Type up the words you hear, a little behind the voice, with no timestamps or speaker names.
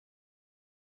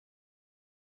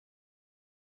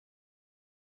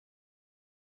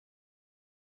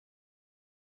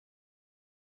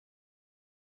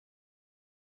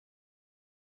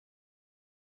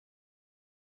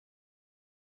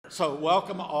So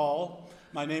welcome all.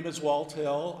 My name is Walt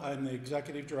Hill. I'm the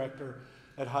Executive Director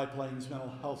at High Plains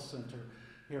Mental Health Center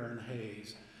here in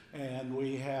Hays. And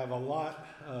we have a lot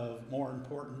of more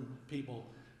important people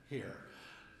here.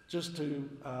 Just to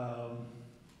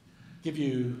give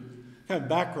you kind of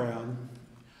background,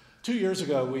 2 years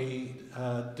ago we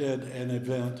did an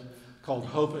event called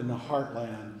Hope in the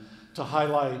Heartland to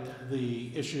highlight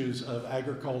the issues of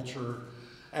agriculture,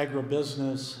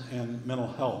 agribusiness, and mental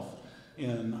health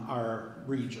in our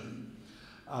region.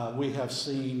 We have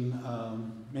seen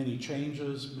many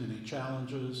changes, many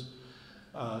challenges,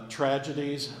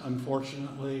 tragedies,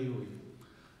 unfortunately. We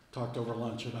talked over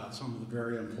lunch about some of the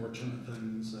very unfortunate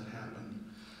things that happened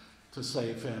to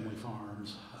save family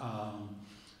farms.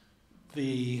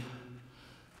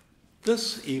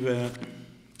 This event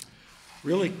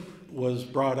really was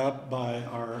brought up by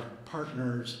our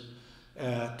partners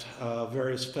at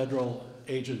various federal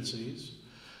agencies,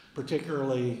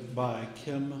 particularly by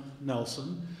Kim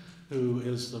Nelson, who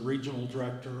is the Regional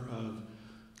Director of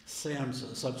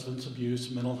SAMHSA, Substance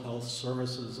Abuse Mental Health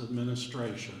Services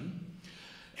Administration.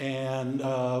 And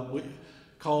we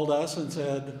called us and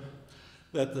said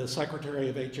that the Secretary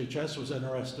of HHS was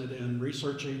interested in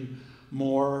researching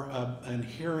more and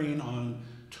hearing on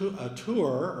a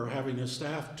tour, or having a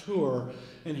staff tour,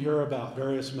 and hear about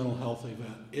various mental health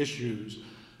issues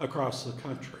across the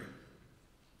country.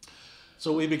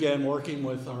 So we began working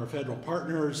with our federal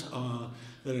partners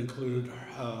that include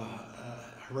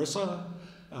HRSA,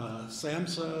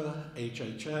 SAMHSA,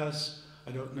 HHS.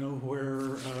 I don't know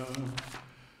where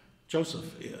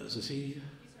Joseph is. Is he? He's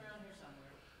around here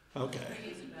somewhere.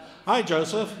 Okay. Hi,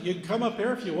 Joseph. You can come up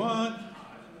here if you want.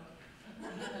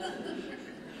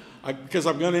 Because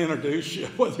I'm going to introduce you,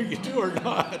 whether you do or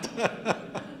not.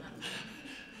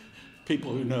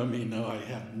 People who know me know I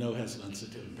have no hesitancy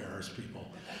to embarrass people.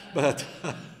 But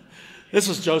this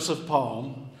is Joseph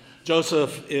Palm.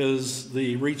 Joseph is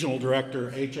the Regional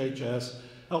Director, HHS,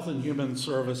 Health and Human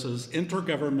Services,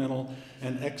 Intergovernmental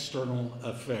and External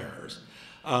Affairs.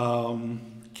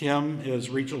 Kim is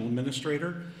Regional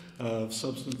Administrator of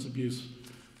Substance Abuse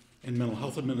and Mental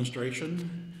Health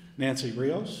Administration. Nancy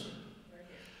Rios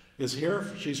is here.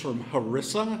 She's from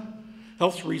HRSA,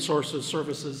 Health Resources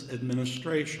Services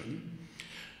Administration.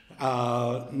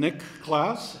 Nick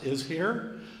Klaus is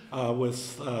here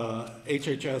with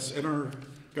HHS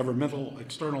Intergovernmental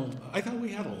External. I thought we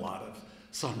had a lot of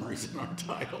summaries in our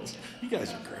titles. You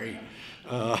guys are great.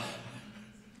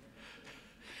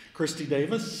 Christy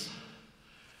Davis.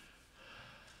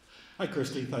 Hi,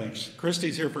 Christy, thanks.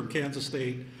 Christy's here from Kansas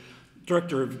State,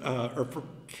 Director of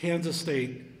Kansas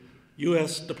State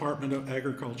U.S. Department of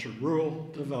Agriculture,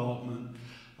 Rural Development,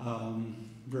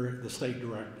 the state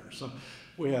director. So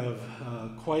we have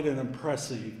quite an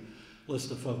impressive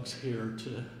list of folks here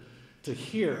to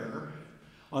hear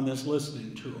on this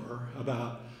listening tour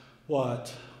about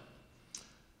what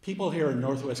people here in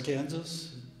Northwest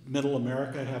Kansas, Middle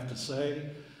America have to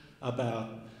say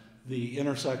about the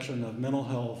intersection of mental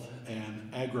health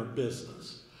and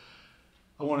agribusiness.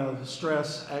 I want to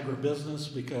stress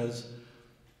agribusiness because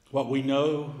what we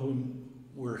know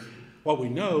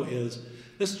is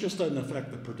this just doesn't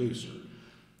affect the producer.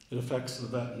 It affects the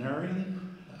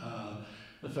veterinarian,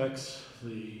 it affects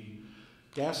the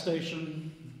gas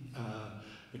station,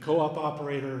 the co-op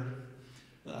operator,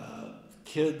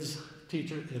 kids,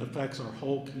 teachers. It affects our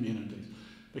whole community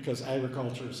because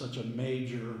agriculture is such a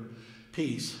major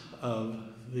piece of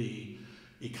the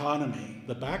economy,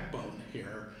 the backbone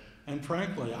here, and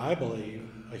frankly, I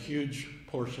believe, a huge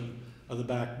portion of the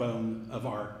backbone of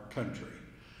our country.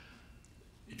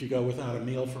 If you go without a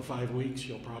meal for 5 weeks,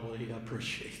 you'll probably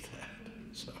appreciate that.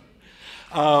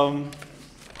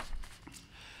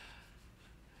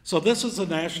 So this is a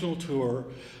national tour.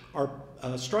 Our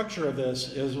structure of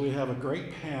this is we have a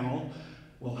great panel.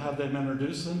 We'll have them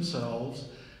introduce themselves.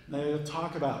 They'll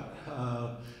talk about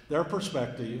their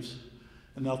perspectives,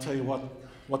 and they'll tell you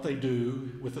what they do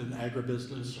within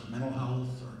agribusiness or mental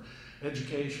health or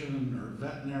education or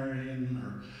veterinarian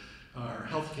or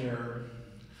healthcare.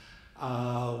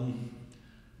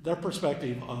 Their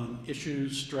perspective on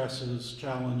issues, stresses,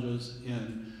 challenges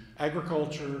in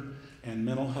agriculture and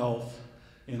mental health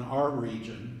in our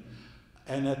region.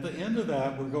 And at the end of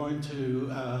that, we're going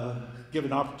to give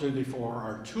an opportunity for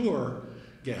our tour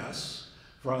guests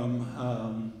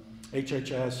from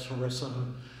HHS,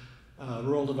 HRSA,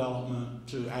 Rural Development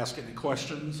to ask any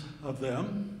questions of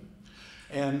them.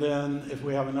 And then if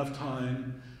we have enough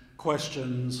time,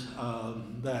 questions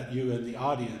that you in the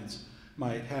audience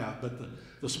might have. But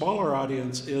the smaller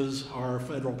audience is our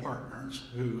federal partners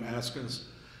who ask us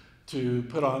to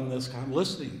put on this kind of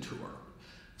listening tour.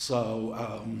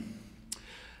 So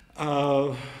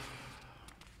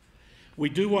we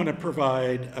do want to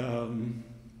provide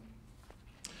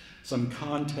some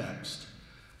context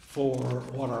for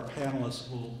what our panelists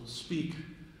will speak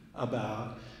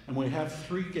about. And we have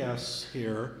 3 guests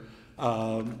here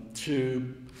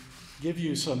to give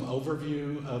you some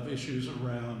overview of issues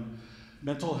around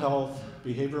mental health,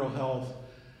 behavioral health,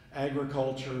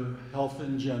 agriculture, health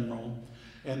in general.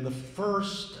 And the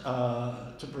first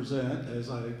to present is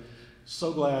I'm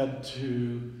so glad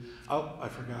to, oh, I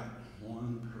forgot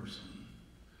one person.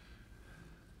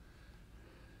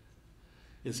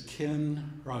 Is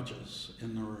Ken Rogers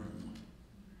in the room?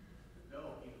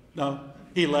 No,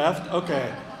 he left?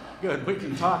 Okay, good, we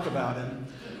can talk about him.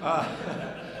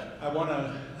 I want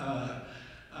to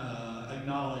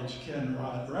acknowledge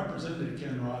Representative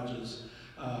Ken Rogers,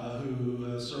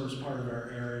 who serves part of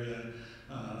our area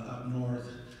up north.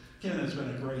 Ken has been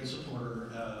a great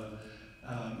supporter of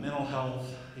mental health.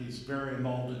 He's very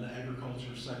involved in the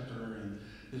agriculture sector and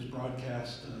his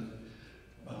broadcast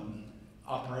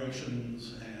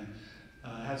operations, and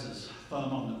has his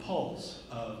thumb on the pulse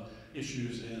of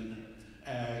issues in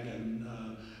ag. And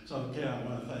so Ken, I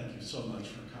want to thank you so much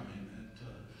for coming.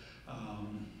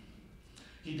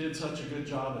 He did such a good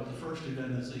job at the first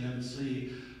event as the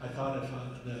MC. I thought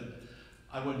that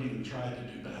I wouldn't even try to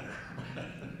do better.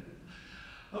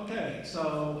 Okay,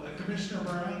 so Commissioner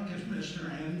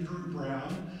Andrew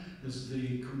Brown is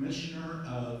the Commissioner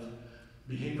of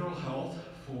Behavioral Health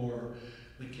for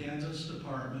the Kansas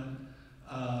Department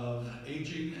of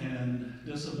Aging and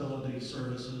Disability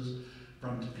Services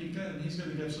from Topeka, and he's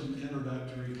going to give some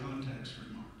introductory context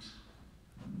remarks.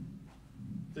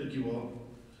 Thank you all.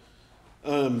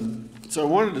 So I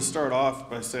wanted to start off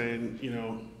by saying,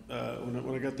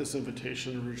 when I got this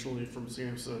invitation originally from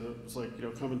SAMHSA, it was like,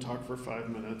 come and talk for 5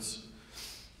 minutes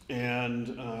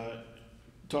and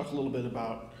talk a little bit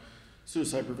about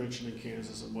suicide prevention in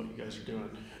Kansas and what you guys are doing.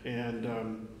 And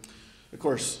of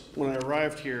course, when I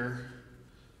arrived here,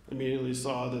 I immediately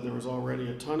saw that there was already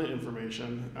a ton of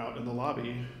information out in the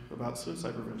lobby about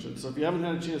suicide prevention. So if you haven't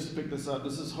had a chance to pick this up,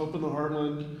 this is Hope in the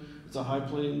Heartland. It's a High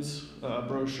Plains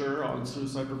brochure on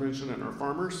suicide prevention and our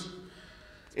farmers.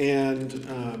 And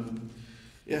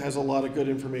it has a lot of good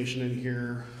information in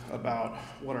here about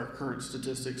what our current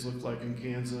statistics look like in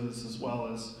Kansas, as well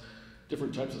as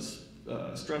different types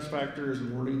of stress factors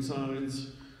and warning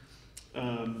signs.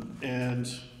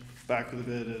 And back of the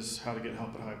bid is how to get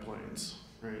help at High Plains,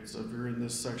 right? So if you're in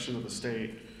this section of the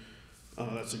state,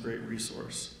 that's a great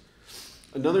resource.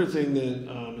 Another thing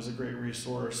that is a great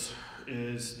resource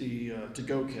is the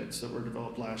to-go kits that were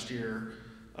developed last year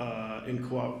in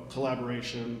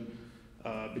collaboration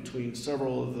between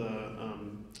several of the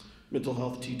mental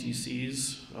health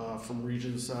TTCs from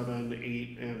Region 7,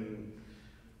 8, and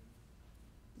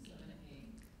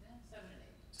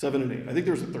 7 and 8. I think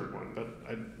there was a third one, but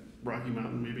Rocky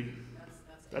Mountain maybe?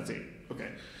 That's 8. Okay.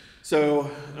 So,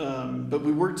 but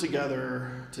we worked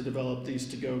together to develop these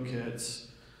to-go kits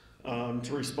to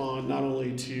respond not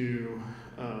only to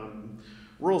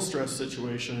rural stress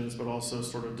situations, but also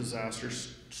sort of disaster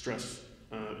stress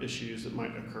issues that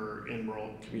might occur in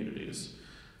rural communities.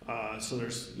 So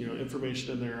there's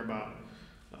information in there about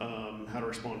how to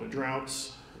respond to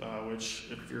droughts, which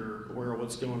if you're aware of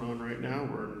what's going on right now,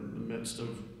 we're in the midst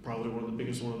of probably one of the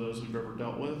biggest one of those we've ever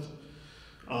dealt with.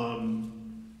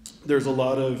 There's a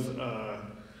lot of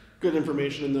good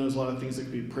information in those, a lot of things that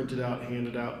can be printed out,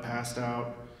 handed out, passed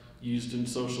out, used in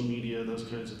social media, those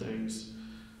kinds of things.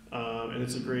 And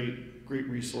it's a great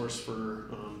resource for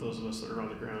those of us that are on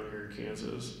the ground here in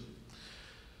Kansas.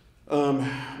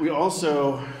 We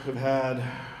also have had,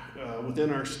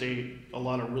 within our state, a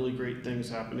lot of really great things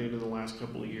happening in the last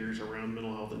couple of years around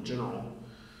mental health in general.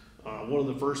 One of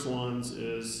the first ones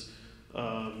is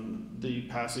the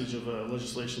passage of a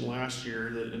legislation last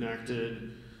year that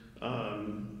enacted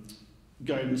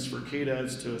guidance for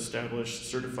KDADs to establish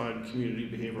certified community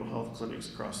behavioral health clinics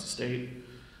across the state.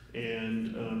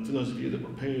 And for those of you that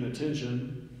were paying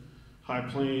attention, High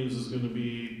Plains is going to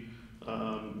be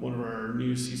one of our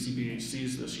new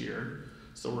CCBHCs this year.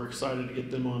 So we're excited to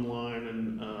get them online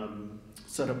and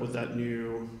set up with that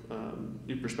new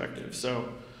perspective.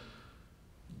 So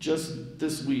just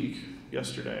this week,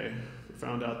 yesterday, we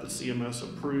found out that CMS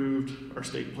approved our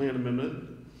state plan amendment.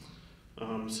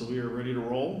 So we are ready to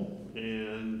roll,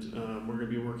 and we're going to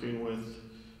be working with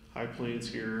High Plains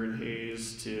here in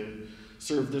Hayes to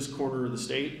serve this corner of the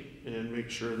state and make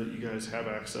sure that you guys have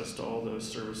access to all those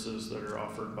services that are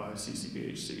offered by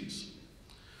CCBHCs.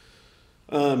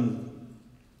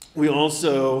 We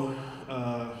also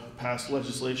passed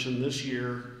legislation this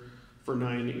year for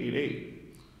 988.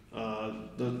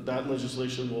 That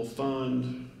legislation will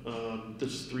fund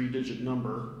this 3-digit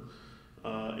number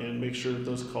and make sure that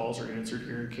those calls are answered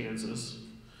here in Kansas.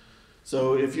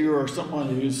 So if you are someone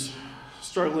who's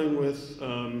struggling with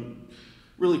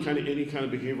really kind of any kind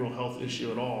of behavioral health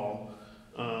issue at all,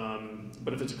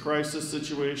 but if it's a crisis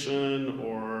situation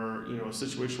or a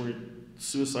situation where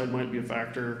suicide might be a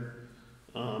factor,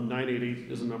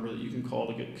 988 is a number that you can call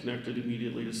to get connected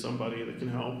immediately to somebody that can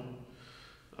help.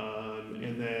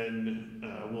 And then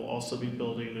we'll also be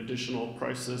building additional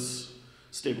crisis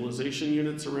stabilization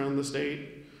units around the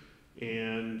state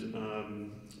and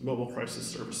mobile crisis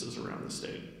services around the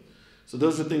state. So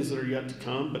those are things that are yet to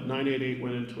come, but 988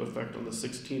 went into effect on the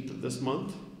 16th of this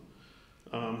month.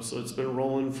 So it's been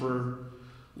rolling for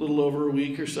a little over a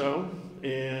week or so,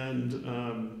 and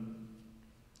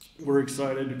we're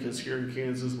excited because here in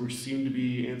Kansas we seem to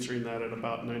be answering that at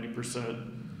about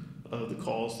 90% of the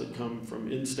calls that come from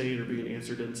in-state are being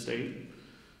answered in-state.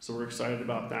 So we're excited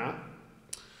about that.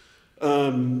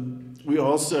 We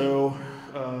also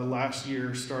last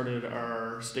year started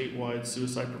our statewide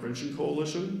suicide prevention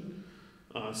coalition.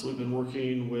 So we've been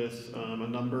working with a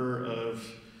number of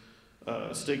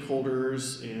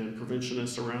stakeholders and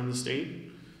preventionists around the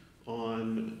state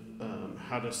on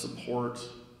how to support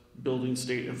building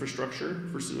state infrastructure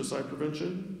for suicide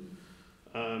prevention.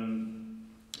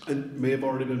 It may have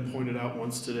already been pointed out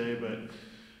once today, but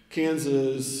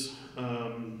Kansas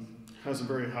has a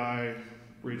very high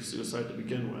rate of suicide to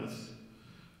begin with.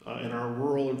 In our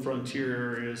rural and frontier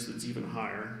areas, it's even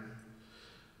higher.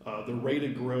 The rate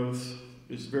of growth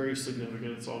is very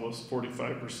significant. It's almost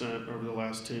 45% over the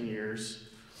last 10 years.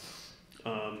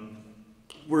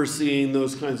 We're seeing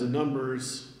those kinds of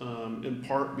numbers in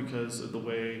part because of the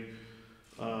way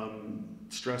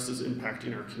stress is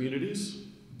impacting our communities,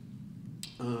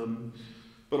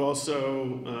 but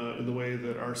also in the way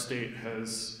that our state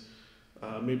has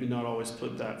maybe not always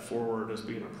put that forward as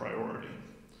being a priority.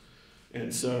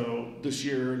 And so this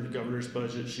year in the governor's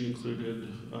budget, she included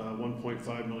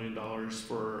 $1.5 million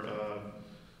for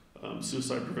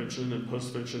suicide prevention and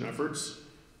post-prevention efforts.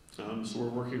 So we're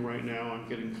working right now on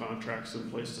getting contracts in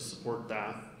place to support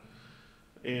that.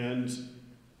 And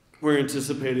we're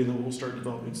anticipating that we'll start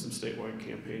developing some statewide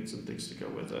campaigns and things to go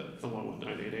with it, along with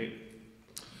 988.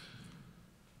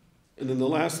 And then the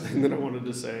last thing that I wanted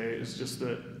to say is just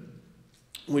that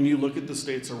when you look at the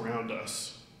states around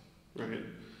us, right,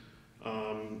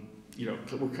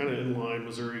 we're kind of in line,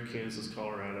 Missouri, Kansas,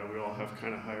 Colorado, we all have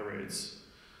kind of high rates.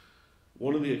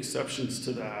 One of the exceptions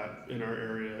to that in our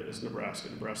area is Nebraska.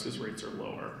 Nebraska's rates are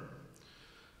lower.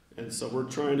 And so we're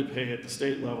trying to pay at the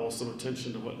state level some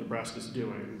attention to what Nebraska's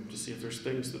doing to see if there's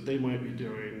things that they might be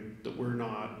doing that we're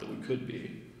not, that we could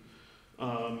be.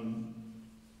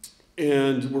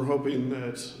 And we're hoping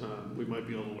that we might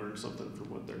be able to learn something from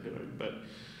what they're doing. But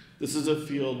this is a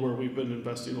field where we've been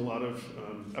investing a lot of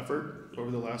effort over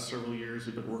the last several years.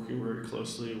 We've been working very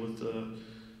closely with the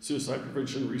Suicide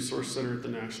Prevention Resource Center at the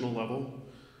national level,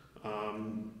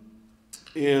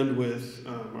 and with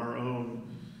our own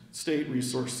state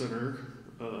resource center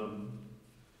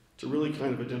to really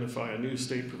kind of identify a new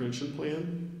state prevention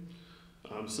plan.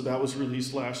 So that was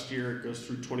released last year. It goes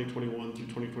through 2021 through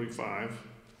 2025.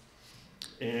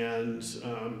 And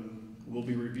we'll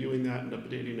be reviewing that and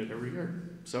updating it every year.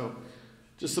 So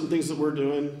just some things that we're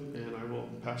doing, and I will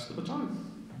pass the baton.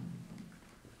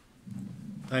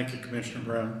 Thank you, Commissioner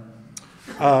Brown.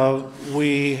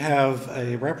 We have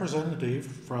a representative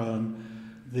from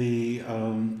the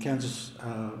Kansas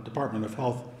Department of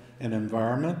Health and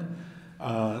Environment,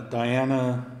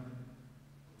 Dana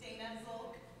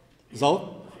Zolk.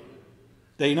 Zolk?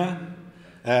 Dana?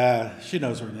 She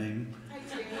knows her name. I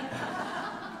do.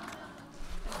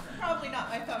 Probably not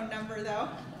my phone number, though.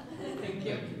 Thank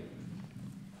you.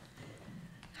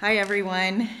 Hi,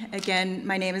 everyone. Again,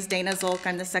 my name is Dana Zolk.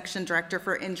 I'm the Section Director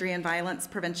for Injury and Violence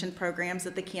Prevention Programs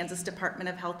at the Kansas Department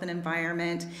of Health and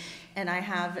Environment. And I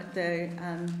have the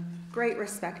great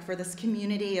respect for this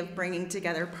community of bringing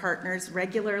together partners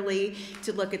regularly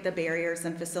to look at the barriers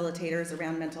and facilitators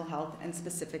around mental health and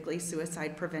specifically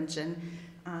suicide prevention.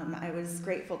 I was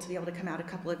grateful to be able to come out a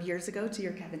couple of years ago to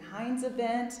your Kevin Hines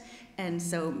event, and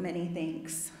so many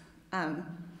thanks.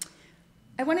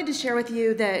 I wanted to share with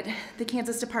you that the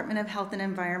Kansas Department of Health and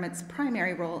Environment's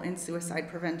primary role in suicide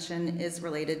prevention is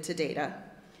related to data.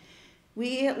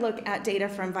 We look at data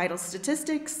from Vital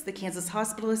Statistics, the Kansas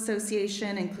Hospital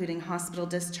Association, including hospital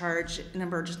discharge and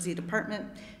emergency department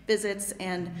visits,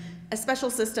 and a special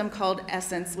system called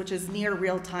Essence, which is near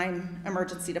real-time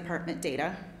emergency department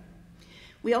data.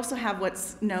 We also have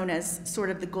what's known as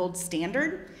sort of the gold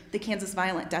standard, the Kansas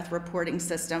Violent Death Reporting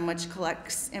System, which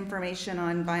collects information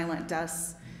on violent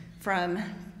deaths from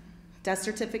death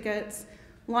certificates,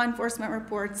 law enforcement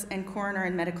reports, and coroner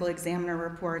and medical examiner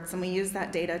reports. And we use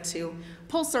that data to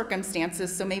pull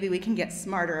circumstances so maybe we can get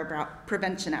smarter about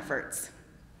prevention efforts.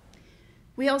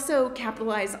 We also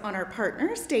capitalize on our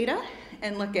partners' data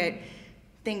and look at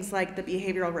things like the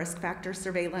Behavioral Risk Factor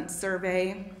Surveillance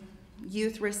Survey,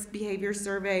 Youth Risk Behavior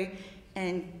Survey,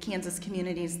 and Kansas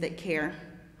Communities That Care.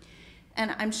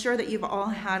 And I'm sure that you've all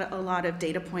had a lot of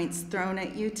data points thrown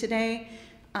at you today,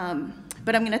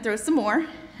 but I'm going to throw some more,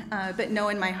 but know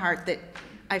in my heart that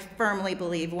I firmly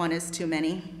believe one is too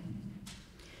many.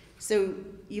 So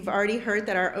you've already heard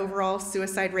that our overall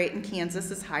suicide rate in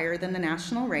Kansas is higher than the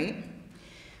national rate.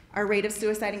 Our rate of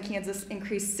suicide in Kansas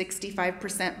increased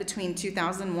 65% between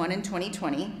 2001 and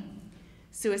 2020.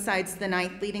 Suicide's the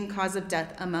 9th leading cause of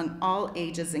death among all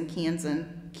ages in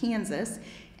Kansas,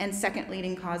 and 2nd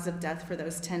leading cause of death for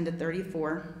those 10 to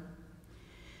 34.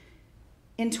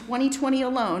 In 2020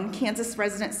 alone, Kansas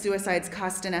resident suicides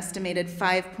cost an estimated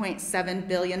 $5.7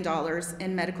 billion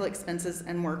in medical expenses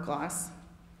and work loss.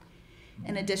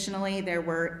 And additionally, there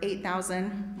were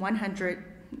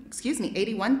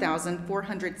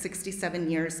 81,467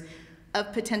 years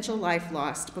of potential life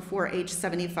lost before age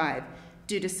 75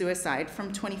 due to suicide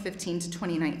from 2015 to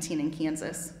 2019 in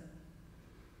Kansas.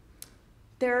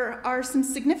 There are some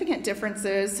significant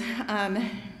differences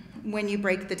when you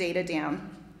break the data down.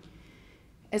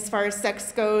 As far as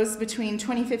sex goes, between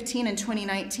 2015 and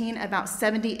 2019, about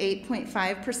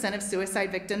 78.5% of suicide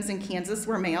victims in Kansas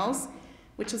were males,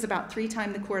 which was about 3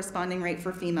 times the corresponding rate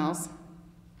for females.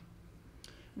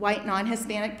 White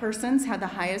non-Hispanic persons had the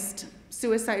highest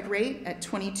suicide rate at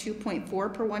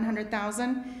 22.4 per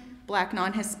 100,000. Black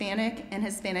non-Hispanic and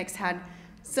Hispanics had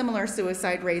similar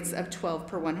suicide rates of 12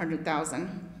 per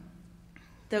 100,000.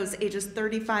 Those ages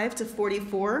 35 to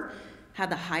 44 had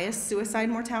the highest suicide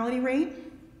mortality rate.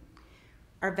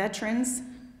 Our veterans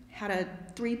had a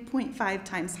 3.5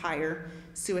 times higher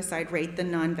suicide rate than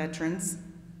non-veterans.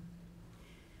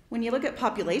 When you look at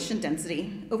population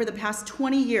density, over the past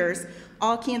 20 years,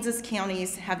 all Kansas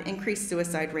counties have increased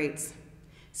suicide rates.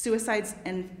 Suicides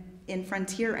in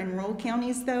frontier and rural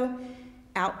counties, though,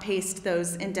 outpaced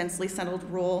those in densely settled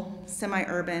rural,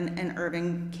 semi-urban, and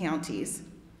urban counties.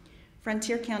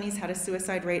 Frontier counties had a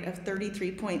suicide rate of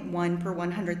 33.1 per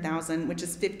 100,000, which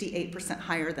is 58%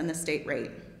 higher than the state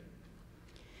rate.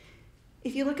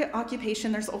 If you look at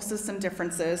occupation, there's also some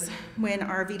differences. When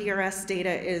our VDRS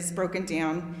data is broken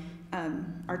down,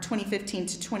 our 2015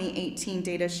 to 2018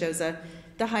 data shows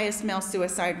the highest male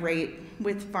suicide rate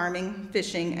with farming,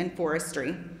 fishing, and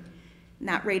forestry. And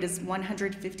that rate is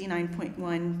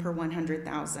 159.1 per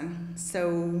 100,000.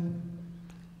 So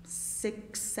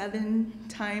 6-7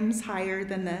 times higher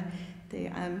than the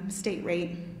state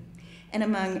rate. And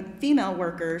among female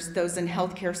workers, those in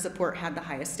healthcare support had the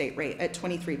highest state rate at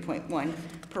 23.1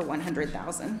 per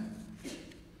 100,000.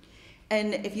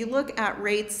 And if you look at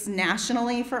rates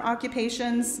nationally for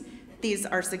occupations, these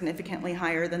are significantly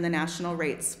higher than the national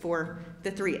rates for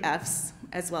the 3 Fs,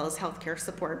 as well as healthcare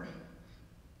support.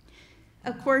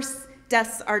 Of course,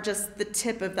 deaths are just the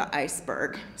tip of the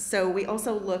iceberg. So we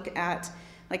also look at,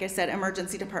 like I said,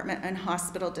 emergency department and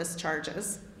hospital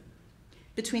discharges.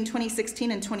 Between 2016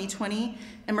 and 2020,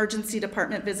 emergency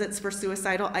department visits for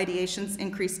suicidal ideations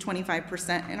increased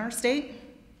 25% in our state.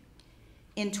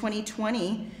 In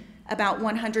 2020, about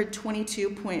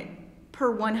 122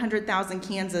 per 100,000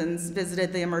 Kansans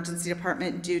visited the emergency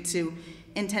department due to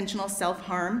intentional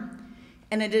self-harm,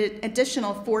 and an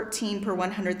additional 14 per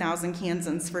 100,000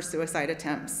 Kansans for suicide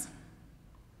attempts.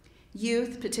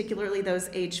 Youth, particularly those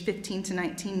aged 15 to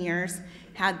 19 years,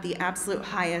 had the absolute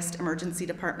highest emergency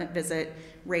department visit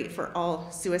rate for all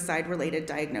suicide-related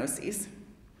diagnoses.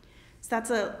 So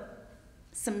that's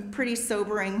some pretty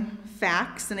sobering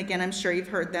facts, and again, I'm sure you've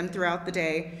heard them throughout the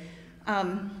day.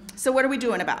 So what are we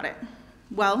doing about it?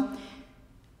 Well,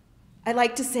 I'd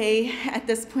like to say at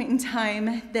this point in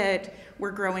time that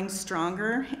we're growing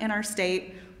stronger in our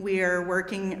state. We are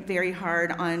working very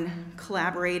hard on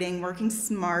collaborating, working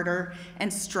smarter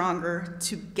and stronger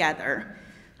together.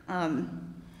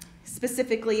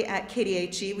 Specifically at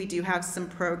KDHE, we do have some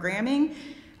programming.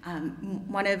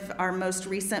 One of our most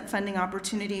recent funding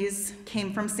opportunities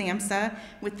came from SAMHSA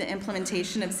with the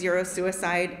implementation of zero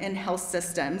suicide in health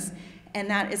systems. And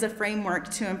that is a framework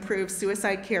to improve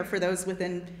suicide care for those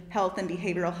within health and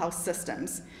behavioral health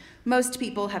systems. Most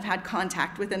people have had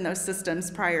contact within those systems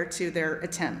prior to their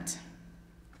attempt.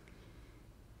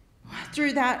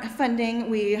 Through that funding,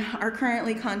 we are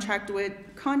currently contracted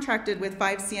with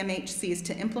 5 CMHCs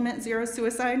to implement zero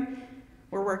suicide.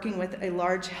 We're working with a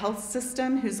large health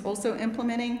system who's also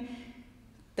implementing,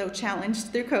 though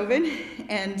challenged through COVID,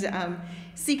 and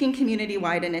seeking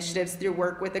community-wide initiatives through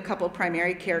work with a couple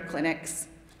primary care clinics.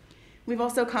 We've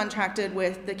also contracted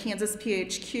with the Kansas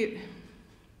PHQ,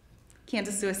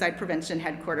 Kansas Suicide Prevention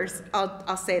Headquarters,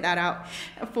 I'll say that out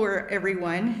for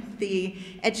everyone, the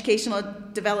Educational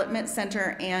Development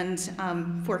Center, and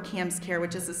for CAMS Care,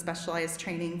 which is a specialized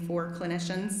training for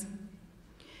clinicians.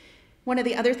 One of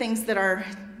the other things that our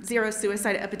zero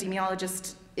suicide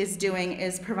epidemiologist is doing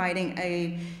is providing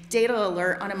a data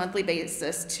alert on a monthly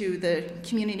basis to the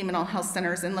community mental health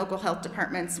centers and local health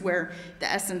departments, where the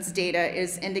Essence data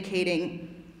is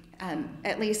indicating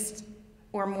at least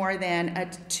or more than a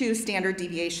 2 standard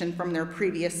deviation from their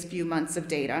previous few months of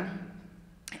data.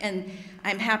 And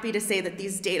I'm happy to say that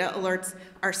these data alerts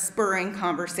are spurring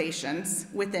conversations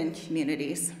within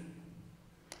communities.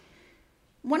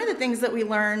 One of the things that we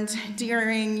learned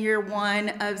during year 1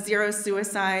 of zero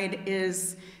suicide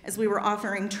is, as we were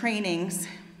offering trainings,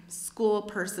 school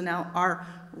personnel are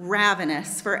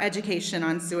ravenous for education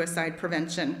on suicide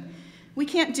prevention. We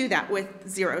can't do that with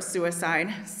zero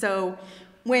suicide. So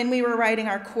when we were writing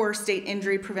our core state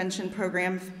injury prevention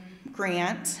program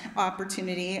grant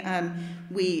opportunity,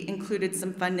 we included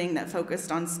some funding that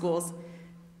focused on schools.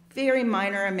 Very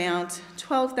minor amount,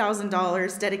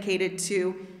 $12,000 dedicated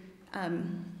to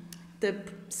the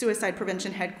Suicide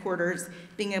Prevention Headquarters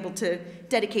being able to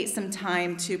dedicate some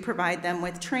time to provide them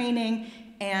with training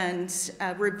and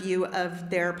a review of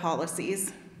their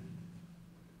policies.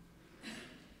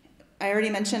 I already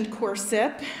mentioned core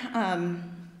SIP.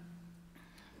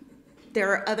 There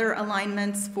are other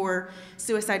alignments for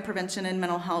suicide prevention and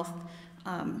mental health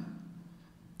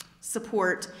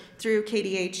support through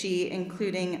KDHE,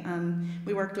 including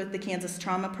we worked with the Kansas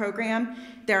Trauma Program.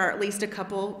 There are at least a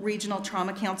couple regional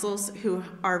trauma councils who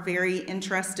are very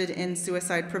interested in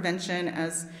suicide prevention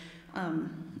as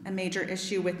a major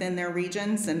issue within their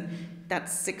regions, and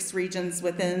that's 6 regions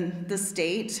within the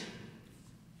state.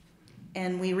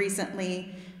 And we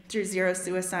recently, through Zero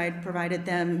Suicide, provided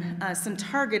them some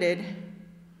targeted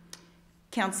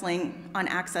counseling on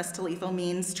access to lethal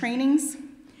means trainings,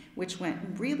 which went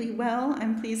really well,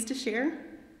 I'm pleased to share.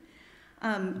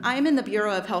 I'm in the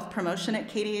Bureau of Health Promotion at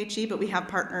KDHE, but we have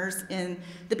partners in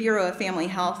the Bureau of Family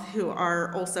Health who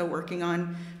are also working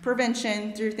on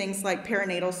prevention through things like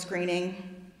perinatal screening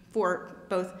for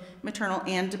both maternal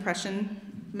and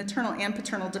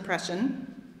paternal depression.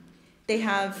 They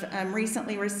have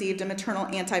recently received a maternal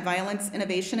anti-violence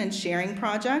innovation and sharing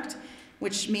project,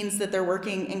 which means that they're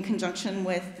working in conjunction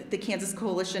with the Kansas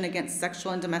Coalition Against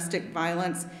Sexual and Domestic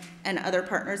Violence and other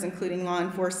partners, including law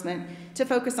enforcement, to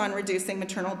focus on reducing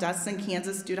maternal deaths in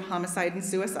Kansas due to homicide and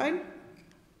suicide.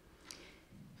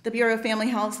 The Bureau of Family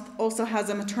Health also has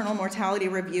a maternal mortality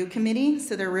review committee,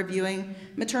 so they're reviewing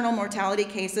maternal mortality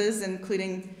cases,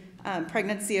 including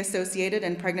pregnancy-associated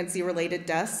and pregnancy-related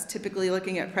deaths, typically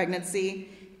looking at pregnancy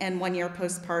and 1 year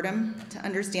postpartum to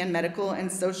understand medical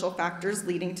and social factors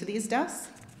leading to these deaths.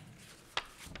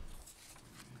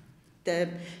 The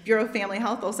Bureau of Family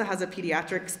Health also has a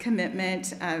pediatrics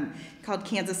commitment called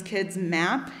Kansas Kids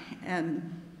MAP,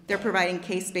 and they're providing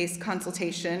case-based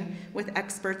consultation with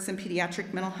experts in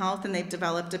pediatric mental health, and they've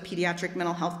developed a pediatric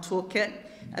mental health toolkit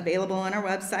available on our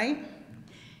website.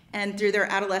 And through their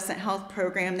adolescent health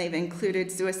program, they've included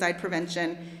suicide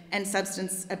prevention and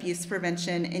substance abuse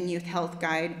prevention in Youth Health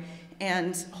Guide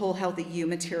and Whole Healthy You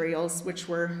materials, which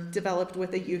were developed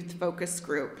with a youth focus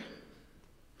group.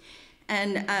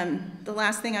 And the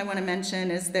last thing I want to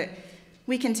mention is that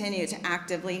we continue to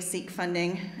actively seek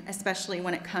funding, especially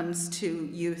when it comes to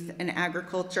youth and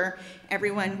agriculture.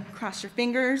 Everyone cross your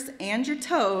fingers and your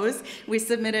toes. We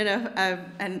submitted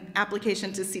an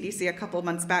application to CDC a couple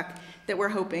months back that we're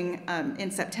hoping in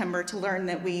September to learn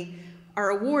that we are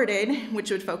awarded,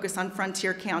 which would focus on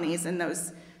frontier counties and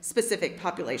those specific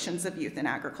populations of youth in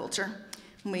agriculture.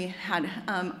 We had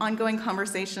ongoing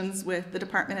conversations with the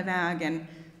Department of Ag and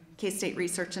K-State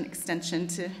Research and Extension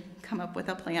to come up with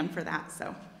a plan for that.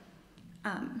 So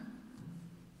I'll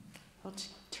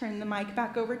turn the mic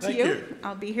back over to you.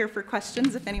 I'll be here for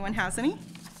questions if anyone has any.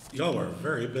 Y'all are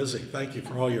very busy. Thank you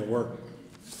for all your work.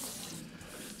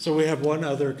 So we have one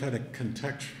other kind of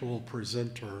contextual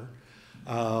presenter,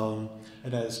 and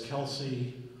that is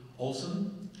Kelsey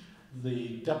Olson,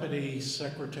 the Deputy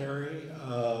Secretary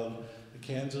of the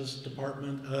Kansas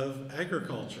Department of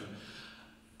Agriculture.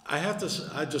 I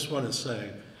just want to say,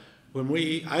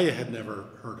 I had never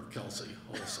heard of Kelsey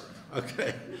Olson,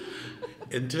 okay,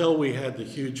 until we had the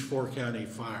huge 4-county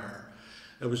fire.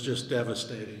 It was just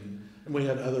devastating. And we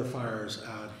had other fires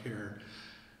out here.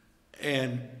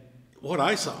 And what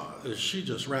I saw is she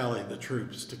just rallied the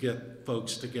troops to get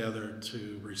folks together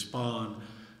to respond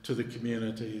to the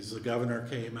communities. The governor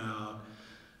came out.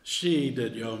 She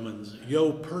did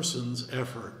yo person's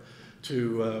effort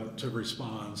to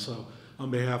respond. So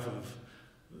on behalf of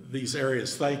these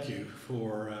areas, thank you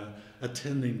for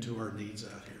attending to our needs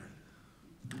out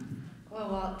here.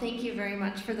 Well, thank you very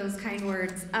much for those kind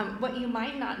words. What you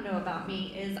might not know about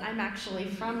me is I'm actually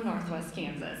from Northwest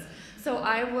Kansas. So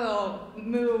I will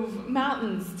move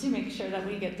mountains to make sure that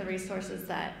we get the resources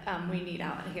that we need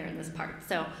out here in this part.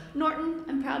 So Norton,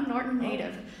 I'm proud Norton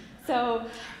native. So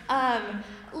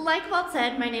like Walt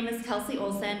said, my name is Kelsey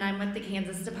Olson. I'm with the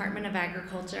Kansas Department of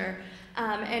Agriculture.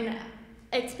 And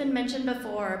it's been mentioned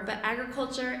before, but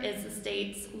agriculture is the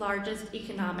state's largest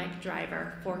economic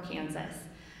driver for Kansas.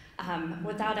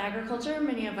 Without agriculture,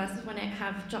 many of us wouldn't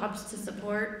have jobs to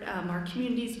support, our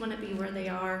communities wouldn't be where they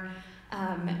are,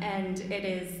 and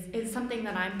it's something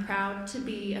that I'm proud to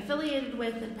be affiliated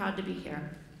with and proud to be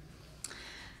here.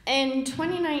 In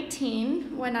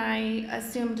 2019, when I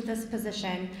assumed this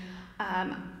position,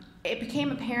 it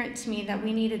became apparent to me that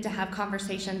we needed to have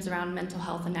conversations around mental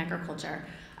health and agriculture.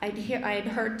 I'd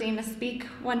heard Dana speak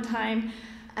one time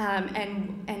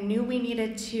and knew we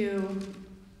needed to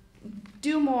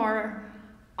do more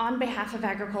on behalf of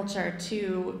agriculture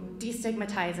to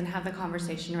destigmatize and have the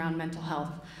conversation around mental health.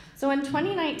 So in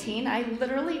 2019, I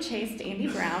literally chased Andy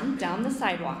Brown down the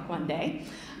sidewalk one day.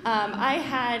 I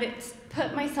had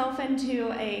put myself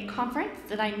into a conference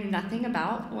that I knew nothing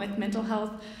about with mental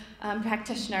health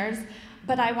practitioners,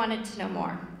 but I wanted to know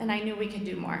more, and I knew we could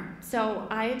do more. So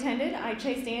I attended, I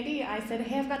chased Andy, I said,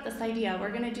 hey, I've got this idea,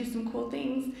 we're gonna do some cool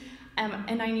things,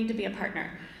 and I need to be a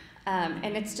partner.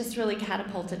 And it's just really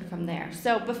catapulted from there.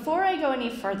 So before I go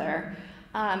any further,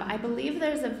 I believe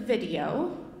there's a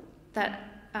video that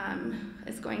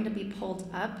is going to be pulled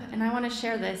up, and I want to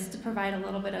share this to provide a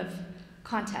little bit of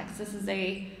context. This is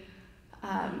a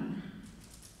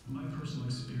my personal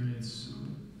experience.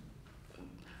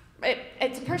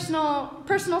 It's a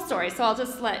personal story, so I'll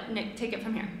just let Nick take it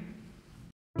from here.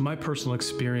 My personal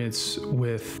experience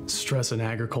with stress in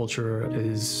agriculture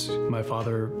is my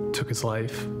father took his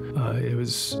life. It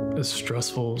was a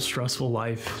stressful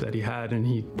life that he had, and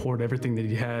he poured everything that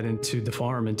he had into the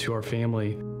farm, into our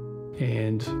family,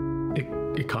 and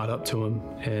it caught up to him.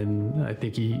 And I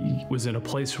think he was in a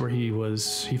place where he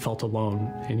felt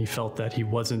alone, and he felt that he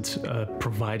wasn't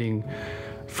providing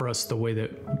for us the way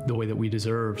that we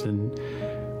deserved, and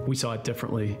we saw it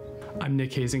differently. I'm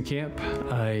Nick Hazenkamp.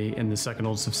 I am the second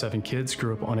oldest of 7 kids,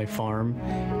 grew up on a farm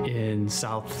in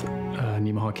South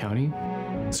Nemaha County.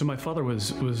 So my father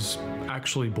was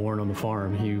actually born on the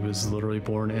farm. He was literally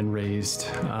born and raised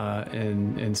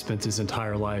and spent his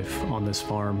entire life on this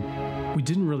farm. We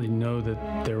didn't really know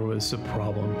that there was a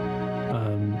problem.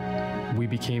 We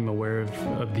became aware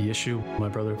of the issue. My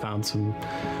brother found some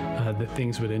that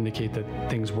things would indicate that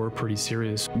things were pretty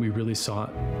serious. We really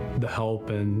sought the help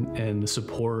and the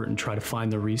support and try to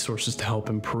find the resources to help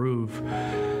improve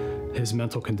his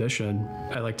mental condition.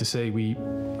 I like to say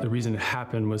the reason it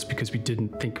happened was because we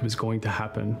didn't think it was going to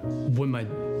happen. When my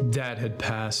dad had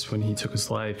passed, when he took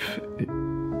his life,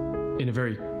 in a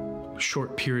very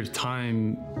short period of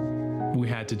time, we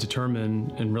had to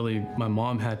determine, and really my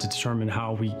mom had to determine,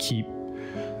 how we keep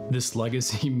this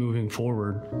legacy moving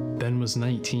forward. Ben was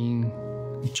 19,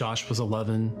 Josh was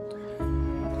 11,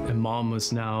 and Mom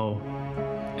was now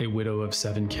a widow of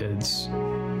 7 kids.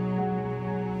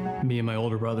 Me and my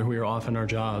older brother, we were off in our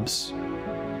jobs.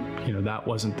 You know, that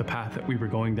wasn't the path that we were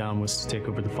going down, was to take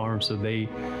over the farm. So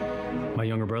my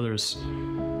younger brothers,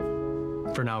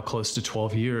 for now close to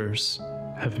 12 years,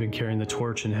 have been carrying the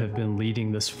torch and have been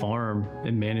leading this farm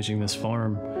and managing this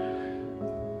farm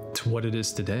to what it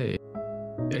is today.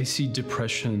 I see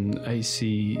depression, I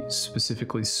see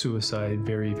specifically suicide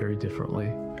very, very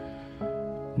differently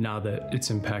now that it's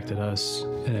impacted us.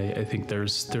 And I think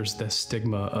there's this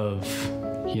stigma of,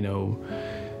 you know,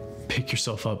 pick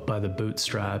yourself up by the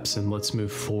bootstraps and let's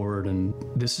move forward. And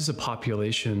this is a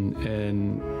population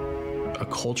and a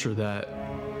culture that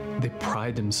they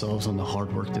pride themselves on the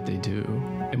hard work that they do.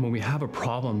 And when we have a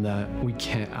problem that we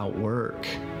can't outwork,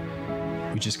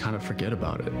 we just kind of forget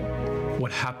about it.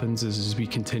 What happens is we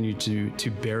continue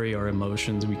to bury our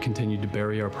emotions, we continue to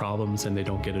bury our problems, and they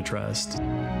don't get addressed.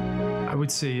 I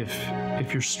would say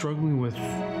if you're struggling with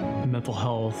mental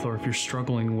health, or if you're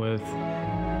struggling with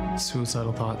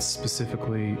suicidal thoughts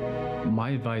specifically,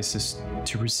 my advice is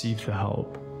to receive the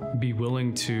help. Be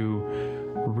willing to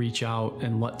reach out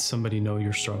and let somebody know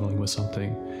you're struggling with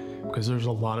something. because there's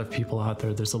a lot of people out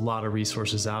there, there's a lot of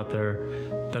resources out there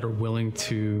that are willing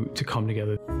to come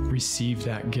together, receive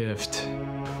that gift.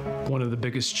 One of the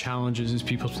biggest challenges is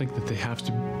people think that they have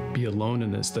to be alone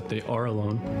in this, that they are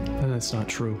alone, and that's not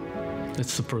true.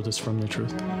 It's the furthest from the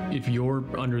truth. If you're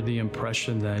under the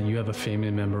impression that you have a family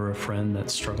member or a friend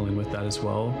that's struggling with that as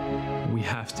well, we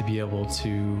have to be able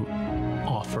to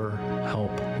offer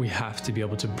help. We have to be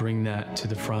able to bring that to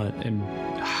the front and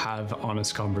have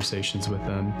honest conversations with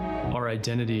them. Our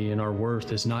identity and our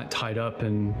worth is not tied up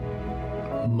in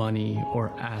money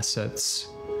or assets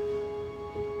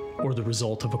or the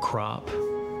result of a crop.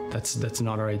 That's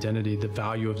not our identity. The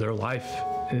value of their life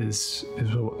is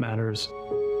what matters.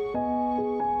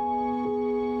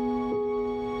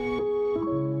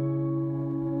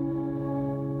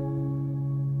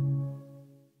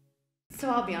 So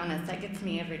I'll be honest, that gets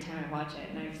me every time I watch it,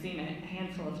 and I've seen it a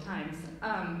handful of times.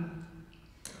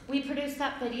 We produced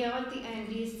that video at the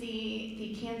end. You see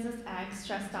the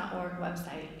KansasAgStress.org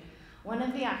website. One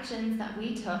of the actions that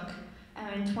we took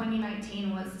in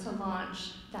 2019 was to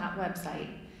launch that website,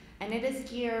 and it is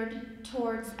geared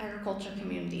towards agriculture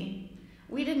community.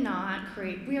 We did not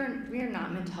create, we are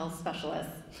not mental health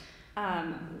specialists.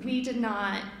 We did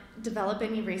not develop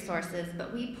any resources,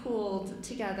 but we pooled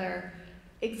together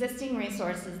existing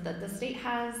resources that the state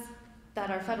has, that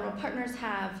our federal partners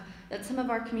have, that some of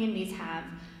our communities have,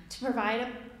 to provide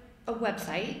a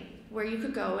website where you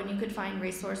could go and you could find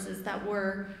resources that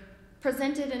were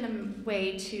presented in a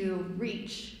way to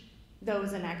reach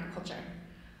those in agriculture.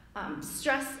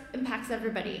 Stress impacts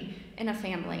everybody in a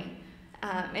family.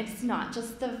 It's not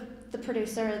just the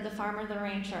producer, the farmer, the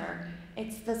rancher.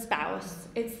 It's the spouse,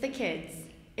 it's the kids,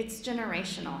 it's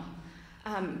generational.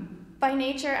 By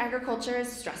nature, agriculture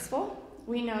is stressful.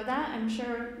 We know that. I'm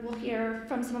sure we'll hear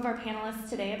from some of our panelists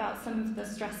today about some of the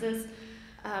stresses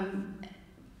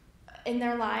in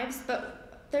their lives,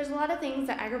 but there's a lot of things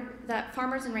that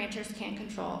farmers and ranchers can't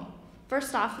control.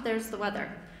 First off, there's the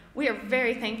weather. We are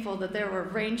very thankful that there were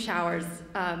rain showers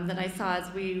that I saw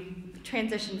as we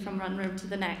transitioned from one room to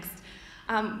the next.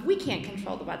 We can't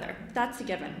control the weather. That's a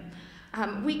given.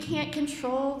 We can't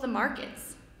control the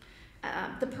markets.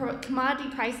 The commodity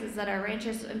prices that our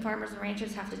ranchers and farmers and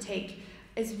ranchers have to take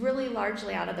is really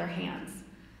largely out of their hands.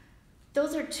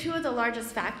 Those are two of the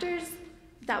largest factors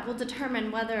that will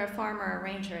determine whether a farmer or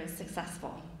rancher is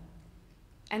successful.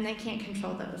 And they can't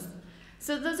control those.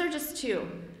 So those are just two.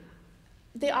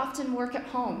 They often work at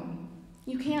home.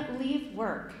 You can't leave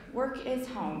work. Work is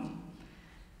home.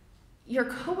 Your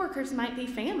coworkers might be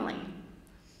family.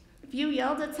 If you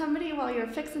yelled at somebody while you're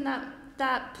fixing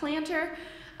that planter,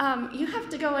 you have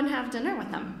to go and have dinner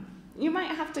with them. You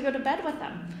might have to go to bed with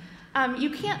them. You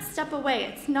can't step away.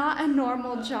 It's not a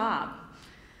normal job.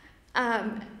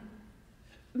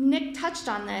 Nick touched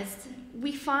on this.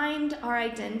 We find our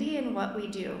identity in what we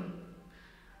do.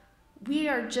 We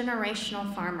are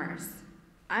generational farmers.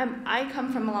 I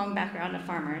come from a long background of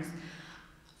farmers.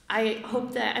 I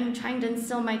hope that I'm trying to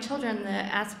instill in my children the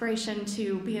aspiration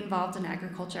to be involved in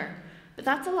agriculture. But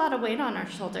that's a lot of weight on our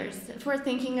shoulders. If we're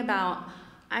thinking about,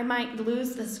 I might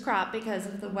lose this crop because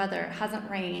of the weather, it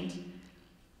hasn't rained.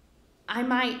 I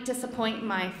might disappoint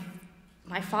my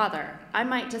father. I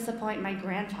might disappoint my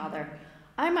grandfather.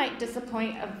 I might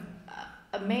disappoint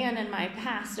a man in my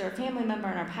past or a family member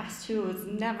in our past who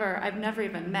I've never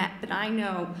even met, but I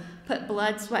know put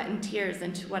blood, sweat, and tears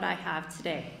into what I have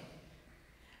today.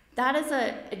 That is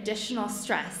an additional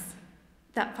stress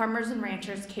that farmers and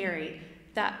ranchers carry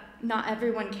that not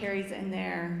everyone carries in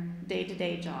their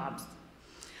day-to-day jobs.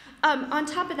 On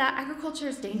top of that, agriculture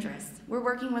is dangerous. We're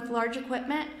working with large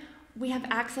equipment. We have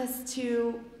access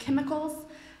to chemicals.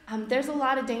 There's a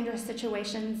lot of dangerous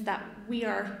situations that we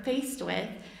are faced with.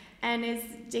 And as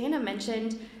Dana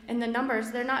mentioned in the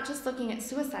numbers, they're not just looking at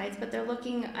suicides, but they're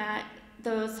looking at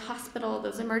those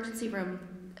those emergency room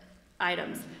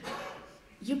items.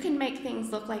 You can make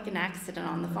things look like an accident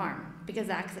on the farm because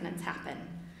accidents happen.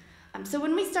 So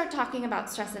when we start talking about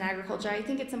stress in agriculture, I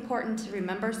think it's important to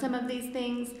remember some of these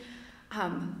things.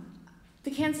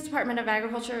 The Kansas Department of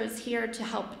Agriculture is here to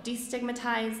help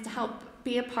destigmatize, to help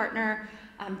be a partner,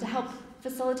 to help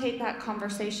facilitate that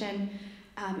conversation.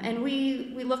 And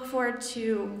we look forward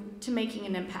to making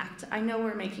an impact. I know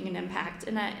we're making an impact,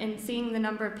 and seeing the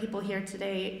number of people here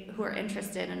today who are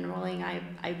interested in enrolling,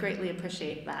 I greatly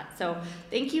appreciate that. So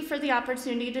thank you for the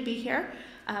opportunity to be here.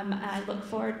 I look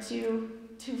forward to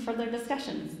further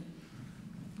discussions.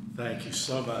 Thank you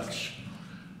so much.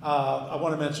 I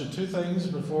want to mention two things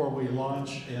before we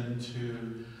launch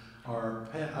into our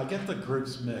I get the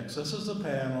groups mixed. This is a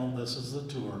panel, this is the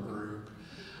tour group.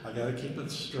 I got to keep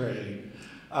it straight.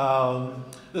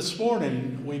 This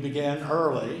morning, we began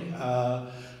early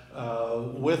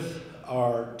with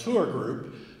our tour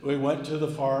group. We went to the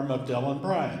farm of Dylan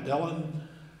Bryant. Dylan,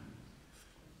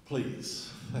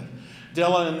 please.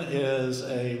 Dylan is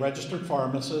a registered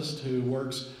pharmacist who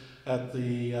works at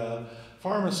the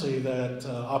pharmacy that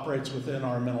operates within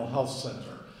our mental health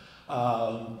center.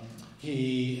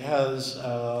 He has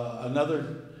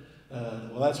another,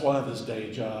 well, that's one of his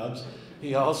day jobs.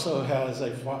 He also has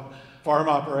a farm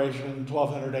operation,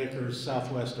 1,200 acres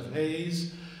southwest of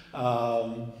Hayes.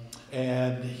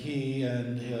 And he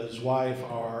and his wife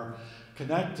are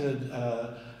connected,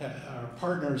 are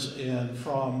partners in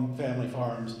From Family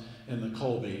Farms in the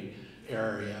Colby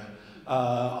area.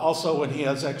 Also, when he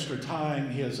has extra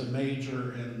time, he has a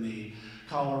major in the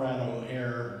Colorado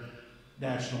Air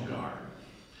National Guard.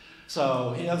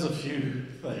 So he has a few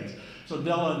things. So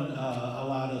Dylan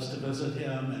allowed us to visit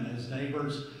him and his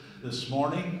neighbors this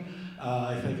morning.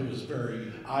 I think it was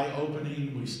very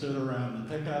eye-opening. We stood around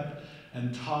the pickup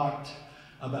and talked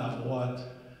about what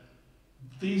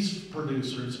these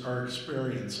producers are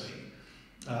experiencing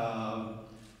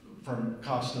from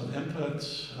cost of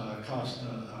inputs, cost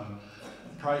of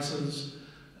prices,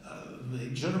 the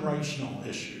generational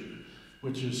issue,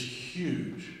 which is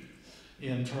huge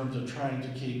in terms of trying to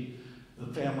keep the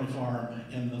family farm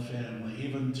in the family,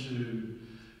 even to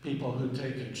people who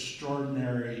take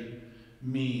extraordinary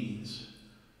means,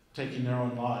 taking their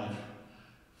own life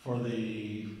for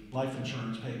the life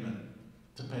insurance payment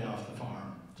to pay off the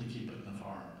farm, to keep it in the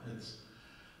farm. It's,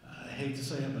 I hate to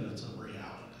say it, but it's a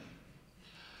reality.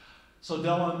 So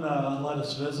Dylan let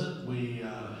us visit. We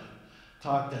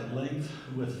talked at length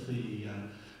with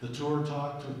the tour,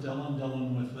 talked with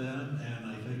Dylan with them,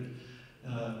 and I think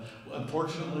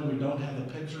unfortunately we don't have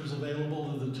the pictures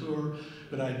available to the tour,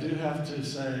 but I do have to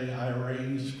say I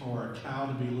arranged for a cow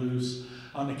to be loose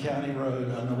on the county road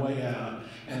on the way out,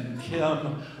 and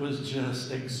Kim was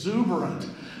just exuberant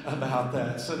about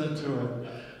that. Sent it to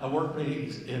a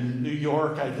workmate in New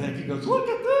York, I think. He goes, "Look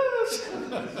at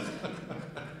this!"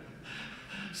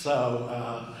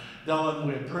 So, Dylan,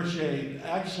 we appreciate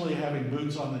actually having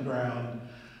boots on the ground,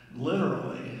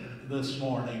 literally, this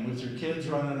morning, with your kids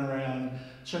running around,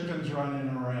 chickens running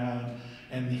around,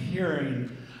 and hearing.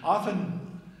 Often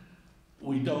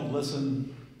we don't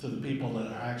listen to the people that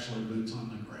are actually boots on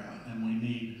the ground, and we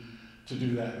need to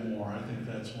do that more. I think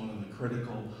that's one of the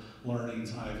critical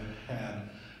learnings I've had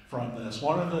from this.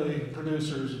 One of the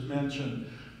producers mentioned,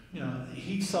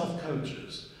 he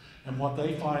self-coaches, and what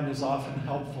they find is often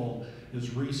helpful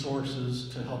is resources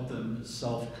to help them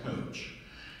self-coach.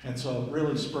 And so it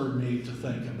really spurred me to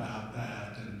think about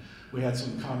that, and we had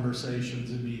some conversations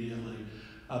immediately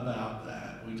about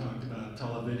that. We talked about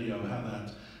televideo, how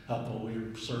that's helpful. We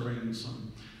were serving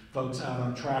some folks out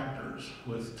on tractors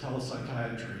with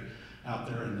telepsychiatry out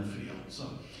there in the field. So,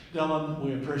 Dylan,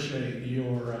 we appreciate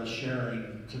your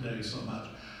sharing today so much.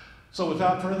 So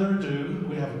without further ado,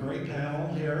 we have a great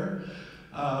panel here.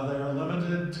 They are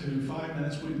limited to 5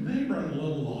 minutes. We may run a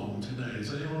little long today.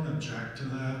 Does anyone object to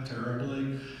that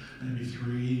terribly? Maybe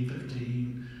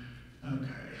 3:15?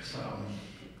 Okay, so,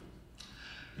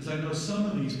 because I know some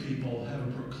of these people have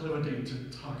a proclivity to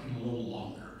talking a little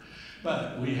longer.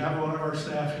 But we have one of our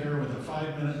staff here with a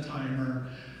 5-minute timer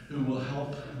who will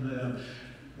help them.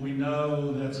 We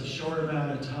know that's a short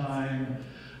amount of time,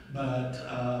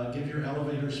 but give your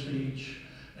elevator speech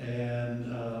and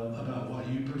about what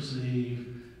you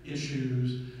perceive,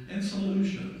 issues, and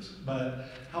solutions. But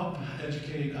help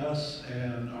educate us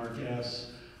and our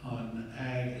guests on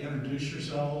ag. Introduce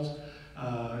yourselves.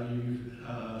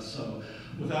 So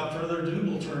without further ado,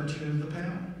 we'll turn to the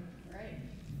panel. Right.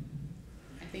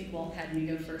 I think Walt had me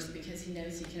go first because he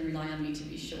knows he can rely on me to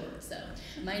be short. So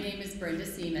my name is Brenda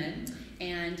Seaman,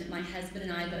 and my husband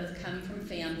and I both come from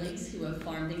families who have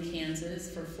farmed in Kansas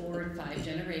for 4 and 5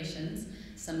 generations.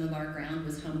 Some of our ground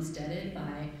was homesteaded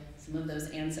by some of those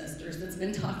ancestors that's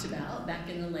been talked about back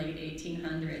in the late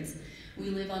 1800s. We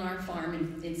live on our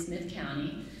farm in Smith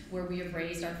County, where we have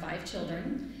raised our 5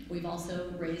 children. We've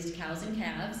also raised cows and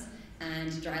calves,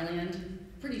 and dryland,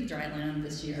 pretty dry land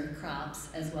this year, crops,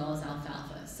 as well as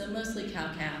alfalfa. So mostly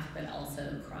cow-calf, but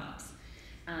also crops.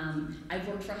 I've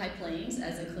worked for High Plains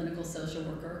as a clinical social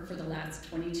worker for the last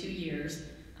 22 years.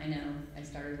 I know, I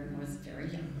started when I was very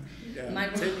young. Yeah,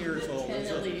 10 years old. 10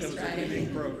 at least, right? A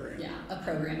program. Yeah, a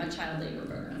program, a child labor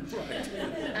program.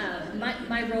 Right.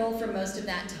 My role for most of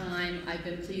that time, I've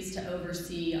been pleased to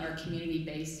oversee our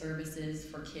community-based services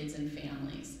for kids and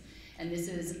families. And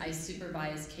I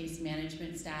supervise case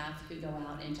management staff who go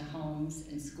out into homes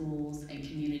and schools and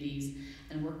communities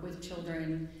and work with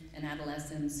children and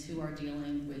adolescents who are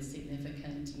dealing with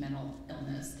significant mental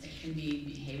illness. It can be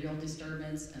behavioral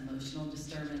disturbance, emotional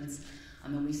disturbance,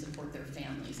 and we support their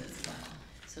families as well.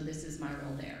 So this is my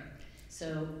role there.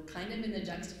 So kind of in the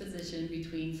juxtaposition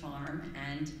between farm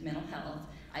and mental health,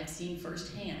 I've seen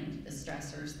firsthand the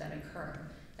stressors that have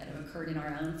occurred in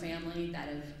our own family, that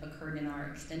have occurred in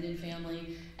our extended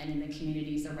family, and in the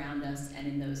communities around us and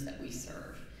in those that we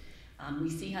serve. We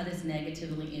see how this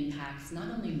negatively impacts not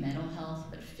only mental health,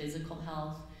 but physical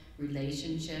health,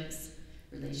 relationships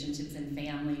in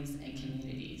families and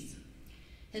communities.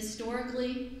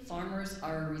 Historically, farmers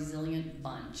are a resilient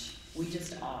bunch. We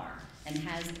just are. And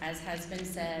as has been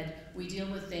said, we deal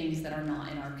with things that are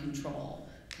not in our control.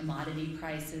 Commodity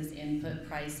prices, input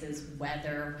prices,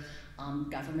 weather,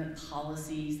 government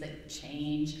policies that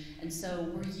change. And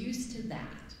so we're used to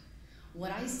that.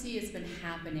 What I see has been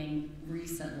happening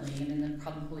recently, and in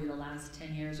probably the last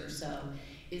 10 years or so,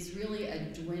 is really a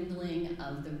dwindling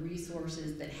of the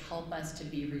resources that help us to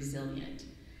be resilient.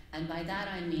 And by that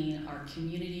I mean our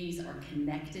communities, our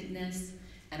connectedness,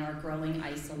 and our growing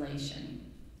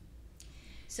isolation.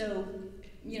 So,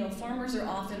 farmers are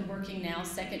often working now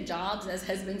second jobs, as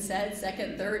has been said,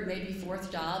 second, third, maybe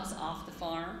fourth jobs off the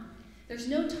farm. There's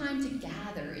no time to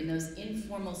gather in those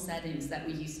informal settings that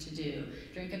we used to do.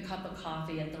 Drink a cup of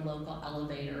coffee at the local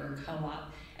elevator or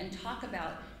co-op and talk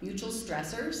about mutual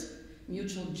stressors,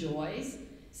 mutual joys,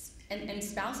 and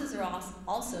spouses are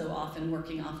also often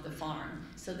working off the farm.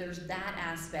 So there's that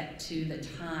aspect to the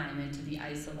time and to the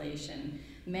isolation.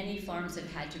 Many farms have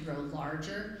had to grow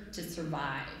larger to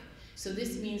survive. So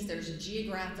this means there's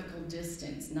geographical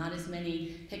distance, not as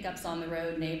many pickups on the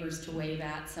road, neighbors to wave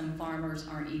at. Some farmers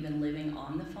aren't even living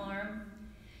on the farm.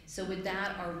 So with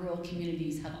that, our rural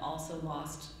communities have also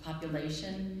lost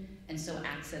population, and so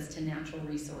access to natural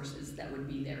resources that would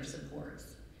be their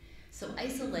supports. So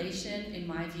isolation, in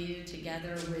my view,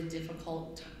 together with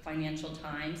difficult financial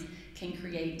times, can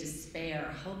create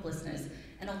despair, hopelessness,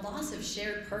 and a loss of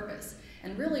shared purpose.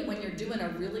 And really, when you're doing a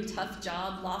really tough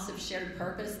job, loss of shared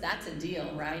purpose, that's a deal,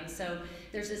 right? So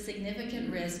there's a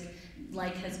significant risk,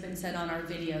 like has been said on our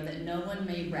video, that no one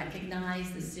may recognize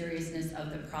the seriousness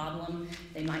of the problem.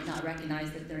 They might not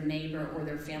recognize that their neighbor or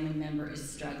their family member is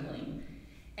struggling.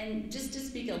 And just to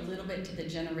speak a little bit to the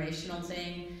generational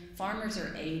thing, farmers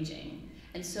are aging.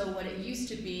 And so what it used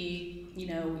to be,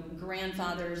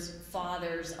 grandfathers,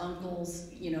 fathers, uncles,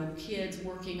 kids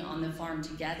working on the farm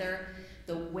together,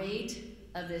 the weight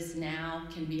of this now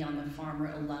can be on the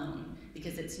farmer alone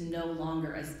because it's no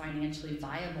longer as financially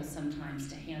viable sometimes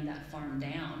to hand that farm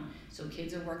down. So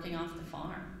kids are working off the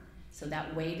farm. So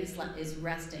that weight is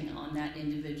resting on that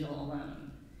individual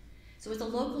alone. So as a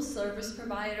local service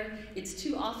provider, it's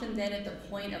too often then at the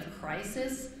point of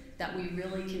crisis that we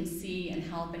really can see and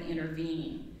help and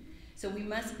intervene. So we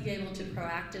must be able to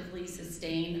proactively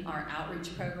sustain our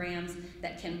outreach programs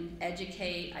that can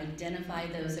educate, identify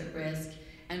those at risk,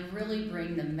 and really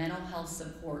bring the mental health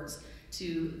supports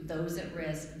to those at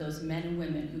risk, those men and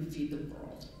women who feed the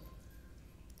world.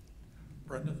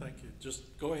 Brenda, thank you.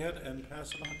 Just go ahead and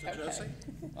pass it on to Jesse.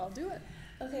 I'll do it.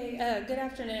 Okay, good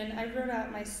afternoon. I wrote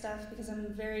out my stuff because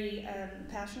I'm very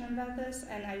passionate about this,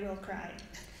 and I will cry.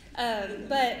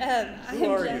 Who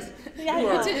are you? Yeah, Who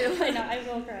I are you? know, I know, I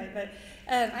will cry. But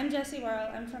I'm Jessie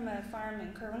Worrell. I'm from a farm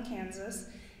in Kerwin, Kansas,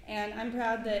 and I'm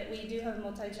proud that we do have a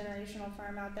multi-generational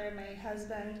farm out there. My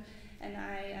husband and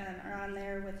I are on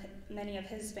there with many of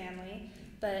his family.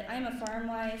 But I'm a farm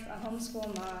wife, a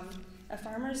homeschool mom, a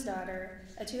farmer's daughter,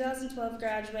 a 2012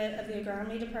 graduate of the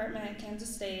agronomy department at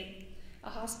Kansas State, a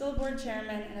hospital board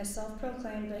chairman, and a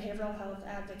self-proclaimed behavioral health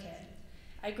advocate.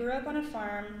 I grew up on a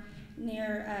farm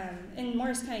near, in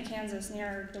Morris County, Kansas,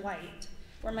 near Dwight,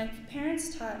 where my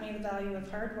parents taught me the value of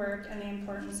hard work and the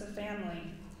importance of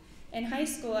family. In high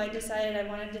school, I decided I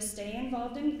wanted to stay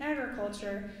involved in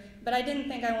agriculture, but I didn't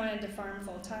think I wanted to farm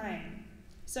full-time.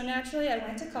 So naturally, I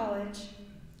went to college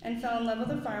and fell in love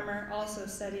with a farmer, also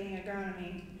studying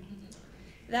agronomy.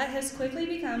 That has quickly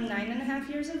become 9.5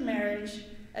 years of marriage,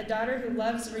 a daughter who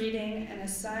loves reading, and a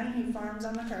son who farms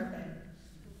on the carpet.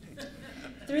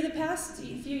 Through the past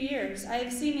few years, I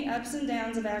have seen the ups and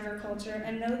downs of agriculture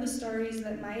and know the stories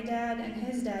that my dad and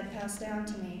his dad passed down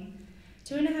to me.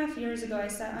 2.5 years ago, I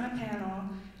sat on a panel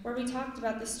where we talked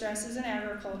about the stresses in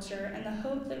agriculture and the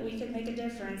hope that we could make a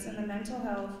difference in the mental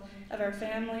health of our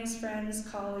families, friends,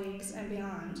 colleagues, and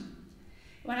beyond.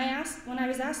 When I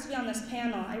was asked to be on this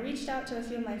panel, I reached out to a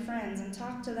few of my friends and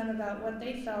talked to them about what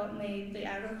they felt made the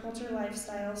agriculture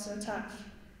lifestyle so tough.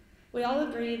 We all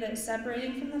agree that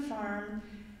separating from the farm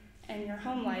and your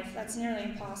home life, that's nearly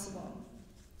impossible.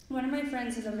 One of my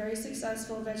friends is a very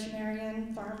successful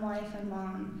veterinarian, farm wife, and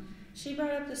mom. She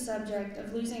brought up the subject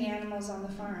of losing animals on the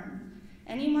farm.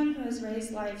 Anyone who has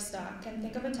raised livestock can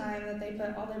think of a time that they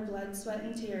put all their blood, sweat,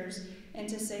 and tears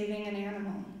into saving an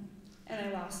animal, and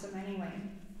they lost them anyway.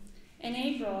 In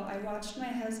April, I watched my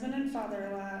husband and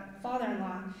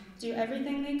father-in-law do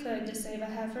everything they could to save a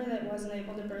heifer that wasn't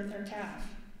able to birth her calf.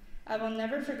 I will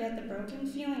never forget the broken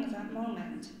feeling of that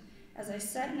moment as I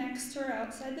sat next to her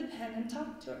outside the pen and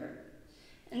talked to her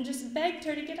and just begged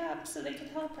her to get up so they could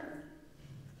help her.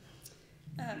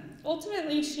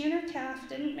 Ultimately, she and her calf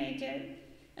didn't make it,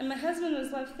 and my husband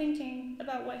was left thinking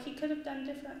about what he could have done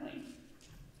differently.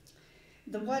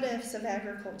 The what-ifs of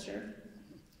agriculture.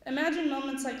 Imagine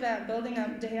moments like that building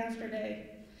up day after day.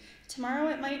 Tomorrow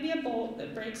it might be a bolt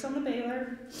that breaks on the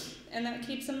baler, and that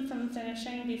keeps them from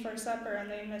finishing before supper, and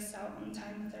they miss out on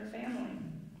time with their family.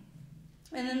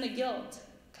 And then the guilt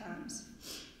comes.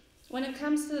 When it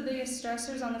comes to the biggest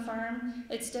stressors on the farm,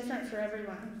 it's different for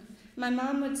everyone. My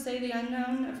mom would say the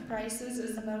unknown of prices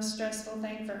is the most stressful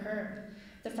thing for her.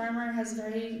 The farmer has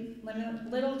very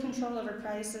little control over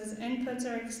prices. Inputs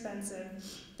are expensive.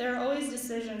 There are always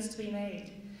decisions to be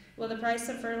made. Will the price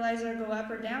of fertilizer go up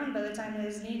or down by the time it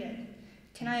is needed?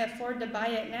 Can I afford to buy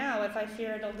it now if I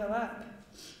fear it'll go up?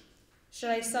 Should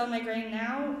I sell my grain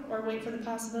now or wait for the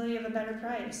possibility of a better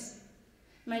price?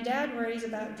 My dad worries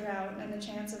about drought and the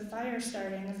chance of fire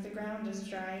starting if the ground is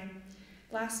dry.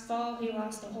 Last fall, he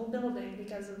lost a whole building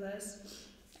because of this,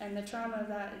 and the trauma of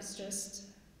that has just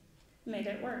made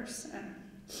it worse.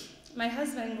 My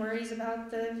husband worries about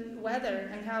the weather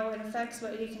and how it affects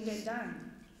what he can get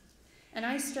done. And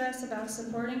I stress about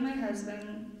supporting my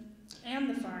husband and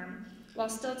the farm while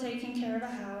still taking care of a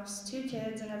house, 2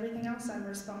 kids, and everything else I'm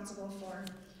responsible for.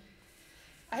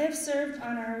 I have served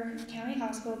on our county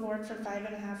hospital board for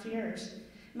 5.5 years.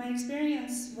 My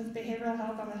experience with behavioral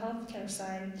health on the healthcare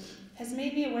side has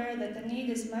made me aware that the need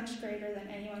is much greater than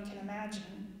anyone can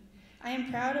imagine. I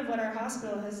am proud of what our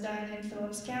hospital has done in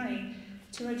Phillips County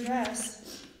to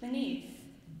address the need.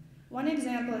 One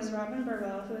example is Robin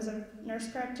Burwell, who was a nurse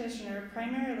practitioner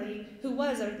primarily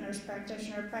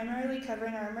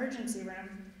covering our emergency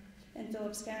room in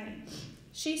Phillips County.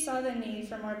 She saw the need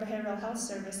for more behavioral health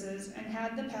services and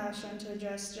had the passion to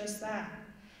address just that.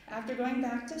 After going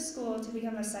back to school to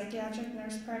become a psychiatric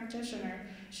nurse practitioner,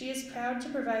 she is proud to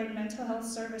provide mental health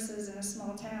services in a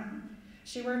small town.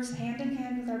 She works hand in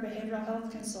hand with our behavioral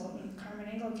health consultant, Carmen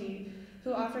Engelke,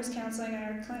 who offers counseling in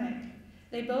our clinic.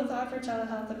 They both offer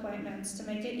telehealth appointments to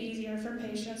make it easier for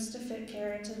patients to fit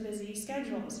care into busy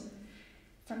schedules,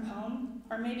 from home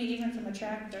or maybe even from a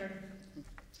tractor.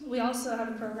 We also have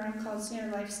a program called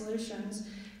Senior Life Solutions,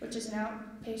 which is an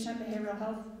outpatient behavioral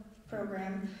health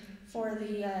program for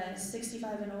the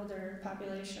 65 and older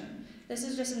population. This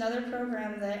is just another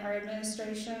program that our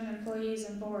administration, employees,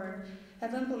 and board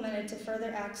have implemented to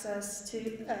further access to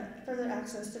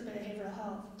behavioral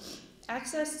health.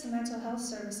 Access to mental health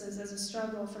services is a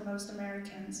struggle for most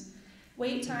Americans.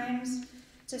 Wait times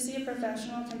to see a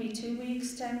professional can be 2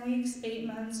 weeks, 10 weeks, 8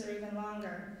 months, or even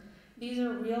longer. These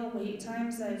are real wait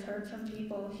times that I've heard from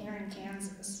people here in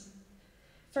Kansas.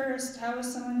 First, how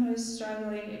is someone who is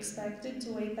struggling expected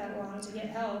to wait that long to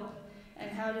get help, and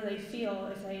how do they feel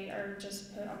if they are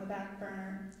just put on the back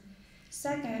burner?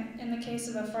 Second, in the case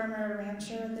of a farmer or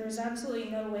rancher, there's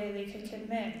absolutely no way they could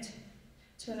commit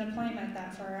to an appointment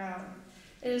that far out.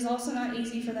 It is also not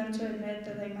easy for them to admit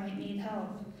that they might need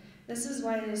help. This is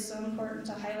why it is so important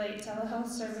to highlight telehealth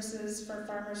services for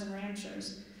farmers and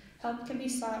ranchers. Help can be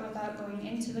sought without going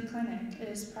into the clinic. It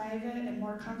is private and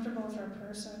more comfortable for a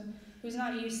person who's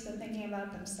not used to thinking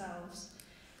about themselves.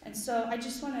 And so I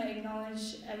just want to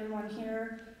acknowledge everyone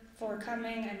here for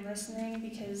coming and listening,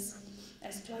 because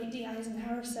as Dwight D.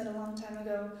 Eisenhower said a long time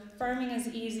ago, farming is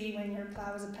easy when your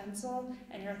plow is a pencil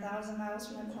and you're 1,000 miles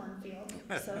from a cornfield.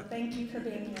 So thank you for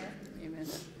being here. Amen.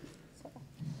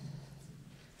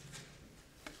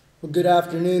 Well, good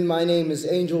afternoon. My name is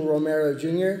Angel Romero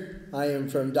Jr. I am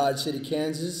from Dodge City,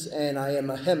 Kansas, and I am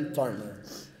a hemp farmer.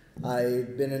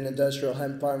 I've been an industrial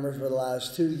hemp farmer for the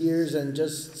last 2 years, and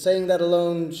just saying that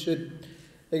alone should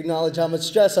acknowledge how much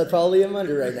stress I probably am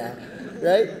under right now,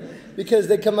 right? Because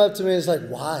they come up to me and it's like,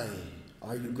 why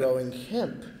are you growing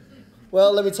hemp?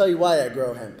 Well, let me tell you why I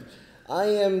grow hemp. I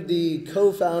am the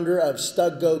co-founder of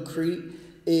Stug-Go-Crete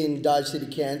in Dodge City,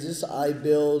 Kansas. I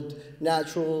build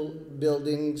natural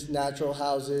buildings, natural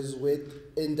houses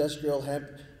with industrial hemp,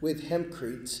 with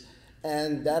hempcretes,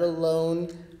 and that alone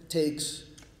takes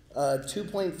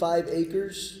 2.5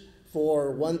 acres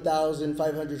for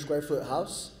 1,500 square foot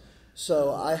house.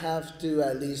 So I have to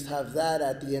at least have that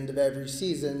at the end of every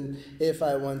season if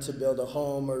I want to build a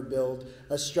home or build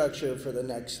a structure for the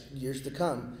next years to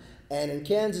come. And in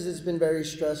Kansas, it's been very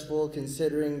stressful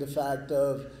considering the fact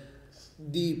of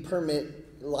the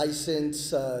permit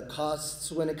license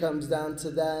costs when it comes down to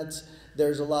that.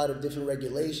 There's a lot of different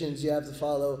regulations you have to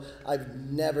follow. I've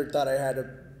never thought I had to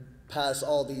pass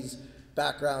all these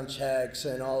background checks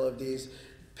and all of these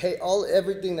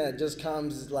everything that just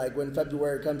comes. Like when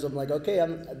February comes, I'm like, okay,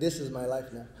 this is my life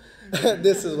now.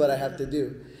 This is what I have to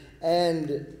do.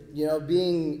 And you know,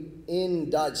 being in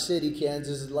Dodge City,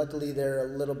 Kansas, luckily they're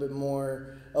a little bit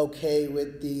more okay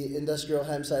with the industrial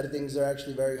hemp side of things. They're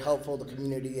actually very helpful, the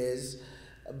community is.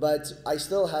 But I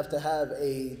still have to have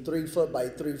a 3 foot by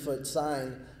 3 foot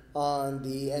sign on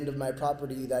the end of my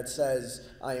property that says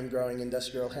I am growing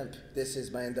industrial hemp. This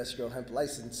is my industrial hemp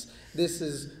license. This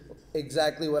is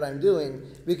exactly what I'm doing,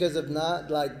 because if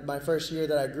not, like my first year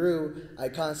that I grew, I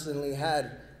constantly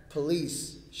had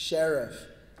police, sheriff,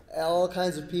 all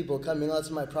kinds of people coming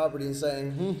onto my property and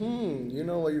saying, you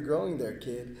know what you're growing there,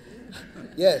 kid.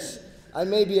 Yes, I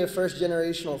may be a first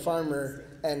generational farmer,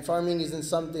 and farming isn't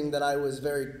something that I was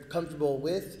very comfortable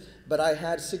with, but I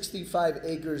had 65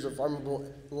 acres of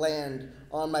farmable land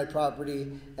on my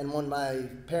property, and when my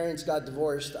parents got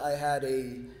divorced, I had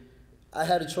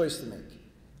a choice to make.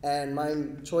 And my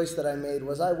choice that I made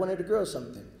was I wanted to grow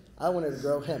something. I wanted to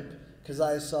grow hemp because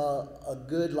I saw a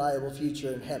good, liable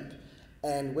future in hemp.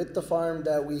 And with the farm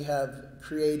that we have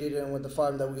created and with the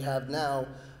farm that we have now,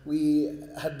 we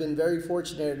have been very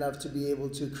fortunate enough to be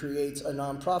able to create a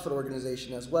nonprofit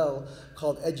organization as well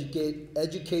called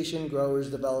Education Growers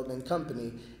Development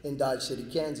Company in Dodge City,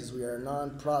 Kansas. We are a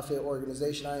nonprofit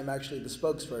organization. I am actually the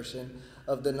spokesperson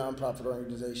of the nonprofit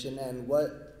organization. And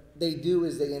what they do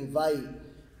is they invite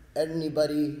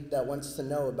anybody that wants to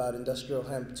know about industrial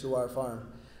hemp to our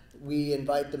farm. We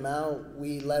invite them out,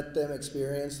 we let them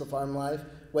experience the farm life,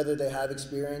 whether they have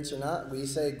experience or not. We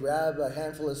say, grab a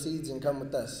handful of seeds and come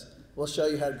with us. We'll show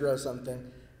you how to grow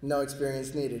something, no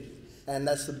experience needed. And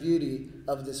that's the beauty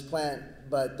of this plant,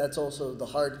 but that's also the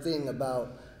hard thing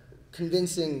about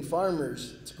convincing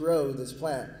farmers to grow this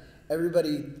plant.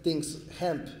 Everybody thinks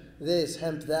hemp this,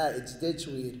 hemp that, it's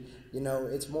ditchweed. You know,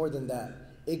 it's more than that.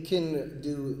 It can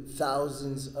do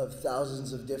thousands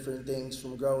of different things,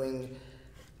 from growing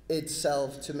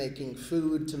itself to making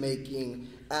food, to making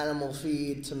animal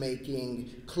feed, to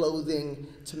making clothing,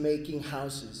 to making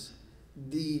houses.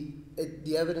 The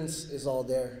evidence is all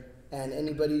there. And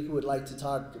anybody who would like to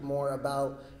talk more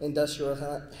about industrial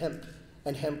hemp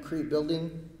and hempcrete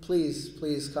building,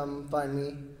 please come find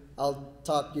me. I'll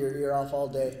talk your ear off all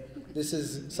day. This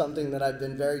is something that I've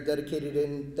been very dedicated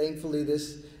in. Thankfully,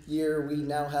 this year we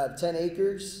now have 10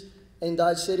 acres in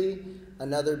Dodge City.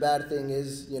 Another bad thing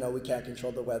is, you know, we can't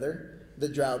control the weather. The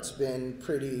drought's been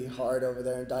pretty hard over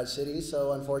there in Dodge City,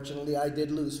 so unfortunately I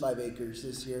did lose 5 acres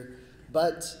this year.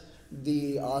 But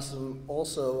the awesome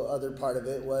also other part of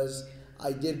it was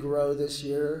I did grow this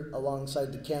year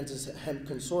alongside the Kansas Hemp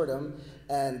Consortium,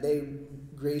 and they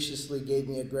graciously gave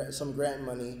me some grant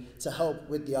money to help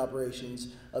with the operations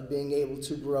of being able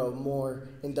to grow more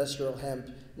industrial hemp,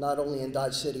 not only in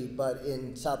Dodge City, but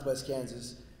in Southwest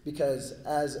Kansas. Because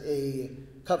as a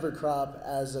cover crop,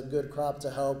 as a good crop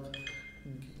to help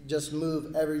just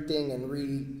move everything and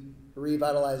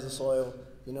revitalize the soil,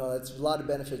 you know, that's a lot of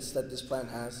benefits that this plant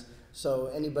has.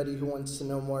 So anybody who wants to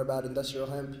know more about industrial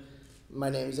hemp, my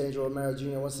name is Angel Romero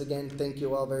Jr. Once again, thank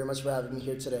you all very much for having me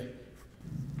here today.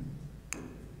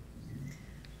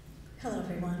 Hello,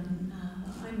 everyone.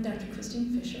 I'm Dr.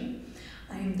 Christine Fisher.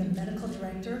 I am the medical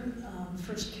director of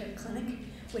First Care Clinic,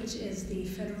 which is the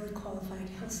federally qualified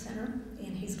health center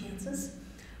in Hays, Kansas.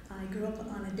 I grew up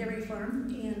on a dairy farm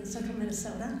in central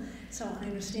Minnesota, so I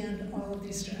understand all of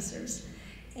these stressors.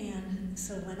 And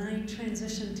so when I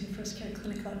transitioned to First Care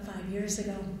Clinic about 5 years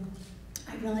ago,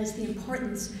 I realized the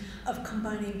importance of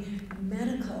combining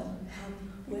medical help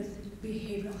with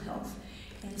behavioral health.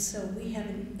 And so we have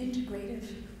an integrative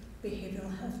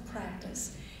behavioral health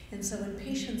practice. And so when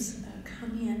patients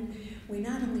come in, we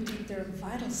not only take their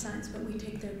vital signs, but we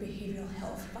take their behavioral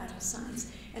health vital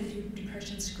signs and do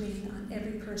depression screening on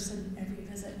every person, every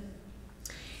visit.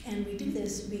 And we do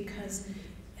this because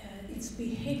it's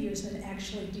behaviors that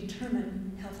actually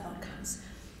determine health outcomes.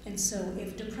 And so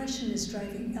if depression is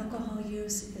driving alcohol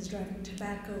use, is driving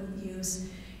tobacco use,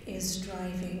 is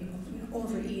driving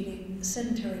overeating,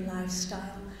 sedentary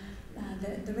lifestyle,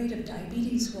 the rate of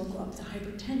diabetes will go up, the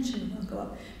hypertension will go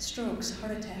up, strokes,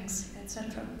 heart attacks,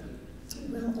 etc.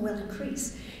 will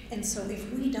increase. And so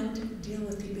if we don't deal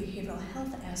with the behavioral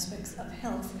health aspects of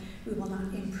health, we will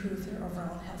not improve their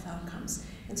overall health outcomes.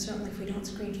 And certainly if we don't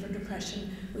screen for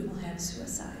depression, we will have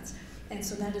suicides. And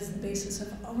so that is the basis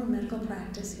of our medical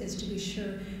practice, is to be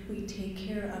sure we take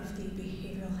care of the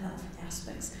behavioral health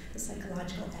aspects, the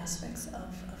psychological aspects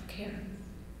of care.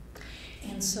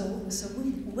 And so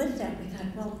with that, we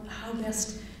thought, well, how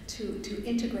best to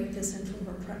integrate this into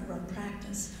our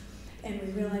practice? And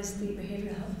we realized the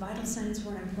behavioral health vital signs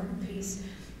were an important piece,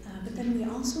 but then we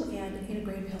also add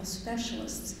integrative health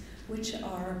specialists, which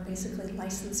are basically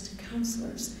licensed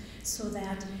counselors, so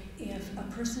that if a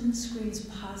person screens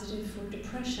positive for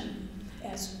depression,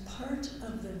 as part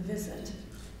of the visit,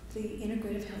 the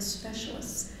integrative health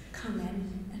specialists come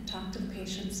in and talk to the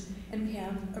patients, and we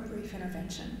have a brief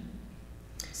intervention.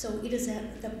 So it is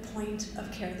at the point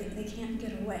of care. They can't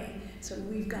get away. So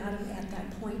we've got them at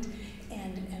that point.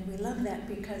 And we love that,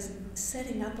 because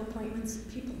setting up appointments,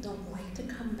 people don't like to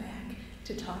come back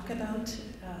to talk about,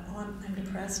 oh, I'm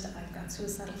depressed, I've got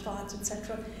suicidal thoughts,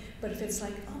 etc. But if it's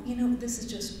like, oh, you know, this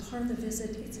is just part of the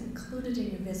visit, it's included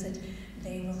in your visit,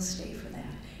 they will stay for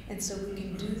that. And so we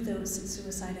can do those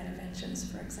suicide interventions,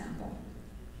 for example.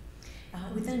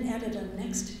 We then added a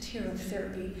next tier of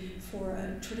therapy for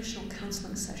traditional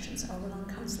counseling sessions, hour-long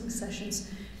counseling sessions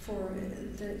for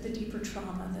the deeper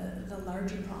trauma, the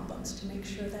larger problems, to make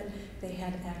sure that they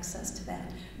had access to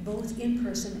that, both in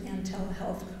person and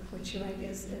telehealth, which you're right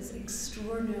is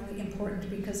extraordinarily important,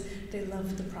 because they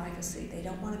love the privacy. They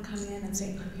don't want to come in and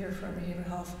say, I'm here for a behavioral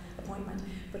health appointment,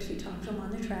 but if you talk to them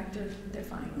on their tractor, they're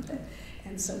fine with it.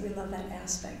 And so we love that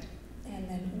aspect. And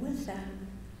then with that,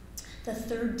 the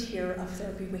third tier of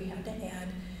therapy we had to add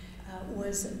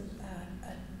was a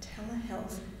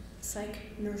telehealth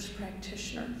psych nurse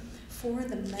practitioner for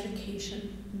the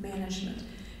medication management.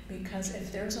 Because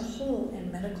if there's a hole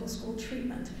in medical school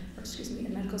treatment, or excuse me,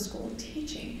 in medical school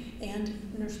teaching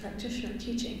and nurse practitioner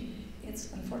teaching,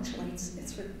 it's unfortunately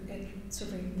it's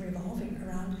sort of revolving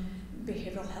around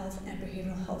behavioral health and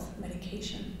behavioral health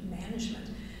medication management.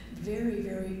 Very,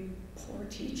 very poor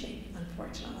teaching,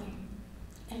 unfortunately.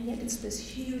 And yet it's this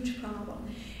huge problem.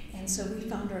 And so we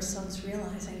found ourselves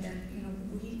realizing that, you know,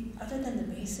 we, other than the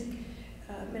basic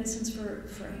medicines for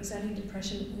anxiety and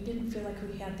depression, we didn't feel like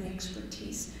we had the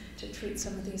expertise to treat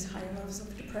some of these higher levels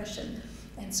of depression.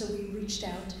 And so we reached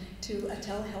out to a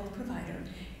telehealth provider,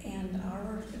 and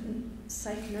our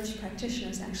psych nurse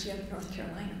practitioner is actually out of North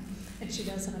Carolina, and she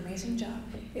does an amazing job.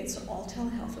 It's all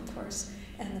telehealth, of course,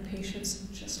 and the patients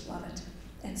just love it.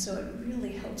 And so it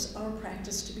really helps our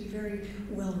practice to be very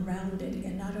well-rounded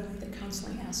in not only the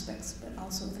counseling aspects, but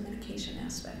also the medication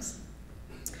aspects.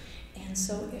 And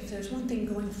so if there's one thing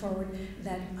going forward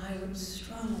that I would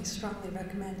strongly, strongly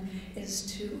recommend, is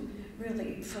to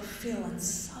really fulfill and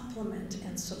supplement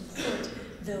and support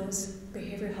those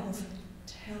behavioral health,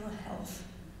 telehealth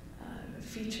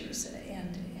features,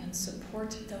 and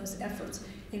support those efforts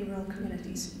in rural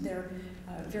communities. They're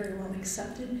very well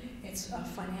accepted. It's a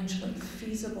financially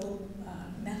feasible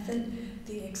method.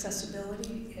 The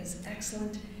accessibility is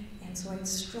excellent, and so I'd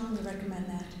strongly recommend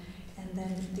that. And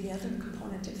then the other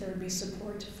component, if there would be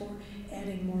support for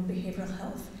adding more behavioral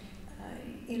health,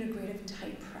 integrative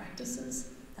type practices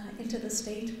into the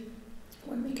state,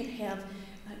 where we could have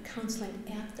counseling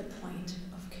at the point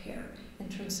of care in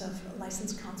terms of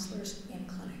licensed counselors in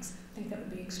clinics. I think that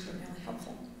would be extraordinarily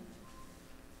helpful.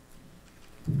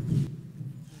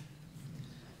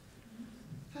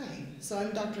 Hi, so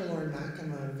I'm Dr. Lauren Mack.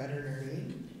 I'm a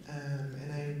veterinarian,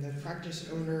 and I'm the practice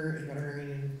owner and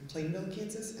veterinarian in Plainville,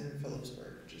 Kansas, and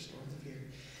Phillipsburg, just north of here.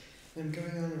 And I'm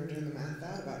going on, we're doing the math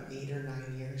out, about 8 or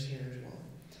 9 years here as well.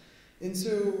 And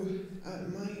so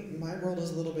my world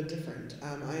is a little bit different.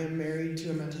 I am married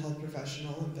to a mental health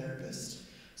professional and therapist,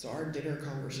 so our dinner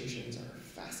conversations are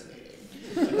fascinating.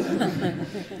 You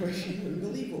wouldn't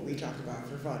believe what we talk about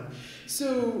for fun.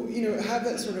 So, you know, have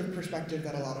that sort of perspective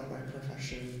that a lot of my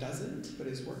profession doesn't, but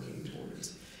is working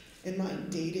towards. In my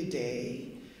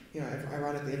day-to-day, you know,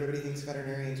 ironically, everybody thinks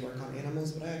veterinarians work on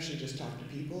animals, but I actually just talk to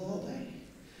people all day.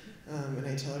 And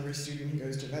I tell every student who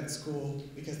goes to vet school,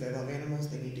 because they love animals,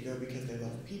 they need to go because they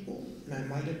love people. And I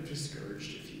might have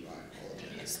discouraged a few, I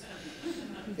apologize.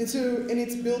 And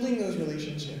it's building those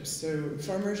relationships. So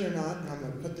farmers are not, and I'm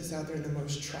going to put this out there, the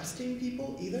most trusting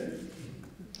people either.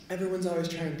 Everyone's always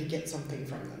trying to get something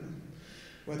from them,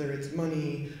 whether it's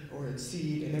money or it's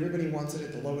seed, and everybody wants it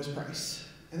at the lowest price.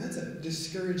 And that's a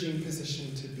discouraging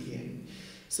position to be in.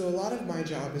 So a lot of my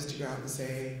job is to go out and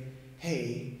say,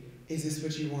 hey, is this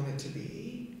what you want it to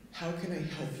be? How can I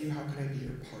help you? How can I be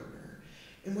your partner?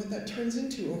 And what that turns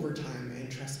into over time,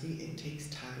 and trust me, it takes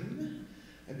time,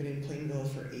 I've been in Plainville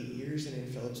for 8 years and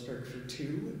in Phillipsburg for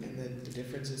 2, and the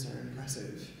differences are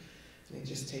impressive. And it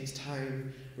just takes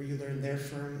time where you learn their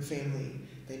family.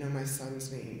 They know my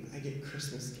son's name. I get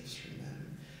Christmas gifts from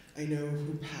them. I know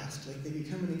who passed. Like, they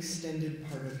become an extended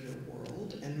part of your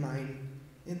world and mine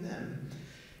in them.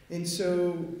 And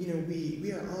so, you know,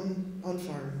 we are on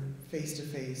farm, face to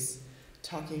face,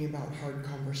 talking about hard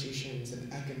conversations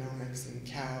and economics and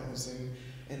cows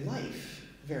and life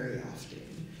very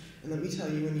often. And let me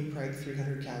tell you, when you preg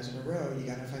 300 cows in a row, you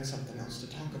gotta find something else to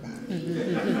talk about.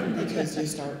 Because you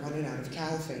start running out of cow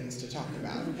things to talk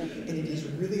about. And it is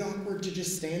really awkward to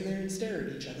just stand there and stare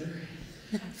at each other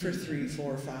for 3,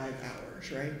 4, 5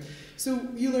 hours, right? So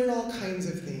you learn all kinds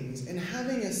of things. And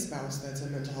having a spouse that's a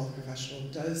mental health professional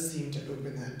does seem to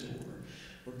open that door,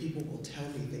 where people will tell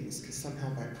me things because somehow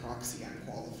by proxy I'm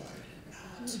qualified or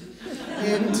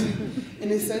not.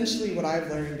 And essentially what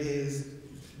I've learned is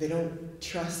they don't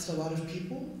trust a lot of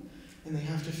people, and they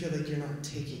have to feel like you're not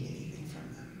taking anything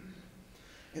from them.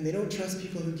 And they don't trust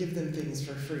people who give them things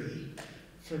for free,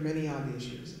 for many obvious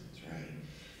reasons, right?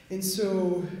 And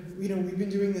so, you know, we've been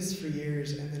doing this for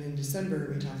years, and then in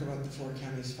December we talked about the 4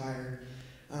 counties fire.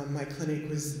 My clinic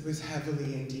was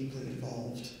heavily and deeply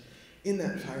involved in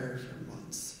that fire for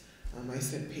months. I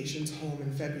sent patients home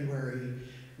in February.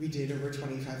 We did over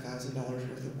 $25,000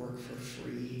 worth of work for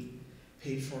free,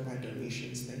 paid for by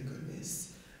donations, thank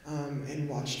goodness, and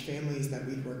watched families that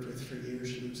we'd worked with for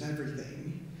years lose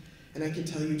everything. And I can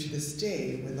tell you to this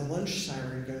day, when the lunch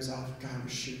siren goes off, God,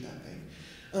 shoot that thing,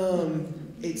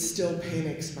 it still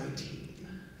panics my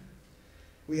team.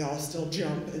 We all still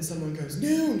jump, and someone goes,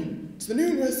 noon, it's the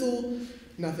noon whistle,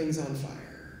 nothing's on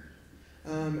fire.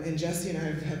 And Jesse and I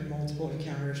have had multiple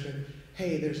encounters with,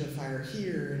 hey, there's a fire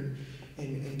here,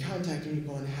 and contacting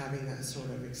people and having that sort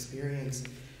of experience.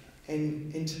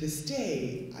 And to this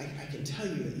day, I can tell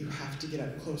you that you have to get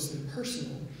up close and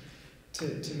personal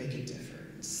to make a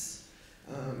difference.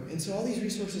 And so all these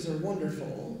resources are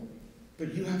wonderful,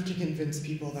 but you have to convince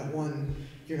people that, one,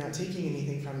 you're not taking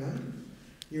anything from them,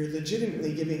 you're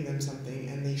legitimately giving them something,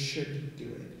 and they should do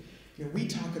it. You know, we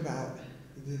talk about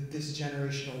this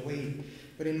generational weight,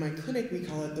 but in my clinic we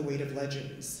call it the weight of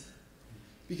legends.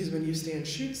 Because when you stand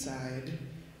shoot side,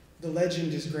 the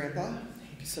legend is Grandpa.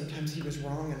 Sometimes he was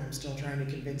wrong, and I'm still trying to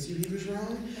convince you he was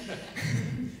wrong.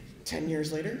 10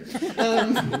 years later.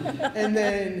 And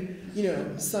then, you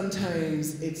know,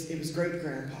 sometimes it was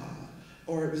great-grandpa,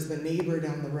 or it was the neighbor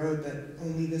down the road that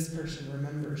only this person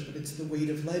remembers, but it's the weight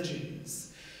of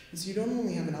legends. And so you don't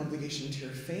only have an obligation to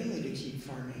your family to keep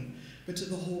farming, but to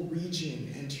the whole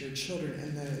region and to your children,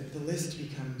 and the list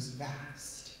becomes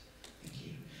vast. Thank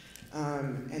you.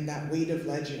 And that weight of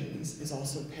legends is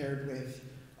also paired with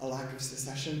a lack of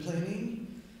succession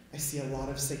planning. I see a lot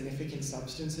of significant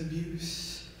substance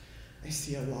abuse. I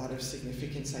see a lot of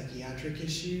significant psychiatric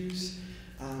issues,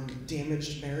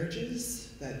 damaged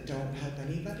marriages that don't help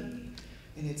anybody.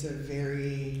 And it's a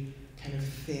very kind of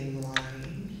thin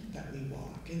line that we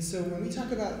walk. And so when we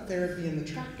talk about therapy in the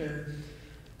tractor,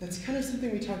 that's kind of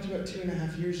something we talked about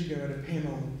 2.5 years ago at a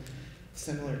panel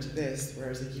similar to this, where I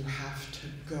was like, you have to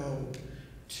go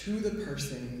to the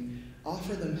person,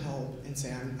 offer them help, and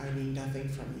say, I need nothing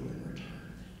from you in return.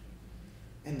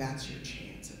 And that's your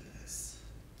chance at this.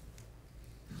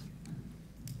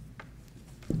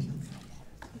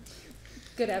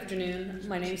 Good afternoon.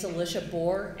 My name's Alicia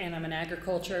Bohr, and I'm an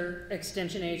agriculture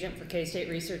extension agent for K-State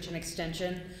Research and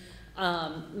Extension.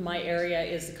 My area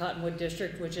is the Cottonwood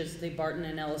District, which is the Barton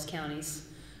and Ellis counties.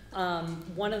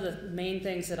 One of the main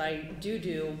things that I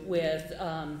do with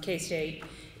K-State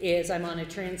is I'm on a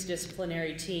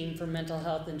transdisciplinary team for mental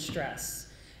health and stress.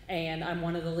 And I'm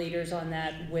one of the leaders on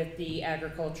that with the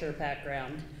agriculture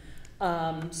background.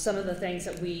 Some of the things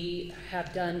that we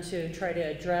have done to try to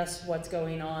address what's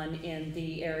going on in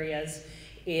the areas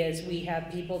is we have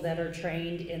people that are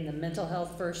trained in the mental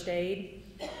health first aid,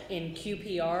 in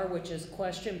QPR, which is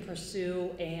question, pursue,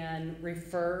 and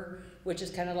refer, which is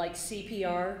kind of like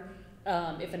CPR.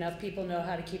 If enough people know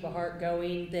how to keep a heart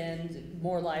going, then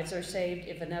more lives are saved.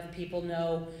 If enough people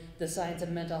know the signs of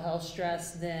mental health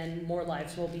stress, then more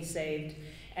lives will be saved.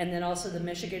 And then also the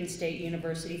Michigan State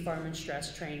University Farm and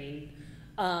Stress Training.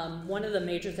 One of the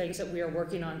major things that we are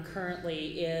working on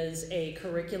currently is a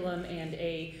curriculum and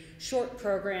a short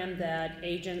program that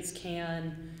agents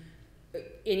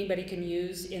anybody can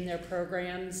use in their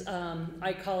programs.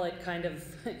 I call it kind of,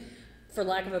 for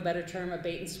lack of a better term, a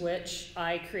bait and switch.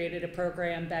 I created a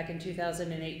program back in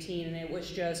 2018, and it was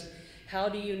just, how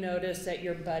do you notice that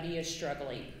your buddy is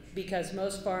struggling? Because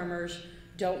most farmers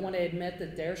don't want to admit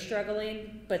that they're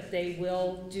struggling, but they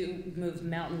will move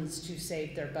mountains to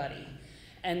save their buddy.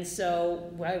 And so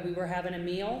while we were having a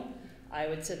meal, I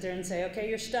would sit there and say, okay,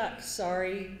 you're stuck.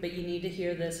 Sorry, but you need to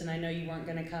hear this, and I know you weren't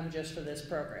going to come just for this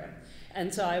program.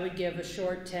 And so I would give a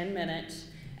short 10 minutes.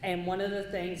 And one of the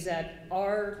things that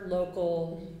our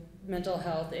local mental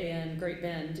health in Great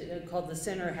Bend called the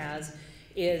Center has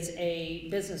is a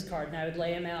business card. And I would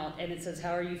lay them out, and it says,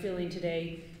 how are you feeling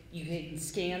today? You can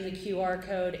scan the QR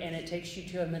code, and it takes you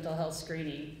to a mental health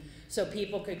screening. So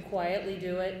people could quietly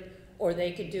do it, or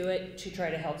they could do it to try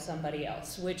to help somebody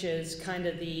else, which is kind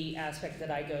of the aspect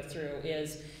that I go through,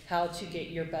 is how to get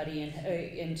your buddy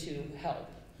into help.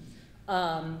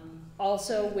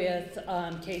 Also with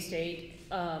K-State,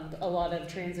 a lot of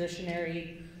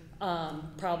transitionary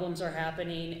problems are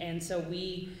happening, and so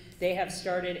they have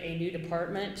started a new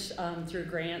department through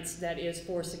grants that is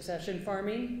for succession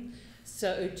farming,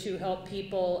 so to help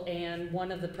people. And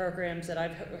one of the programs that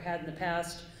I've had in the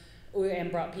past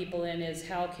and brought people in is,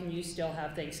 how can you still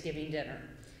have Thanksgiving dinner?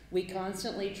 We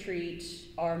constantly treat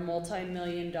our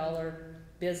multi-million-dollar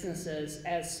businesses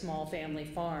as small family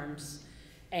farms,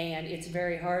 and it's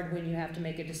very hard when you have to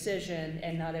make a decision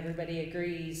and not everybody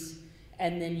agrees,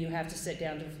 and then you have to sit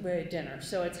down to dinner.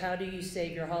 So it's, how do you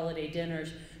save your holiday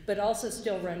dinners but also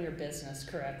still run your business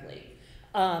correctly?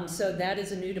 So that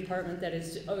is a new department that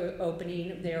is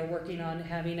opening. They're working on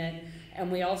having it. And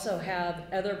we also have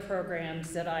other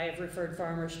programs that I have referred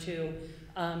farmers to,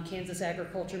 Kansas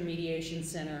Agriculture Mediation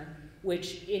Center,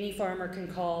 which any farmer can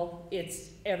call.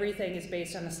 Everything is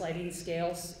based on a sliding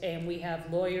scale, and we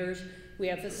have lawyers, we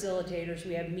have facilitators,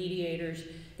 we have mediators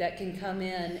that can come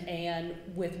in and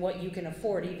with what you can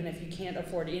afford, even if you can't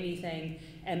afford anything,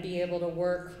 and be able to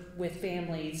work with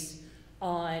families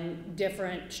on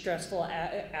different stressful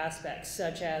aspects,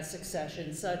 such as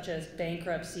succession, such as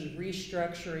bankruptcy,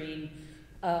 restructuring.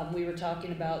 We were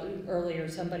talking about earlier,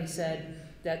 somebody said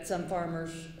that some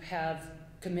farmers have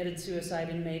committed suicide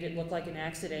and made it look like an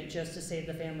accident just to save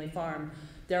the family farm.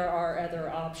 There are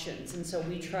other options, and so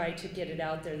we try to get it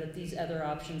out there that these other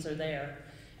options are there.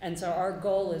 And so our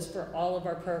goal is for all of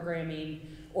our programming,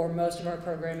 or most of our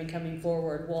programming coming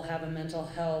forward, will have a mental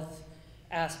health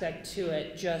aspect to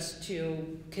it, just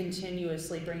to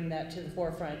continuously bring that to the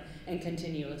forefront and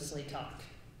continuously talk.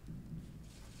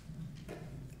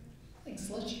 Thanks,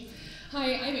 Lish.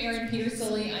 Hi, I'm Erin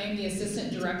Petersilly. I am the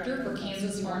Assistant Director for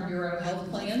Kansas Farm Bureau Health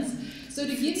Plans. So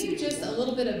to give you just a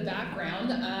little bit of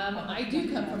background, I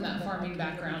do come from that farming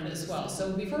background as well.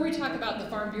 So before we talk about the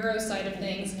Farm Bureau side of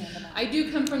things, I do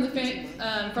come from the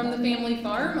family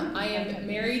farm. I am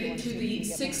married to the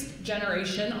 6th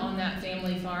generation on that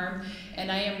family farm,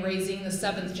 and I am raising the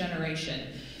 7th generation.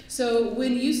 So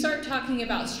when you start talking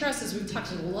about stresses, we've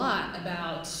talked a lot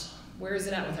about where is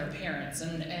it at with our parents,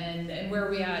 and where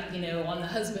are we at, you know, on the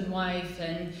husband-wife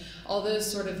and all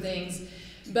those sort of things.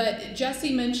 But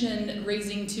Jesse mentioned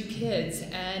raising 2 kids,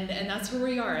 and that's where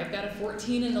we are. I've got a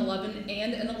 14 and 11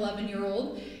 and an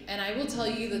 11-year-old, and I will tell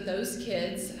you that those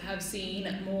kids have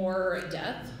seen more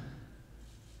death,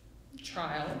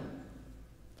 trial,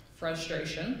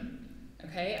 frustration,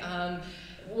 okay?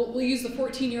 We'll use the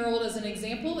 14-year-old as an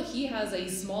example. He has a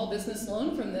small business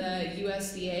loan from the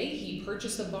USDA. He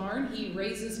purchased a barn, he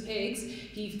raises pigs,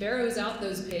 he farrows out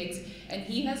those pigs, and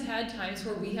he has had times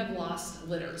where we have lost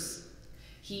litters.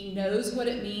 He knows what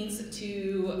it means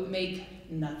to make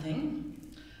nothing.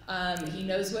 He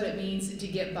knows what it means to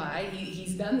get by.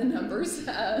 He's done the numbers.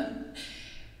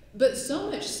 But so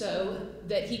much so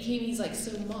that he came, he's like,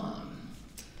 so Mom,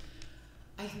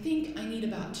 I think I need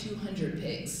about 200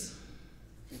 pigs.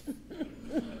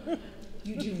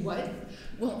 You do what?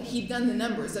 Well, he'd done the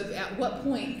numbers of at what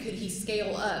point could he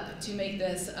scale up to make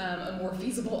this a more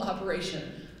feasible operation.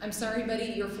 I'm sorry,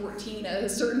 buddy, you're 14. At a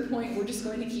certain point, we're just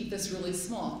going to keep this really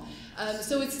small.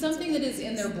 So it's something that is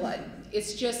in their blood.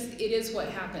 It's just, it is what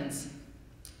happens.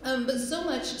 But so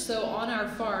much so on our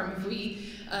farm, if we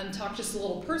talk just a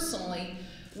little personally,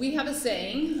 we have a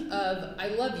saying of, I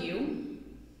love you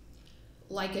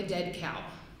like a dead cow.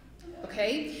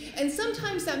 Okay, and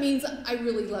sometimes that means I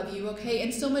really love you, okay,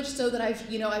 and so much so that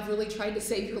I've really tried to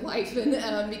save your life,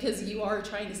 and because you are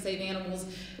trying to save animals,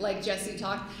 like Jesse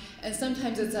talked, and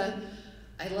sometimes it's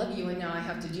I love you, and now I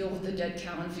have to deal with the dead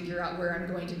cow and figure out where I'm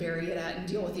going to bury it at and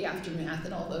deal with the aftermath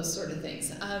and all those sort of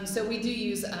things. So we do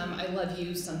use I love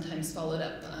you, sometimes followed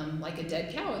up like a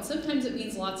dead cow, and sometimes it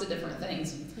means lots of different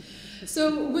things.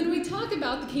 So when we talk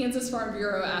about the Kansas Farm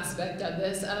Bureau aspect of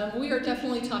this, we are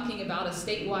definitely talking about a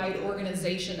statewide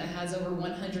organization that has over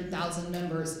 100,000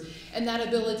 members, and that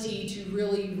ability to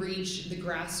really reach the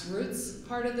grassroots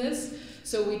part of this.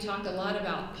 So we talked a lot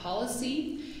about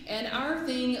policy, And our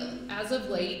thing as of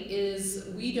late is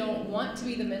we don't want to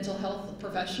be the mental health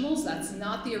professionals. That's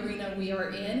not the arena we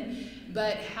are in.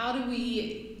 But how do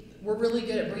we're really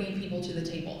good at bringing people to the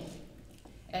table.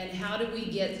 And how do we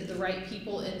get the right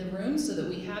people in the room so that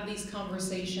we have these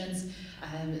conversations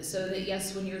so that,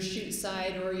 yes, when you're shoot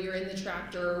side or you're in the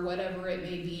tractor or whatever it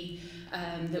may be,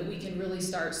 that we can really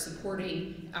start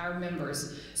supporting our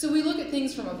members. So we look at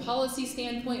things from a policy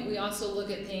standpoint. We also look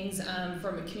at things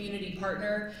from a community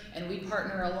partner, and we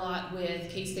partner a lot with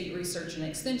K-State Research and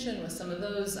Extension with some of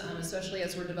those, especially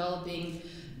as we're developing,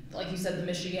 like you said, the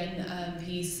Michigan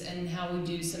piece and how we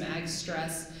do some ag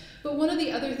stress. But one of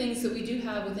the other things that we do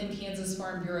have within Kansas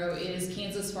Farm Bureau is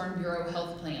Kansas Farm Bureau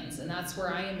health plans, and that's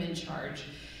where I am in charge.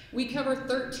 We cover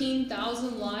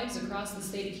 13,000 lives across the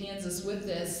state of Kansas with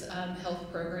this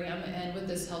health program and with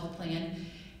this health plan.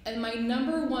 And my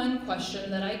number one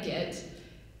question that I get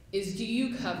is, do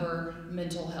you cover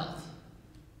mental health?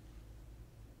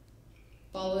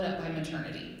 Followed up by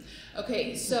maternity.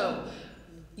 Okay, so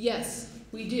yes,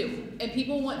 we do. And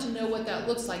people want to know what that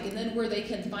looks like and then where they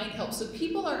can find help. So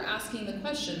people are asking the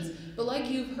questions, but like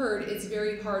you've heard, it's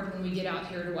very hard when we get out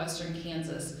here to Western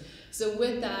Kansas. So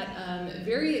with that,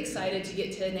 very excited to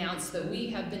get to announce that we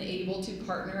have been able to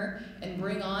partner and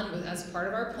bring on as part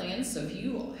of our plans. So if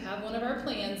you have one of our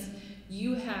plans,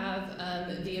 you have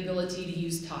the ability to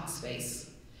use Talkspace.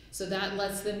 So that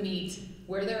lets them meet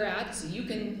where they're at, so you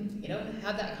can,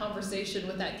 have that conversation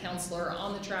with that counselor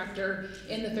on the tractor,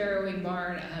 in the farrowing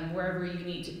barn, wherever you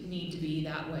need to be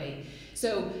that way.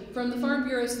 So from the Farm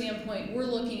Bureau standpoint, we're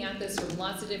looking at this from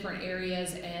lots of different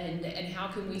areas and how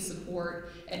can we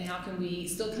support and how can we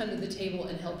still come to the table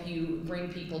and help you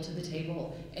bring people to the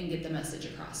table and get the message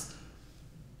across.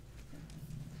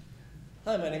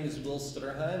 Hi, my name is Will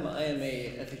Stutterheim. I am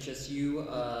a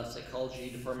FHSU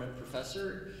psychology department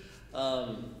professor.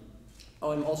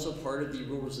 I'm also part of the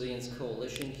Rural Resilience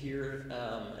Coalition here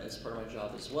as part of my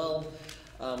job as well,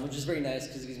 which is very nice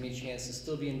because it gives me a chance to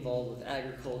still be involved with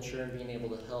agriculture and being able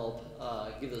to help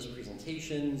give those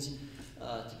presentations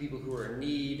to people who are in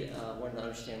need, wanting to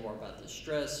understand more about the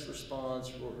stress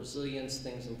response, rural resilience,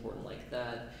 things important like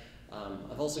that.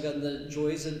 I've also gotten the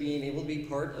joys of being able to be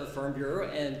part of Farm Bureau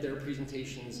and their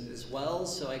presentations as well.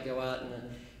 So I go out and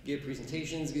give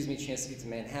presentations, gives me a chance to get to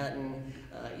Manhattan,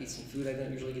 eat some food I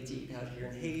don't usually get to eat out here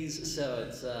in Hayes. So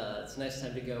it's a nice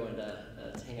time to go and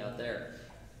to hang out there.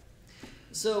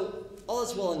 So all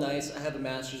that's well and nice. I have a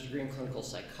master's degree in clinical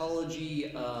psychology,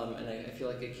 and I feel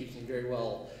like it keeps me very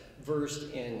well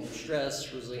versed in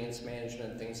stress, resilience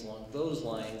management, things along those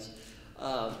lines.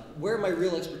 Where my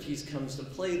real expertise comes to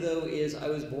play, though, is I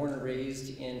was born and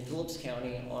raised in Phillips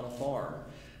County on a farm.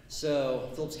 So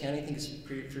Phillips County, I think, is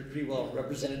pretty well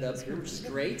represented up here, which is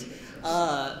great.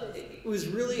 It was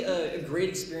really a great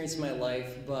experience in my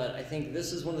life, but I think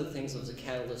this is one of the things that was a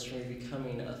catalyst for me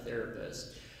becoming a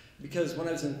therapist. Because when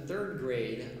I was in 3rd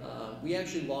grade, we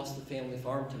actually lost the family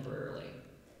farm temporarily.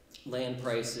 Land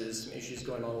prices, some issues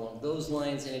going on along those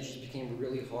lines, and it just became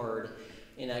really hard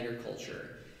in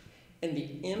agriculture. And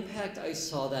the impact I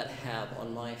saw that have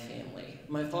on my family.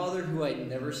 My father, who I'd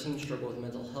never seen struggle with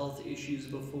mental health issues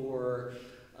before,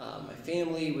 my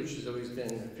family, which has always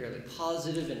been fairly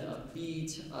positive and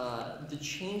upbeat, the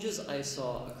changes I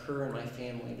saw occur in my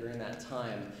family during that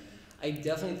time, I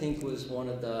definitely think was one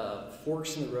of the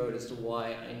forks in the road as to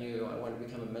why I knew I wanted to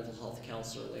become a mental health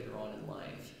counselor later on in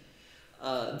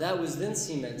life. That was then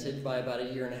cemented by about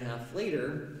 1.5 years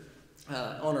later.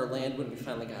 On our land, when we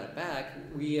finally got it back,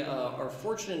 we are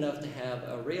fortunate enough to have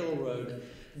a railroad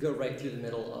go right through the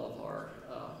middle of our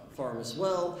farm as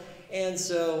well. And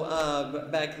so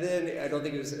back then, I don't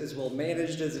think it was as well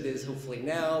managed as it is hopefully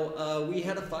now. We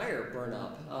had a fire burn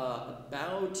up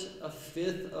about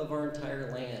 1/5 of our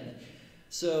entire land.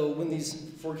 So when these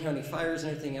 4-county fires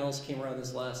and everything else came around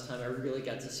this last time, I really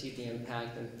got to see the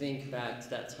impact and think back to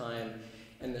that time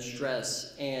and the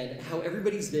stress and how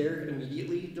everybody's there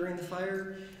immediately during the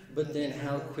fire, but then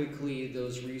how quickly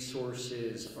those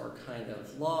resources are kind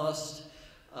of lost.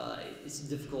 It's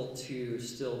difficult to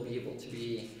still be able to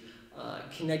be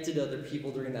connected to other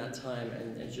people during that time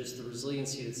and just the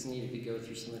resiliency that's needed to go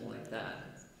through something like that.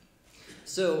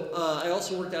 So I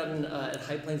also worked out at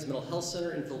High Plains Mental Health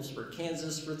Center in Phillipsburg,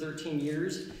 Kansas for 13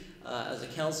 years. As a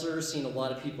counselor, seen a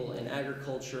lot of people in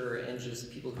agriculture and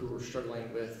just people who were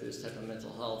struggling with this type of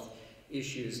mental health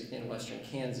issues in Western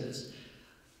Kansas.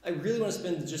 I really want to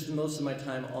spend just the most of my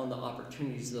time on the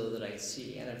opportunities, though, that I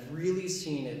see, and I've really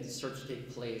seen it start to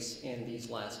take place in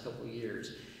these last couple of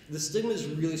years. The stigma is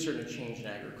really starting to change in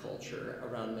agriculture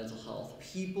around mental health.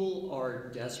 People are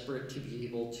desperate to be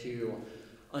able to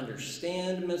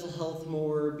understand mental health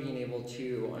more, being able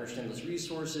to understand those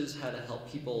resources, how to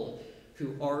help people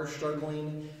who are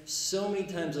struggling. So many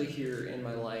times I hear in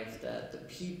my life that the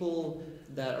people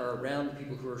that are around the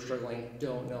people who are struggling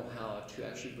don't know how to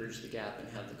actually bridge the gap and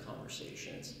have the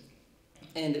conversations.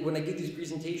 And when I give these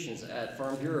presentations at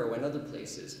Farm Bureau and other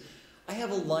places, I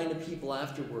have a line of people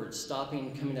afterwards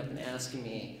stopping, coming up and asking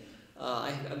me,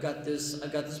 I've got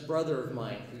this brother of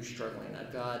mine who's struggling.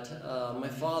 I've got my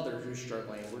father who's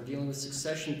struggling. We're dealing with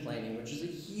succession planning, which is a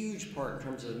huge part in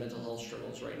terms of mental health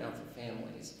struggles right now for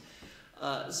families.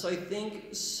 So I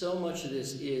think so much of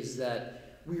this is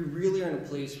that we really are in a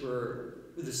place where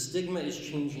the stigma is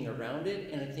changing around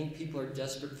it, and I think people are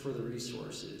desperate for the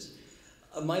resources.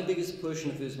 My biggest push,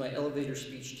 and if it was my elevator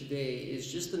speech today,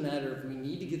 is just the matter of we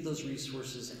need to get those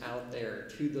resources out there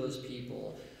to those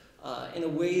people in a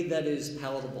way that is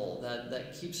palatable,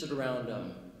 that keeps it around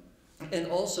them, and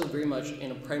also very much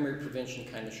in a primary prevention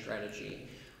kind of strategy,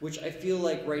 which I feel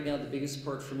like right now the biggest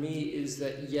part for me is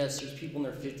that yes, there's people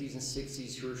in their 50s and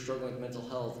 60s who are struggling with mental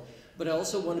health, but I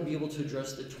also want to be able to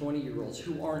address the 20-year-olds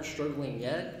who aren't struggling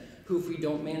yet, who if we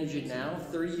don't manage it now,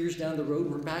 30 years down the road,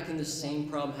 we're back in the same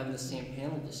problem, having the same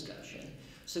panel discussion.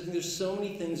 So I think there's so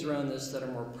many things around this that are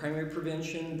more primary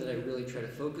prevention that I really try to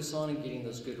focus on and getting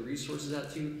those good resources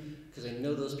out to, because I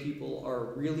know those people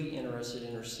are really interested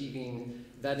in receiving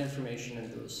that information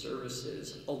and those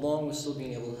services, along with still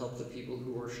being able to help the people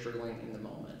who are struggling in the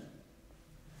moment.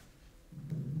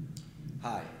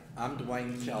 Hi, I'm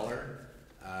Dwayne Keller.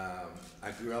 I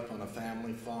grew up on a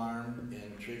family farm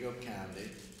in Trigo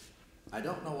County. I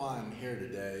don't know why I'm here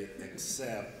today,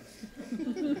 except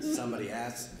somebody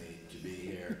asked me to be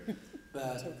here.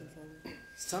 But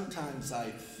sometimes I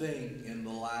think in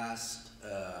the last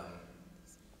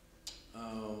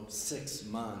 6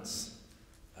 months,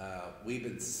 we've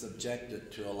been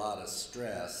subjected to a lot of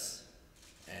stress,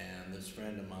 and this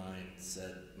friend of mine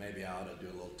said maybe I ought to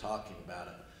do a little talking about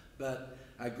it. But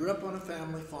I grew up on a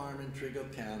family farm in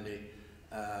Trigo County.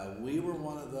 We were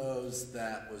one of those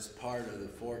that was part of the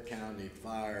 4-county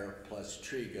fire plus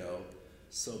Trigo.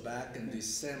 So back in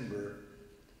December,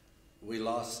 we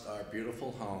lost our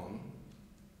beautiful home.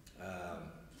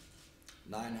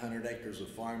 900 acres of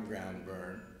farm ground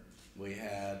burned. We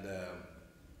had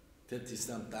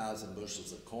 50-some thousand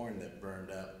bushels of corn that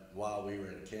burned up while we were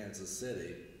in Kansas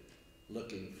City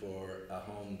looking for a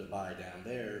home to buy down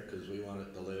there because we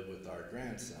wanted to live with our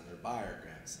grandson or buy our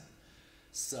grandson.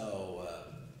 So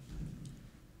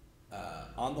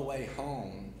on the way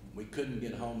home, we couldn't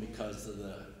get home because of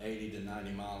the 80 to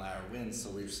 90 mile an hour winds, so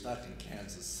we were stuck in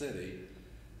Kansas City.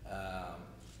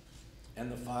 And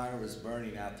the fire was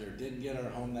burning out there. Didn't get our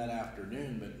home that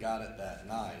afternoon, but got it that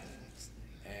night.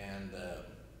 And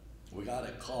we got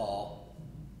a call,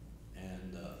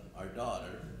 and our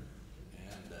daughter,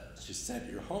 and she said,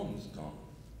 "Your home's gone."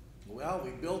 Well,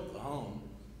 we built the home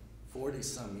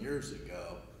 40-some years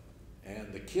ago,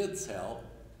 and the kids helped.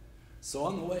 So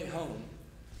on the way home,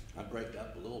 I break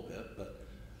up a little bit, but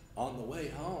on the way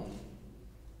home,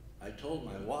 I told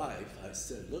my wife, I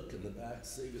said, "Look in the back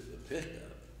seat of the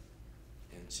pickup."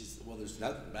 And she said, "Well, there's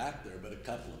nothing back there but a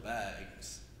couple of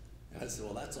bags." And I said,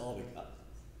 "Well, that's all we got."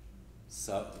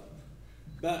 So,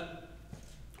 but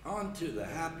on to the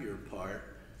happier part.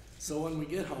 So when we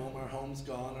get home, our home's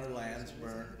gone, our land's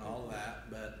burnt, and all that,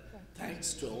 but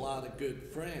thanks to a lot of good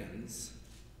friends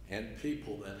and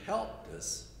people that helped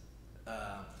us,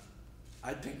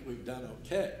 I think we've done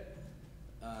okay.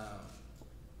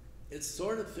 It's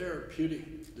sort of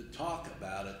therapeutic to talk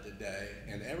about it today,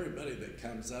 and everybody that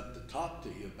comes up to talk to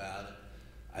you about it,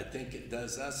 I think it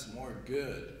does us more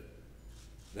good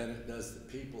than it does the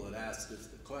people that ask us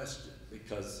the question,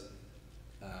 because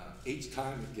each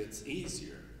time it gets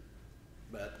easier.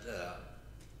 But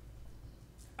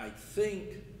I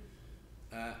think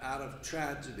out of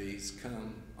tragedies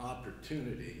come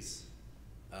opportunities.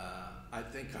 I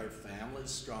think our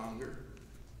family's stronger.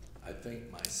 I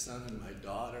think my son and my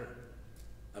daughter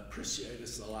appreciate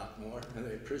us a lot more, and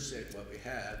they appreciate what we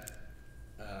had.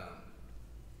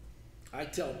 I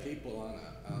tell people on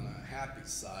a happy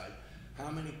side, how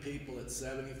many people at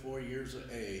 74 years of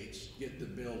age get to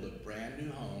build a brand new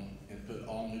home and put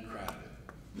all new crap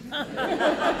in?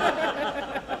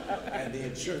 And the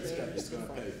insurance company's going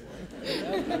to pay for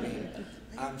it. I mean,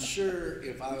 I'm sure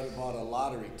if I would have bought a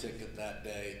lottery ticket that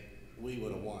day, we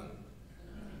would have won.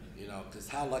 You know, because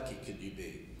how lucky could you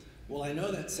be? Well, I know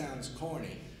that sounds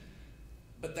corny,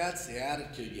 but that's the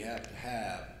attitude you have to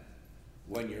have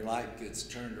when your life gets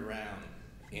turned around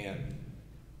in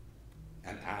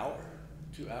an hour,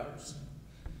 2 hours.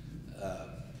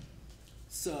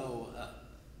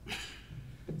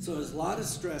 So there's a lot of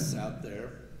stress out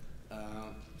there.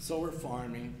 So we're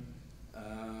farming.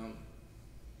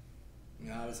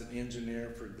 I was an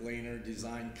engineer for Gleaner,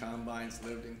 designed combines,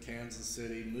 lived in Kansas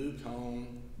City, moved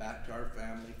home back to our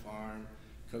family farm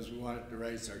because we wanted to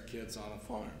raise our kids on a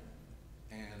farm.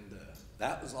 And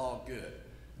that was all good.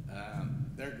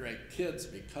 They're great kids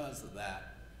because of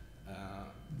that.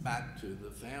 Back to the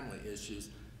family issues,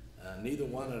 neither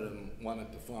one of them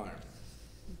wanted to farm,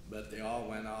 but they all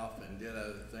went off and did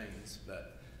other things.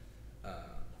 But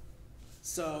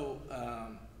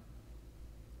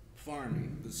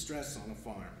farming, the stress on a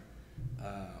farm.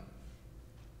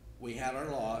 We had our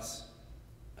loss,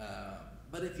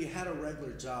 but if you had a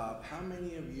regular job, how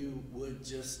many of you would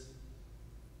just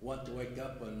want to wake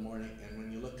up one morning and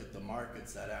when you look at the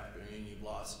markets that afternoon, you've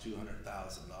lost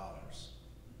 $200,000,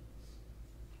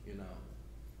 you know,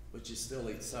 but you still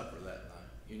eat supper that night,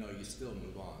 you know, you still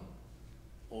move on.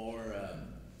 Or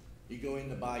you go in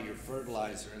to buy your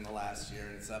fertilizer in the last year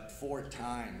and it's up 4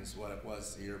 times what it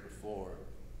was the year before,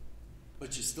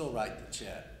 but you still write the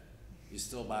check, you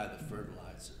still buy the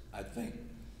fertilizer. I think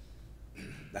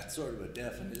that's sort of a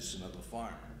definition of a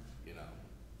farmer, you know,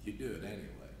 you do it anyway.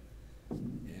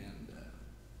 And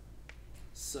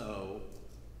so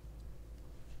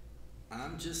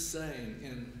I'm just saying,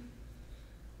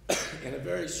 in a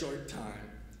very short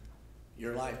time,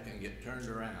 your life can get turned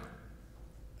around.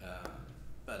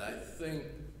 But I think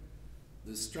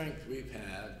the strength we've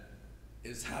had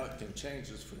is how it can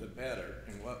change us for the better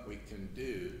and what we can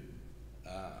do.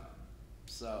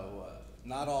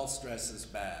 Not all stress is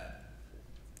bad,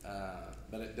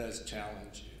 but it does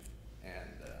challenge you,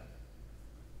 and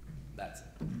that's it.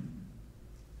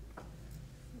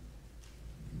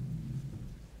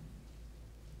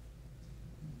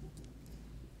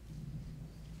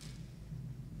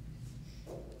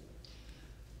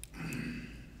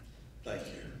 Thank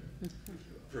you.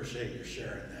 Appreciate you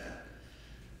sharing that.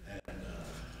 And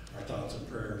our thoughts and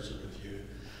prayers are with you.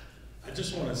 I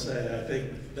just want to say, I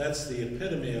think that's the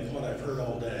epitome of what I've heard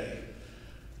all day,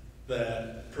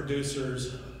 that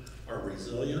producers are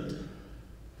resilient.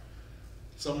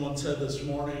 Someone said this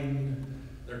morning,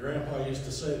 their grandpa used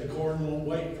to say, the corn won't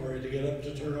wait for you to get up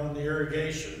to turn on the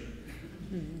irrigation.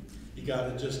 You got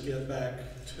to just get back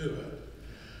to it.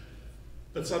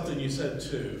 But something you said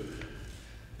too,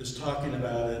 is talking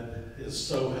about it is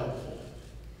so helpful.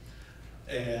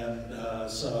 And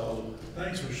so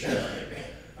thanks for sharing.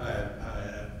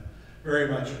 I very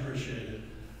much appreciate it.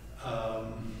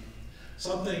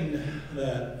 Something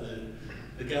that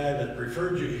the guy that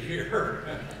referred you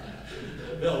here,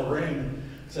 Bill Ring,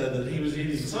 said that he was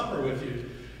eating supper with you,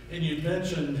 and you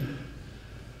mentioned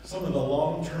some of the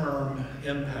long-term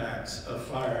impacts of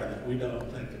fire that we don't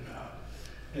think about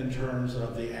in terms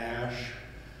of the ash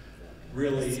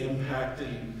really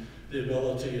impacting the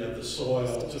ability of the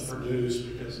soil to produce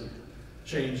because of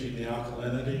changing the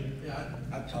alkalinity. Yeah,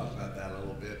 I've talked about that a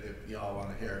little bit if y'all want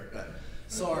to hear it. But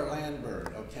so our land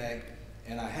burned, okay?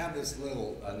 And I have this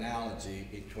little analogy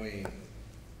between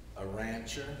a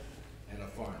rancher and a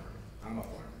farmer. I'm a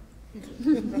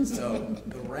farmer. So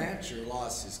the rancher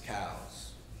lost his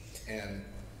cows. And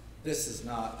this is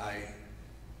not,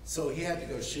 so he had to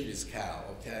go shoot his cow,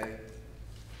 okay?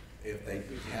 If they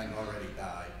hadn't already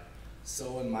died.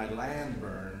 So when my land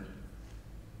burned,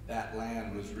 that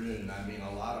land was ruined. I mean,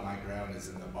 a lot of my ground is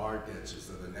in the bar ditches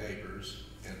of the neighbors.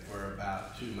 And for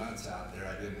about 2 months out there,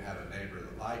 I didn't have a neighbor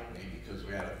that liked me because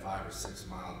we had a 5 or 6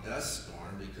 mile dust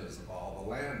storm because of all the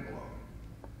land blowing.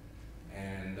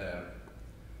 And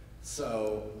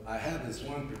so I had this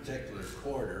one particular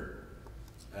quarter,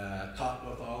 talked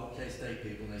with all the K-State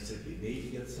people, and they said, you need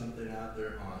to get something out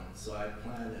there on it. So I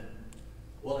planted,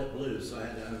 well, it blew, so I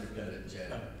had to undercut it and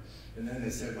jet it. And then they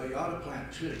said, well, you ought to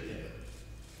plant triticale.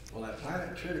 Well, I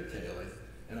planted triticale,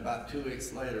 and about 2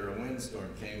 weeks later, a windstorm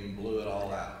came and blew it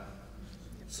all out.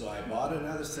 So I bought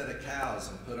another set of cows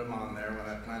and put them on there when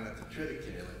I planted the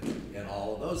triticale, and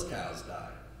all of those cows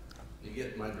died. You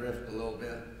get my drift a little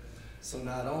bit? So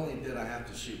not only did I have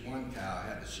to shoot one cow, I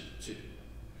had to shoot 2.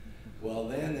 Well,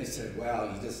 then they said,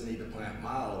 well, you just need to plant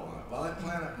mallow on it. Well, I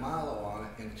planted mallow on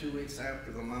it, and 2 weeks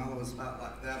after the mallow was about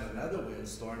like that, another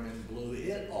windstorm and blew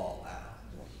it all out.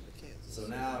 So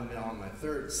now I'm on my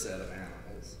 3rd set of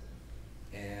animals,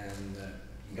 and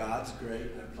God's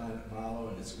great. I planted mallow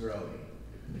and it's growing.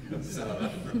 So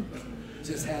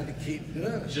just had to keep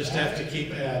doing it. Just have to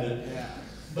keep at it. Yeah.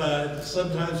 But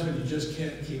sometimes when you just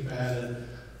can't keep at it,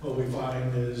 what we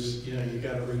find is, you know, you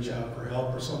got to reach out for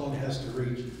help, or someone has to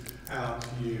reach out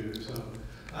to you. So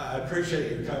I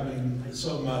appreciate you coming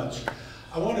so much.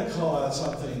 I want to call out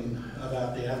something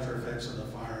about the after effects of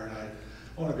the fire, and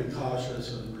I want to be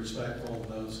cautious and respectful of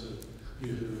those who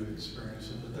experience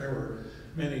it, but there were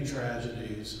many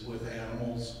tragedies with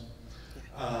animals.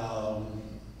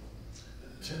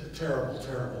 Terrible,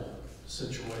 terrible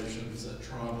situations that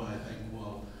trauma, I think,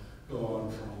 will go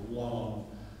on for a long,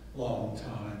 long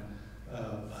time.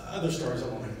 Other stories I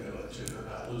want to go into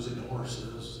about losing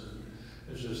horses, and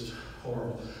it's just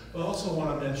horrible. But I also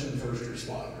want to mention first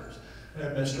responders. I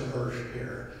have Mr. Hirsch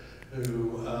here,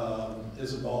 who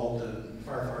is involved in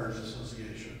Firefighters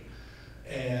Association.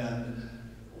 And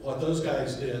what those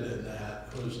guys did in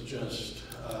that was just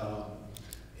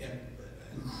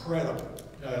incredible.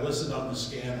 I listened on the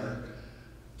scanner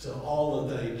to all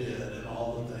that they did and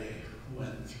all that they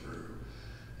went through.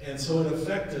 And so it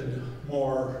affected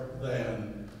more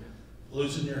than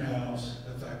losing your house,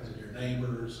 affected your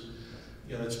neighbors.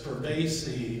 You know, it's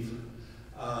pervasive,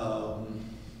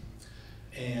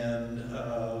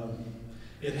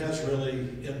 it has really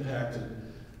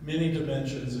impacted many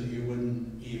dimensions that you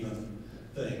wouldn't even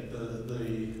think.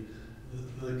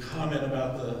 The comment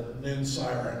about the noon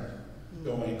siren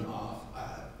going off,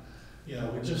 you know,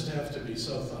 we just have to be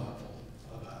so thoughtful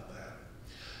about that.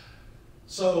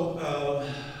 So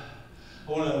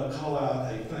I want to call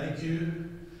out a thank you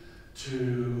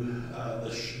to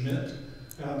the Schmidt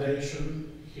Foundation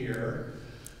here,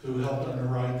 who helped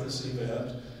underwrite this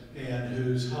event and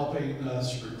who's helping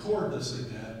us record this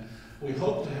event. We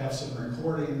hope to have some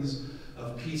recordings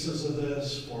of pieces of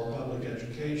this for public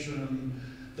education,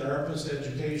 therapist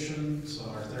education, so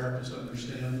our therapists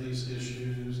understand these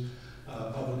issues,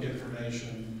 public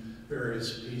information,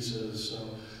 various pieces.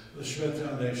 So the Schmidt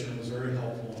Foundation was very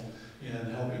helpful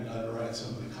in helping underwrite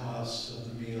some of the costs of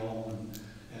the meal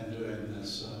and doing this.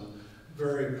 So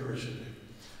very appreciative.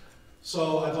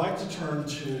 So I'd like to turn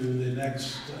to the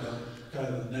next, kind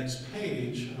of the next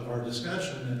page of our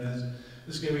discussion, and that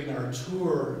is giving our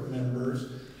tour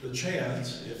members the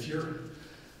chance, if you're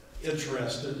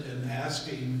interested in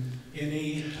asking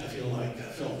any, I feel like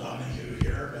Phil Donahue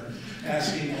here, but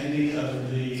asking any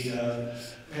of the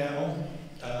panel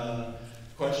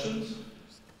questions.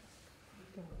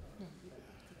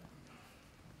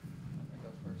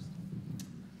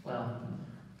 Well,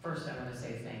 first I want to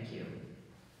say thank you.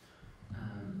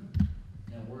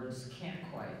 You know, words can't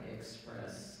quite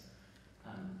express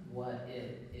what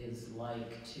it is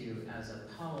like to, as a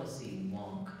policy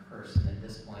wonk person at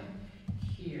this point,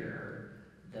 hear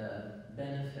the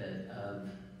benefit of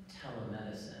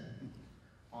telemedicine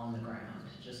on the ground,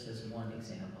 just as one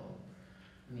example.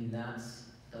 I mean,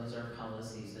 those are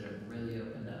policies that have really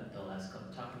opened up the last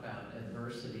couple. Talk about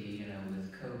adversity, you know,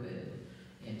 with COVID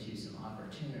into some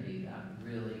opportunity that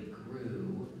really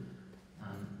grew,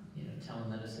 you know,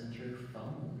 telemedicine through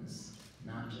phones,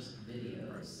 not just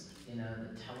videos, you know,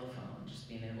 the telephone, just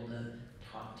being able to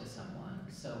talk to someone.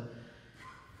 So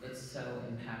it's so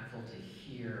impactful to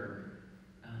hear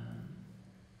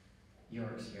your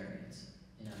experience,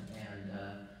 you know, and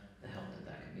the help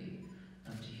that can be.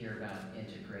 To hear about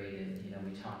integrated, you know,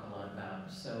 we talk a lot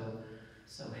about, so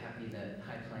happy that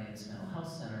High Plains Mental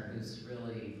Health Center, who's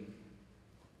really,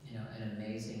 you know, an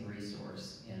amazing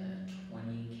resource in a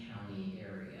 20-county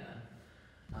area,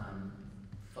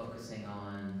 focusing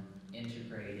on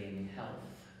integrating health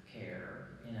care,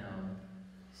 you know,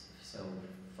 so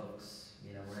folks,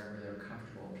 you know, wherever they're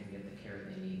comfortable can get the care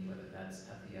they need, whether that's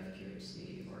at the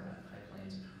FQHC or at High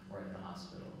Plains or at the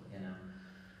hospital, you know.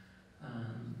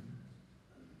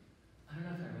 I don't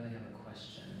know if I really have a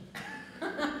question.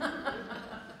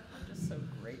 I'm just so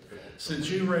grateful. Since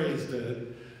you raised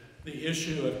it, the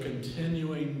issue of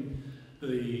continuing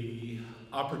the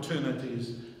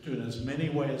opportunities to, in as many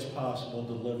ways as possible,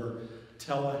 deliver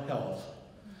telehealth.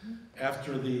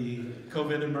 After the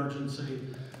COVID emergency,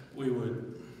 we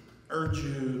would urge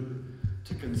you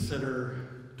to consider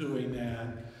doing that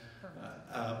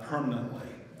permanently.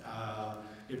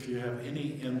 If you have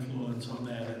any influence on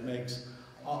that, it makes,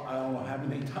 I don't know how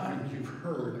many times you've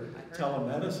heard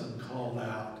telemedicine called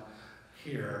out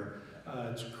here.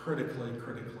 It's critically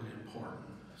important.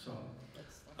 So,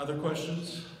 other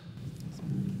questions?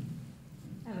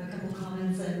 I have a couple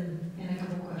comments and a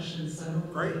couple questions, so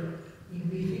great. You can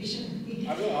be patient.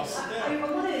 I will. I'll sit down.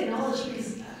 I want to acknowledge,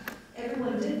 because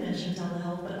everyone did mention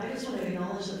telehealth, but I just want to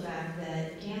acknowledge the fact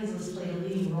that Kansas played a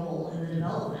leading role in the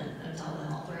development of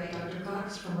telehealth, right? Dr.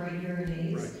 Cox from Right Here in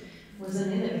Days was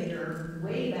an innovator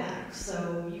way back.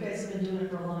 So you guys have been doing it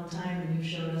for a long time, and you've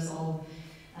showed us all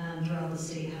throughout the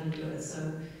state how to do it.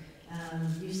 So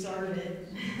you started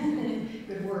it.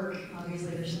 Good work.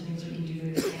 Obviously, there's some things we can do to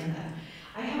expand that.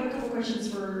 I have a couple questions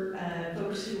for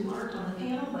folks who aren't on the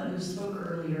panel, but who spoke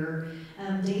earlier.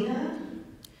 Dana,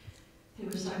 who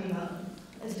was talking about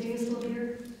Is Dana still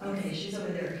here? Okay, she's over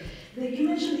there. You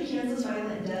mentioned the Kansas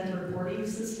Violent Death Reporting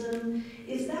System.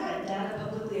 Is that data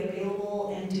publicly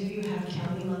available, and do you have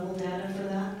county level data for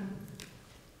that?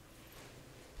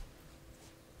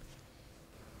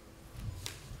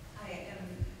 I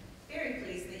am very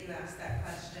pleased that you asked that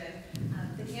question.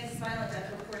 The Kansas Violent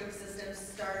Death Reporting System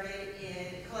started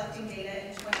in collecting data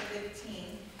in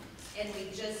 2015, and we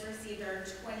just received our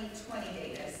 2020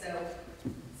 data, so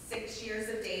 6 years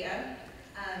of data.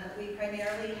 We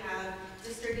primarily have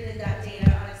distributed that data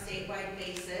on a statewide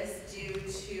basis due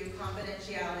to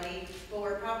confidentiality, but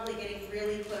we're probably getting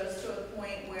really close to a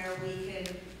point where we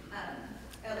can,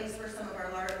 at least for some of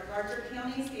our larger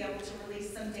counties, be able to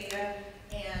release some data,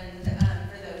 and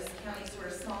for those counties who are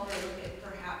smaller, look at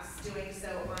perhaps doing so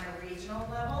on a regional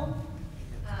level.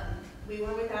 We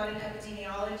were without an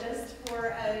epidemiologist for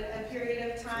a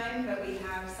period of time, but we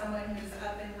have someone who's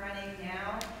up and running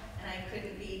now, and I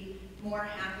couldn't be more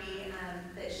happy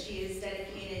that she is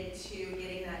dedicated to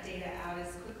getting that data out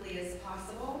as quickly as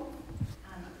possible.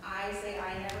 I say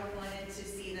I never wanted to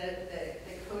see the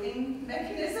coding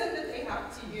mechanism that they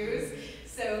have to use,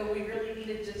 so we really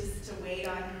needed just to wait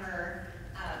on her.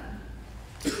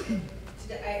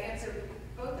 Did I answer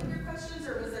both of your questions,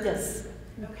 or was there? Yes.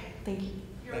 Okay. Thank you.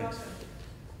 You're welcome.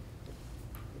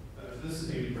 This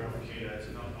is Amy Brown with KDAX,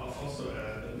 and I'll also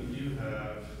add that we do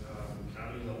have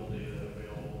county level data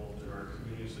available through our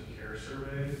Communities of Care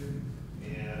survey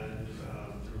and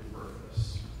through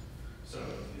Purpose. So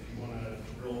if you want to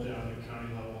drill down to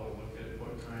county level and look at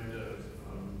what kind of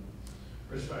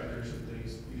risk factors and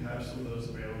things, we have some of those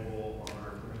available on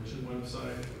our prevention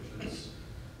website, which is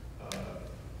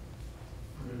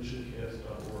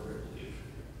preventionkids.org, I believe.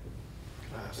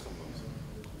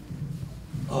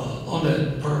 On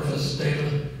that Purpose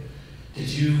data, did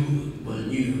you, when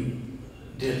you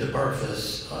did the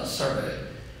Purpose survey,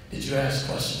 did you ask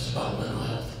questions about mental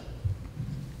health?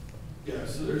 Yeah,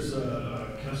 so there's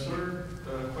Kessler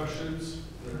questions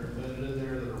that are embedded in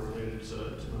there that are related to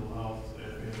mental health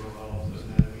and behavioral health, and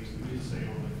then we do the same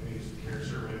on the Communities of Care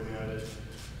survey. We added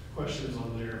questions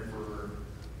on there for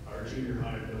our junior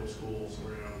high and middle schools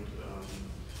around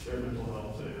their mental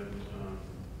health and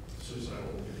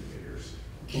suicidal indicators.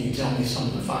 Can you tell me some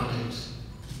of the findings?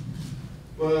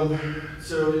 Well,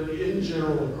 so in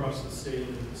general across the state,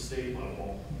 at the state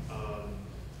level,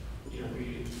 you know,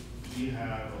 we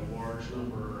have a large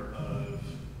number of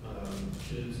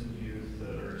kids and youth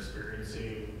that are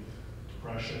experiencing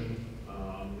depression,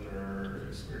 that are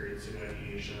experiencing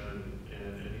ideation,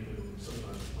 and even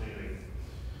sometimes planning.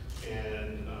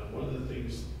 And one of the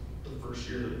things, the first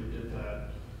year that we did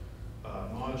that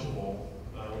module,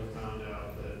 we found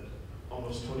out that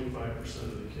almost 25%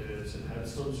 of the kids had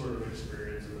some sort of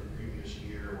experience in the previous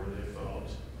year where they felt,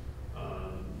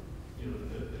 you know,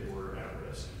 that they were at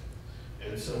risk.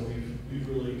 And so we've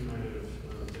really kind of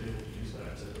been able to use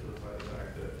that to identify the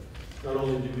fact that not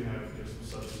only do we have, you know,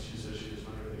 some substance use issues and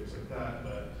other things like that,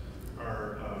 but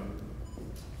our,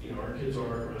 you know, our kids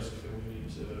are at risk, and we need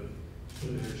to put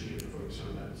energy and focus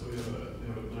on that. So we have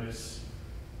a nice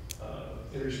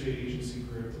interstate agency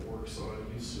group that works on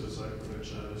youth suicide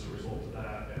prevention as a result of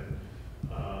that, and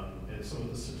some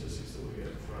of the statistics that we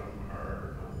get from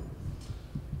our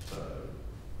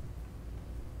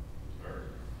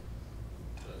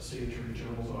state attorney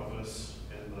general's office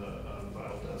and the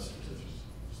vital death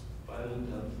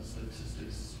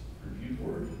statistics review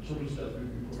board, children's death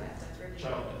review board,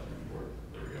 child death review board.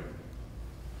 There we go.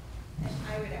 And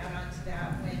I would add on to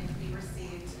that, when we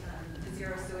received the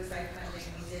zero suicide funding,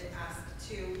 we did ask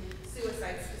 2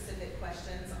 suicide-specific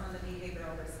questions on the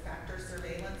behavioral risk factor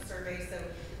surveillance survey. So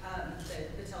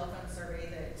the telephone survey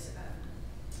that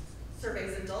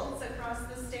surveys adults across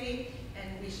the state,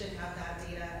 and we should have that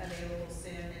data available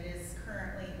soon. It is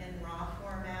currently in raw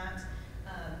format,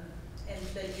 and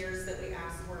the years that we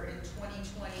asked were in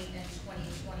 2020 and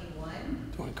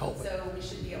 2021. During COVID. So we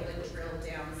should be able to drill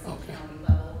down some Okay. county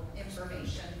level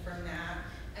information from that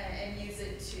and use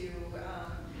it to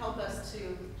help us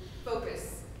to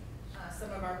focus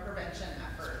some of our prevention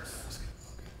efforts.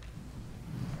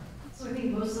 So I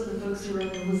think most of the folks who are in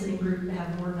the listening group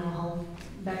have more mental health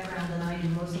background than I do.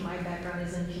 Most of my background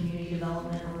is in community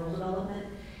development or rural development.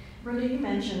 Brenda, you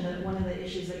mentioned that one of the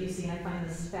issues that you see, and I find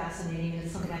this fascinating, and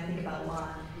it's something I think about a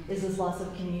lot, is this loss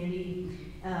of community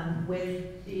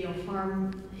with, you know,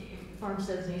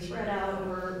 farmsteads being spread out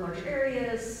over larger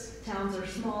areas, towns are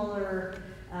smaller,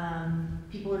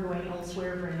 people are going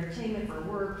elsewhere for entertainment, for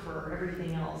work, for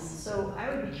everything else. So I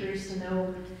would be curious to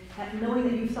know, knowing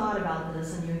that you've thought about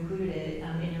this and you included it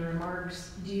in your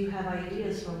remarks, do you have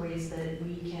ideas for ways that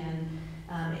we can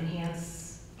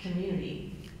enhance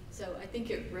community? So I think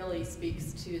it really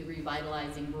speaks to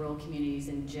revitalizing rural communities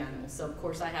in general. So of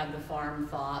course I have the farm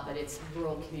thought, but it's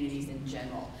rural communities in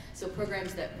general. So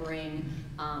programs that bring,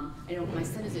 I know my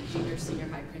son is a junior senior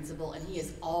high principal, and he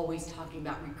is always talking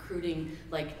about recruiting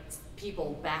like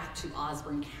people back to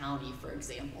Osborne County, for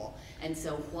example. And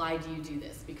so why do you do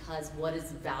this? Because what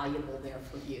is valuable there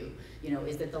for you? You know,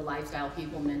 is it the lifestyle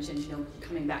people mentioned, you know,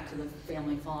 coming back to the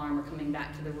family farm or coming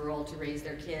back to the rural to raise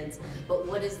their kids? But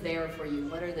what is there for you?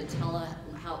 What are the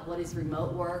what is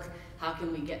remote work? How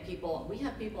can we get people? We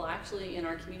have people actually in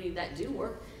our community that do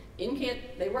work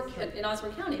they work in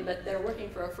Osborne County, but they're working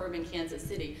for a firm in Kansas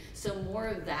City. So more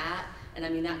of that, and I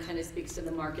mean that kind of speaks to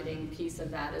the marketing piece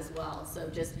of that as well. So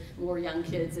just more young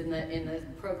kids in the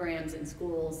programs in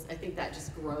schools. I think that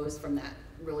just grows from that,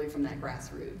 really from that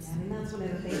grassroots. Yeah, I mean that's one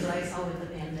of the things that I saw with the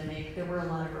pandemic. There were a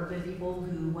lot of urban people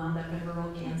who wound up in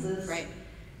rural Kansas, right?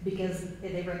 Because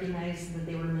they recognized that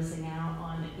they were missing out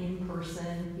on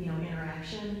in-person, you know,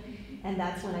 interaction, and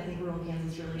that's when I think rural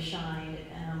Kansas really shined.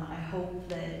 I hope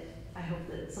that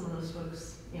some of those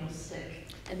folks, you know, stick.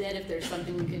 And then if there's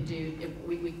something we can do,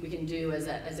 we can do as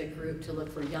a group to look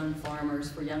for young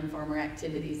farmers, for young farmer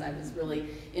activities. I was really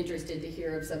interested to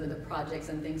hear of some of the projects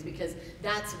and things, because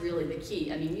that's really the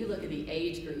key. I mean, you look at the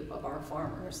age group of our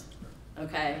farmers,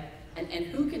 okay, and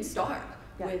who can start?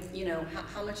 With, you know,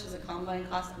 how much does a combine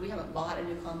cost? We haven't bought a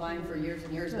new combine for years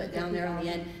and years, but down there in the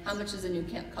end, how much does a new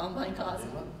combine cost?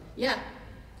 Yeah.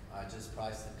 I just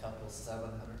priced a couple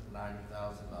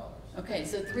 $790,000. Okay,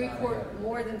 so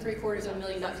more than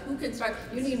 $750,000. Who can start?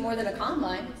 You need more than a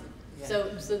combine.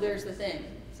 Yeah. So there's the thing.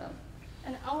 So.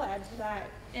 And I'll add to that,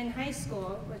 in high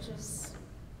school, which is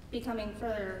becoming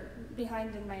further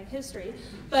behind in my history,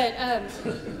 but I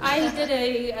did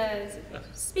a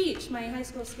speech. My high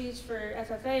school speech for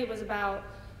FFA was about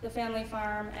the family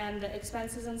farm and the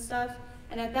expenses and stuff.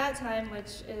 And at that time,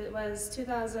 which it was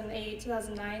 2008,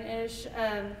 2009-ish,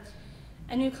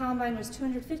 a new combine was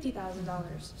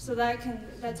 $250,000. So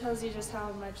that tells you just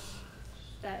how much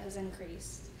that has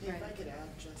increased. Yeah, if I could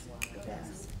add just one.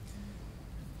 Yes.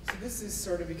 So this is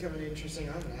sort of becoming interesting.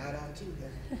 I'm gonna add on too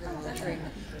here.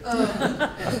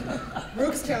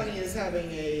 Brooks County is having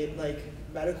a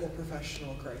medical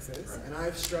professional crisis, and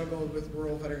I've struggled with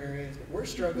rural veterinarians, but we're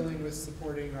struggling with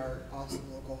supporting our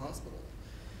awesome local hospital.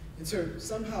 And so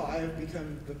somehow I have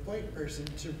become the point person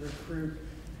to recruit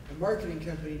a marketing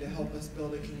company to help us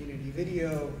build a community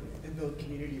video and build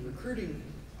community recruiting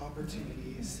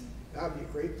opportunities. That would be a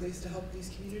great place to help these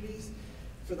communities,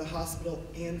 for the hospital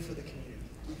and for the community.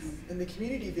 And the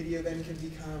community video then can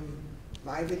become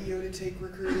my video to take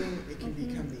recruiting. It can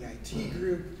become the IT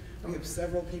group. We have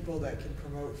several people that can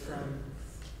promote from,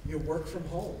 you know, work from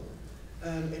home,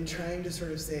 and trying to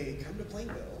sort of say, come to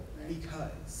Plainville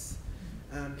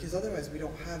because otherwise we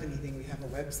don't have anything. We have a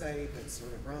website that's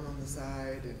sort of run on the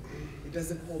side, and it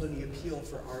doesn't hold any appeal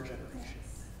for our generation.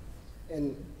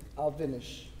 And I'll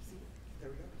finish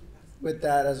with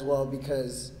that as well,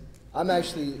 because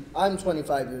I'm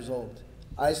 25 years old.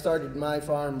 I started my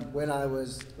farm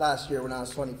last year when I was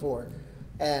 24.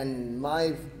 And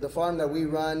the farm that we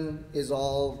run is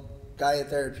all Gaia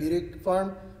Therapeutic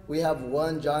Farm. We have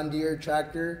one John Deere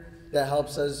tractor that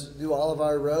helps us do all of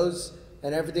our rows,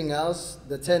 and everything else,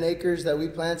 the 10 acres that we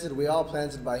all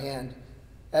planted by hand.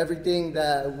 Everything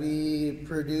that we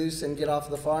produce and get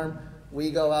off the farm, we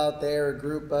go out there, a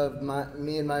group of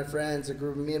me and my friends, a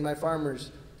group of me and my farmers,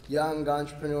 young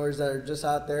entrepreneurs that are just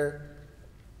out there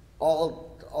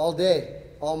all day,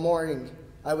 all morning.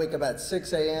 I wake up at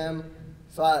 6 a.m.,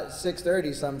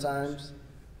 6:30 sometimes,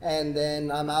 and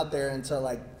then I'm out there until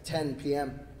like 10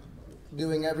 p.m.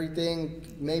 doing everything.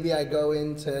 Maybe I go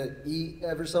in to eat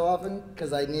ever so often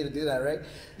because I need to do that, right?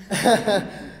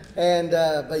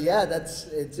 But yeah,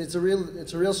 it's a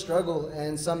real struggle,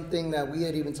 and something that we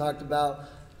had even talked about,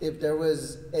 if there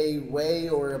was a way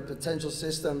or a potential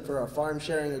system for a farm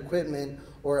sharing equipment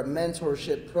or a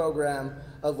mentorship program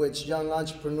of which young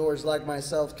entrepreneurs like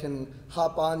myself can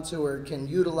hop onto or can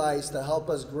utilize to help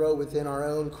us grow within our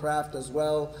own craft as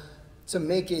well, to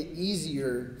make it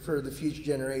easier for the future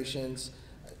generations.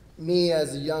 Me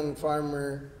as a young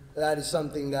farmer, that is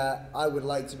something that I would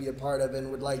like to be a part of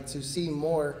and would like to see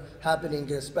more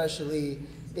happening, especially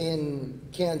in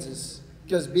Kansas.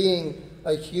 Because being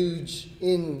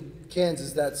in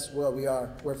Kansas, that's what we are.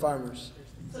 We're farmers.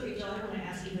 So Angel, I want to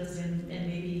ask you this, and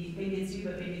maybe it's you,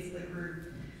 but maybe it's the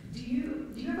group. Do you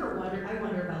ever wonder, I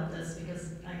wonder about this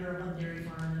because I grew up on a dairy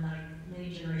farm and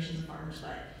many generations of farmers,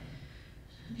 but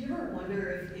do you ever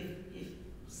wonder if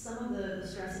some of the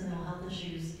stress and mental health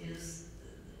issues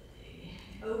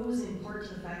owes in part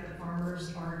to the fact that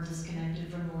farmers are disconnected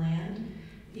from the land?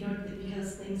 You know,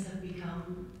 because think things have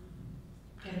become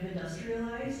kind of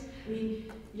industrialized. I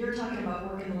mean, you're talking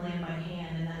about working the land by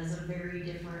hand, and that is a very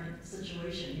different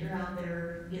situation. You're out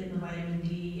there getting the vitamin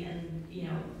D, and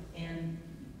and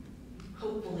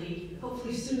hopefully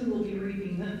soon we'll be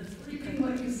reaping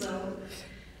what you sow.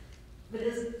 But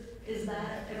is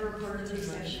that ever part of the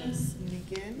discussion?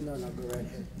 Again? No, go right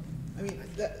ahead. I mean,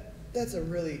 that's a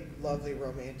really lovely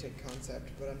romantic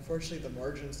concept, but unfortunately the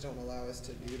margins don't allow us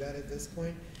to do that at this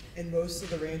point. And most of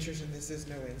the ranchers, and this is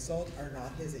no insult, are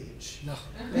not his age. No.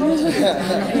 Really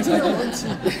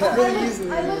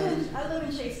easily. I live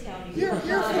in Chase County. You're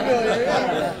familiar,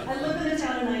 yeah. I live in a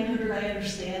town of 900, I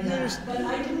understand that. But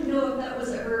I didn't know if that was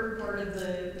ever part of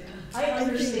I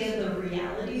understand the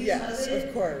realities yes, of it.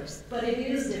 Of course. But it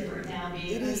is different now.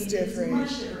 It is different.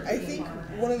 It's much different. I think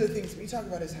one of the things we talk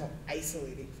about is how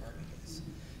isolating farming is.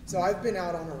 So I've been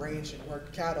out on a ranch and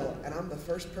worked cattle, and I'm the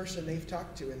first person they've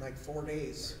talked to in like 4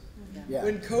 days. Yeah.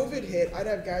 When COVID hit, I'd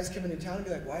have guys come into town and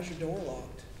be like, "Why's your door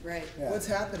locked? Right. Yeah. What's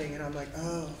happening?" And I'm like,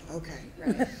 "Oh, okay."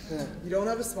 Right. You don't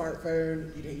have a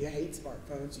smartphone. You hate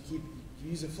smartphones. You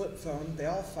use a flip phone. They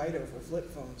all fight over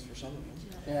flip phones for some of them.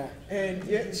 Yeah. And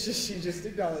yet, it's just she just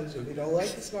acknowledged it. They don't like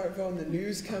the smartphone. The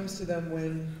news comes to them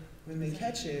when they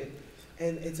catch it,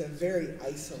 and it's a very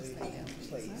isolating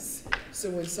place.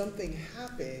 So when something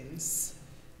happens,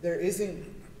 there isn't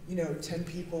 10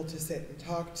 people to sit and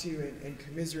talk to and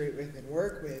commiserate with and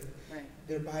work with. Right.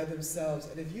 They're by themselves.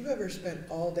 And if you've ever spent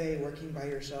all day working by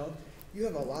yourself, you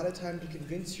have a lot of time to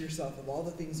convince yourself of all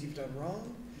the things you've done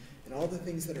wrong and all the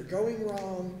things that are going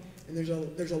wrong. And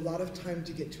there's a lot of time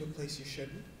to get to a place you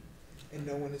shouldn't, and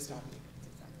no one is stopping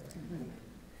you.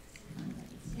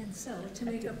 And so, to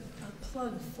make a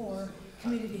plug for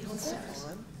community health centers.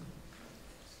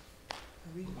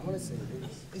 I want to say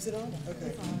is it on?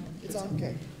 Okay. It's on.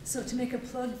 Okay. So to make a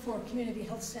plug for community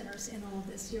health centers in all of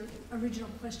this, your original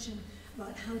question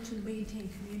about how to maintain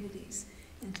communities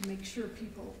and to make sure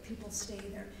people stay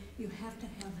there, you have to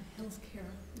have health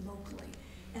care locally.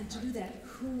 And to do that,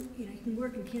 you can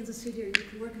work in Kansas City, or you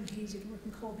can work in Hayes, you can work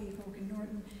in Colby, you can work in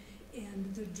Norton,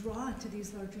 and the draw to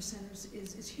these larger centers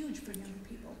is huge for younger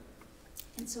people.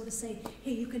 And so to say,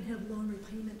 hey, you can have loan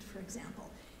repayment, for example,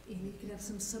 and you can have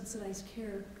some subsidized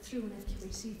care through an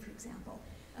FQHC, for example.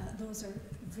 Those are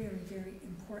very, very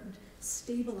important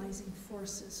stabilizing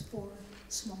forces for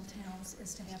small towns,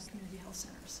 is to have community health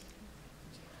centers.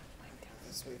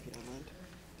 This way, if you don't mind.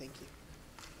 Thank you.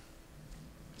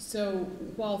 So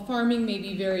while farming may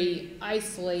be very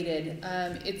isolated,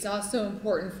 it's also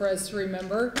important for us to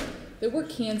remember that we're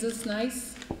Kansas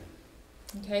nice,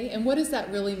 okay? And what does that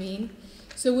really mean?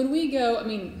 So when we go,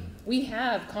 we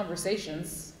have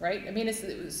conversations, right?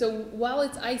 So while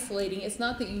it's isolating, it's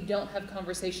not that you don't have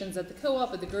conversations at the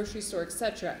co-op, at the grocery store,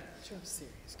 etc.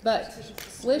 But,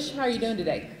 Lish, how are you doing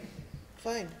today?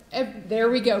 Fine.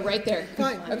 There we go, right there.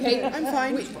 Fine. Okay. I'm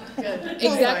fine.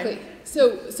 Exactly.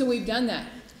 So we've done that,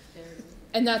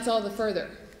 and that's all the further.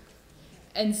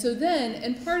 And so then,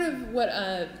 and part of what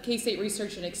K-State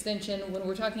Research and Extension, when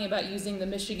we're talking about using the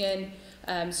Michigan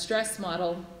stress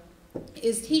model,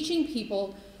 is teaching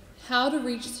people how to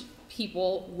reach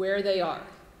people where they are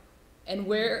and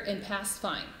past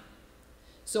fine.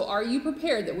 So are you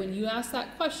prepared that when you ask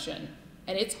that question,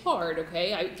 and it's hard,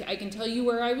 okay, I can tell you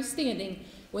where I was standing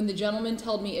when the gentleman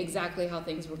told me exactly how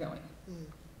things were going.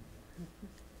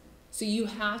 So you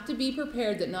have to be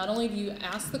prepared that not only do you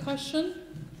ask the question,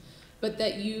 but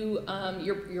that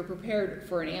you're prepared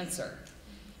for an answer.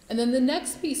 And then the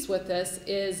next piece with this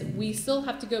is we still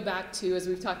have to go back to, as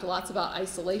we've talked lots about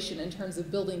isolation in terms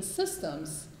of building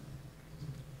systems.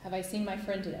 Have I seen my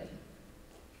friend today?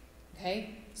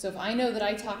 Okay, so if I know that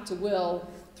I talk to Will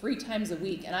 3 times a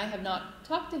week and I have not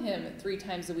talked to him 3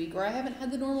 times a week, or I haven't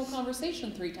had the normal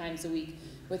conversation 3 times a week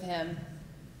with him,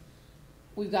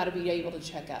 we've got to be able to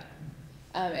check up.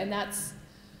 And that's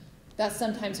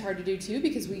sometimes hard to do too,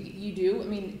 because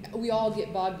we all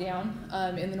get bogged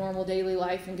down in the normal daily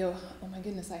life and go, oh my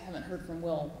goodness, I haven't heard from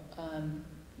Will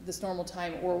this normal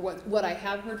time, or what I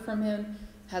have heard from him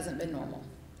hasn't been normal.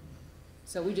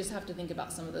 So we just have to think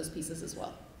about some of those pieces as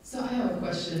well. So I have a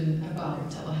question about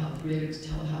telehealth, related to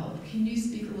telehealth. Can you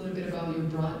speak a little bit about your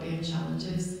broadband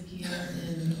challenges here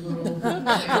in rural areas?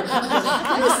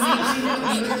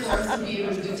 In order for us to be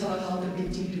able to do telehealth and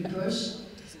continue to push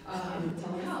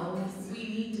telehealth, we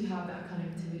need to have that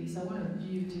connectivity. So I wanted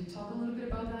you to talk a little bit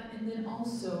about that, and then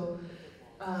also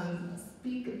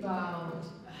speak about,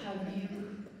 have you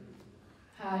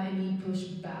had any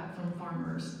pushback from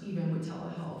farmers, even with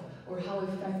telehealth, or how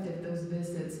effective those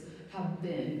visits have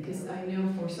been? Because I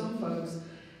know for some folks,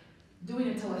 doing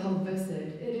a telehealth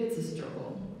visit, it is a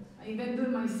struggle. Even though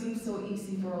it might seem so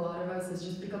easy for a lot of us, it's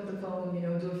just pick up the phone, you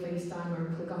know, do a FaceTime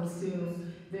or click on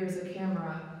Zoom, there's a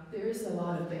camera. There is a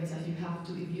lot of things that you have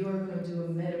to, if you are going to do a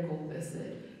medical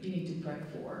visit, you need to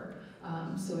prep for.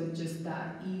 So it's just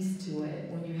that ease to it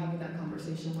when you're having that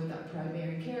conversation with that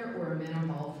primary care or a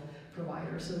mental health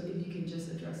provider. So if you can just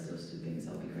address those two things,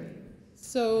 that would be great.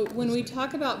 So when we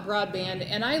talk about broadband,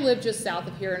 and I live just south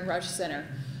of here in Rush Center,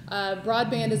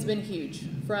 broadband has been huge.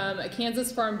 From a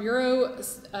Kansas Farm Bureau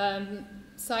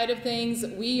side of things,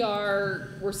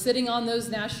 we're sitting on those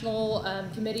national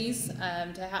committees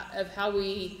of how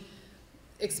we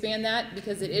expand that,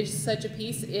 because it is such a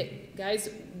piece. Guys,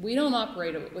 we don't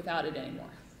operate without it anymore.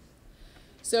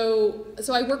 So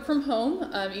I work from home,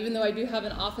 even though I do have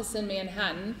an office in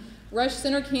Manhattan. Rush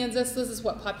Center, Kansas, this is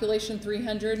what, population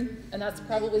 300, and that's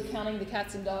probably counting the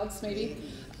cats and dogs, maybe.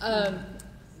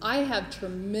 I have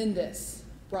tremendous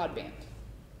broadband,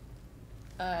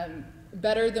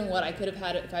 better than what I could have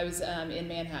had if I was in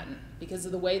Manhattan, because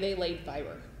of the way they laid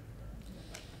fiber.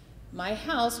 My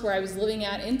house, where I was living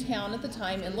in town at the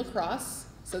time, in La Crosse,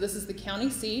 so this is the county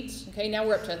seat, okay, now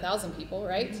we're up to 1,000 people,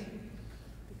 right?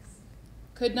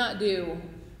 Could not do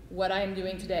what I am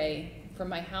doing today from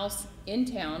my house in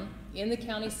town, in the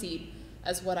county seat,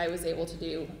 as what I was able to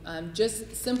do,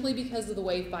 just simply because of the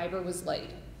way fiber was laid.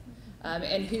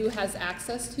 And who has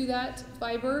access to that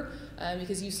fiber,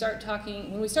 because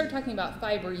when we start talking about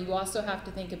fiber, you also have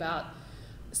to think about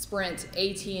Sprint,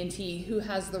 AT&T, who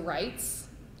has the rights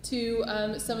to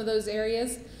some of those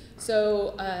areas.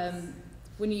 So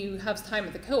when you have time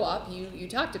at the co-op, you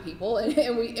talk to people,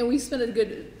 and we spend a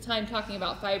good time talking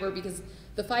about fiber, because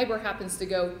the fiber happens to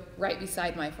go right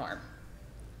beside my farm.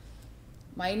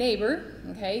 My neighbor,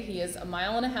 okay, he is 1.5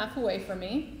 miles away from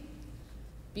me.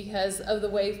 Because of the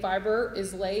way fiber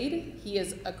is laid, he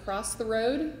is across the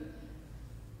road.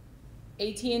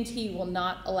 AT&T will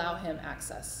not allow him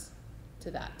access to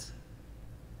that,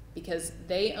 because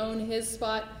they own his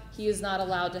spot. He is not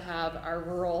allowed to have our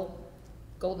rural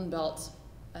Golden Belt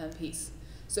piece.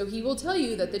 So he will tell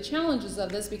you that the challenges of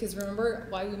this, because remember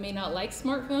why we may not like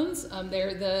smartphones,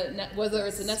 whether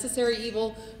it's a necessary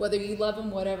evil, whether you love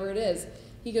them, whatever it is.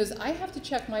 He goes, I have to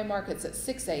check my markets at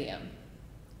 6 a.m.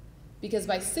 because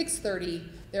by 6:30,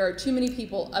 there are too many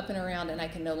people up and around and I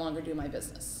can no longer do my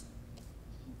business.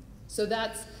 So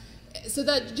that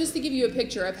just to give you a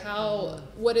picture of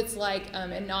what it's like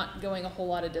and not going a whole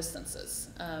lot of distances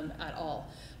at all.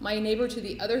 My neighbor to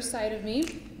the other side of me,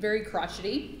 very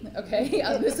crotchety, okay?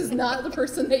 This is not the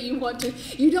person that you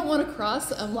don't want to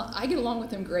cross. I get along with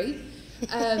him great.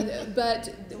 But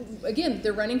again,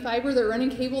 they're running fiber, they're running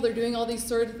cable, they're doing all these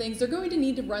sort of things. They're going to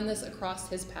need to run this across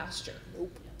his pasture.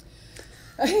 Nope.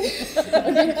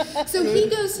 Okay. So he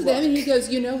goes to them and he goes,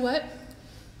 you know what?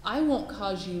 I won't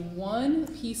cause you one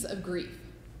piece of grief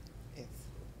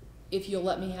if you'll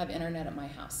let me have internet at my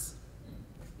house.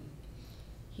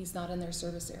 He's not in their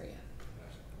service area.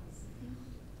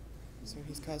 So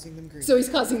he's causing them grief. So he's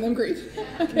causing them grief.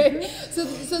 Okay.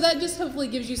 So that just hopefully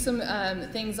gives you some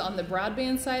things on the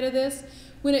broadband side of this.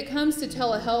 When it comes to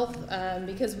telehealth,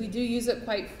 because we do use it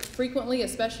quite frequently,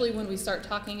 especially when we start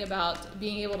talking about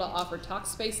being able to offer talk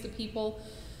space to people,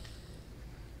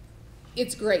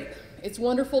 it's great. It's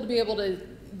wonderful to be able to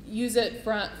use it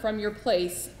from your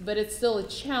place, but it's still a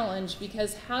challenge,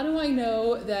 because how do I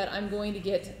know that I'm going to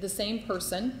get the same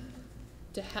person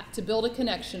to build a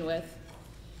connection with?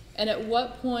 And at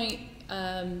what point,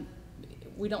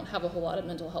 we don't have a whole lot of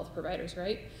mental health providers,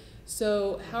 right?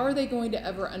 So how are they going to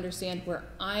ever understand where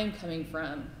I'm coming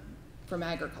from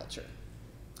agriculture?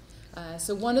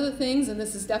 So one of the things, and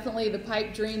this is definitely the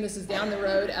pipe dream, this is down the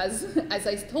road, as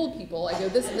I told people, I go,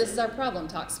 this is our problem,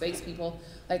 Talkspace people.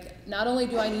 Like, not only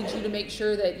do I need you to make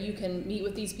sure that you can meet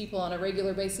with these people on a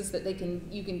regular basis, that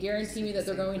you can guarantee me that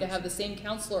they're going to have the same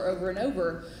counselor over and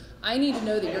over, I need to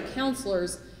know that your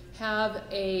counselors have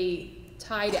a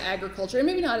tie to agriculture, and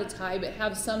maybe not a tie, but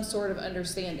have some sort of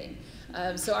understanding.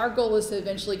 So our goal is to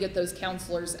eventually get those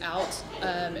counselors out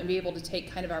and be able to take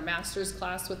kind of our master's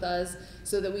class with us,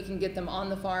 so that we can get them on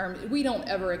the farm. We don't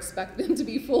ever expect them to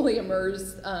be fully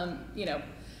immersed,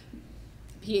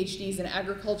 PhDs in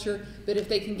agriculture, but if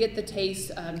they can get the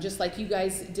taste, just like you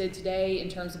guys did today, in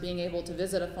terms of being able to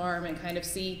visit a farm and kind of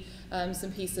see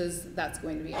some pieces, that's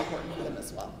going to be important for them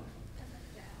as well.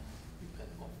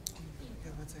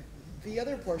 The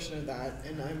other portion of that,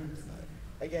 and I'm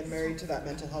again married to that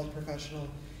mental health professional,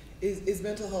 is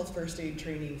mental health first aid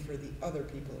training for the other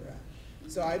people around.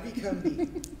 So I become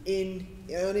the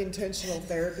unintentional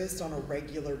therapist on a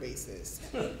regular basis,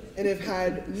 and have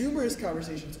had numerous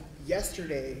conversations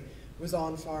yesterday was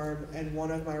on farm, and one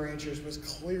of my ranchers was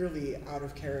clearly out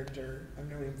of character. I've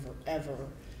known him forever.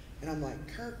 And I'm like,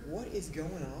 Kirk, what is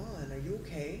going on? Are you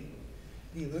okay?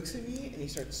 And he looks at me and he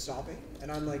starts sobbing,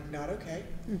 and I'm like, not okay.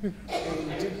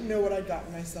 And didn't know what I'd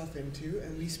gotten myself into,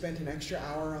 and we spent an extra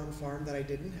hour on farm that I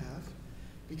didn't have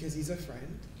because he's a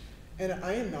friend. And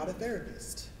I am not a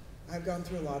therapist. I've gone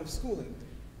through a lot of schooling.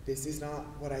 This is not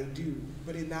what I do.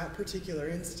 But in that particular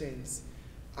instance,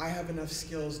 I have enough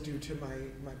skills due to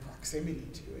my proximity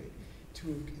to it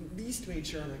to at least make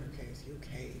sure I'm like, okay, is he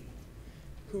okay?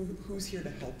 Who's here to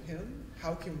help him?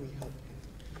 How can we help him?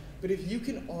 But if you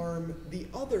can arm the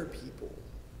other people,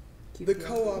 the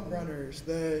co-op runners,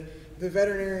 the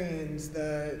veterinarians,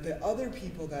 the other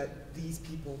people that these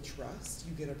people trust,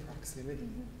 you get a proximity.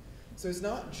 So it's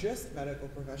not just medical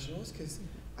professionals, because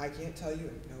I can't tell you,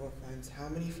 no offense, how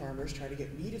many farmers try to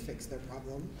get me to fix their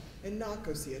problem and not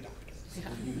go see a doctor. So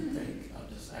do you think,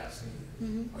 I'm just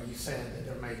asking, are you saying that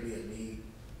there may be a need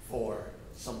for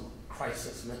some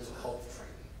crisis mental health training?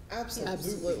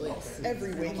 Absolutely. Okay.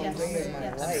 Every waking day of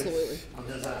my life. Absolutely. I'm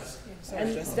just asking.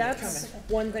 And that's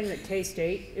one thing that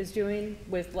K-State is doing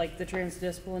with like the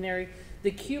transdisciplinary.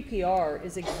 The QPR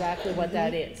is exactly what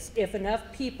that is. If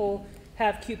enough people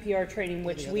have QPR training,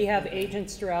 which we have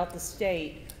agents throughout the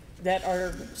state that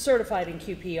are certified in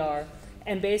QPR,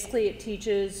 and basically it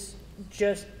teaches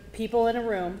just people in a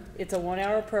room, it's a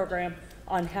 1-hour program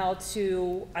on how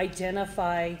to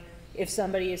identify if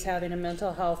somebody is having a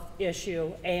mental health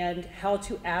issue and how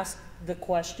to ask the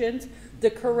questions, the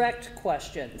correct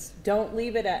questions. Don't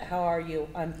leave it at, how are you?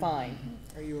 I'm fine.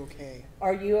 Are you okay?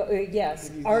 Are you,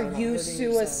 yes. Are you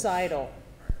suicidal?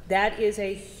 That is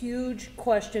a huge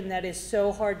question that is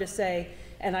so hard to say.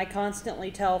 And I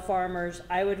constantly tell farmers,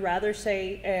 I would rather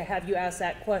say, have you ask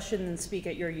that question than speak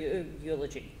at your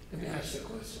eulogy. Let me ask you a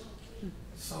question.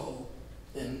 So,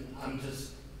 and I'm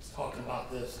just talking about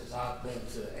this because I've been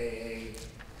to AA,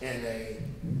 NA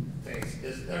things.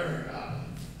 Is there,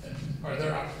 are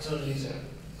there opportunities,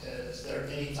 is there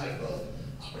any type of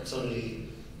opportunity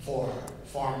for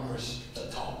farmers to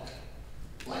talk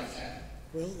like that?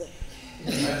 Will they?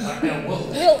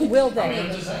 Will they? I mean,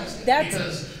 I'm just asking,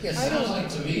 because it sounds like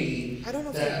to me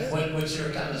that what you're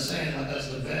kind of saying, like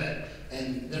as the vet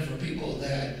and different people,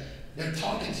 that they're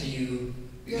talking to you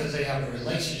because they have a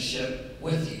relationship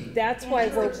with you. That's why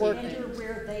we're working. And you're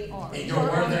where they are. And you're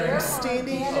where they're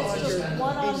standing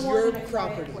on your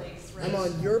property. I'm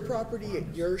on your property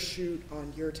at your shoot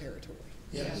on your territory.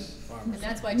 Yes. And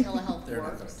that's why telehealth They're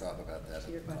not works. going to talk about that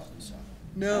at the coffee shop.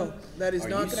 No, that is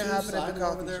not going to happen at the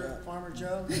coffee over there, shop. Farmer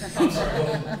Joe?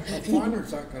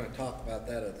 Farmers aren't going to talk about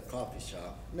that at the coffee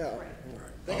shop. No.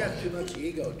 They got too much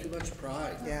ego, too much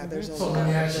pride. Yeah, there's a So lot let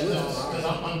me of ask you this, those. because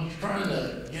I'm trying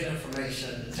to get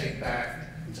information to take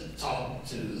back to talk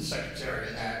to the Secretary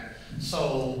of that.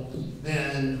 So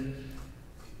then,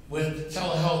 with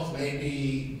telehealth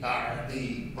maybe,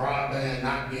 the broadband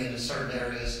not being in certain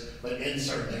areas, but in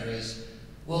certain areas,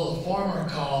 will a farmer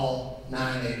call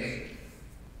 988?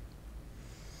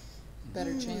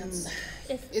 Better chance.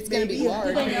 It's going to be large.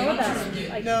 Do they know about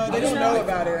it? No, they don't know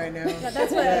about it right now. Yeah,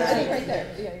 that's what I think right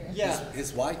there. Yeah.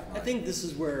 His wife might. I think this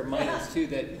is where mine is too,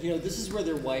 that, this is where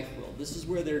their wife will. This is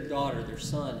where their daughter, their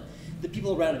son, the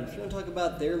people around them. If you want to talk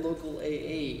about their local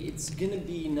AA, it's going to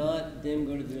be not them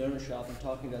going to the donor shop and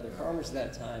talking to other farmers at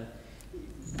that time.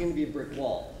 It's going to be a brick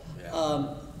wall.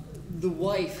 Yeah. The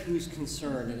wife who's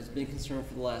concerned and has been concerned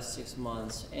for the last 6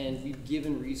 months, and we've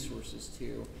given resources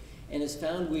to, and has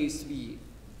found ways to be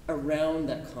around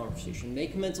that conversation,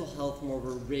 make mental health more of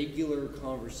a regular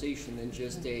conversation than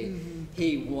just a,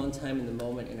 hey, one time in the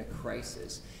moment in a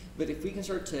crisis. But if we can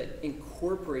start to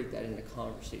incorporate that into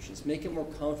conversations, make it more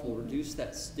comfortable, reduce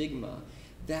that stigma,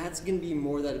 that's going to be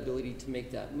more that ability to make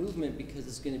that movement, because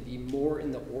it's going to be more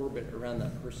in the orbit around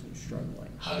that person who's struggling.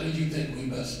 How do you think we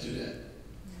best do that?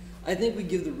 I think we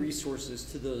give the resources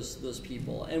to those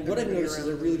people. And what I've noticed is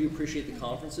I really do appreciate the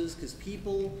conferences, because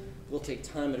people will take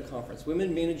time at a conference.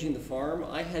 Women Managing the Farm,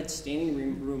 I had standing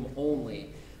room only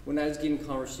when I was getting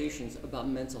conversations about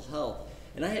mental health.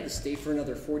 And I had to stay for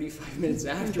another 45 minutes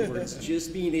afterwards,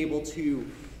 just being able to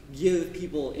give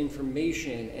people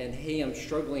information and, hey, I'm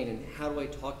struggling, and how do I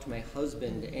talk to my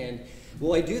husband? And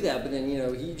well, I do that, but then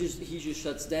he just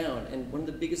shuts down. And one of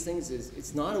the biggest things is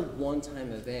it's not a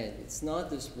one-time event. It's not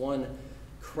this one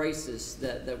crisis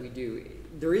that we do.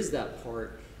 There is that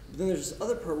part. But then there's this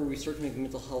other part where we start to make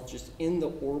mental health just in the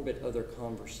orbit of their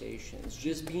conversations,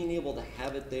 just being able to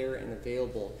have it there and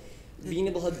available. Being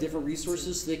able to have different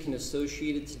resources so they can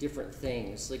associate it to different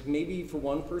things. Like maybe for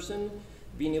one person,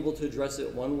 being able to address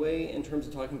it one way in terms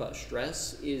of talking about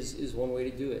stress is one way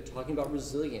to do it. Talking about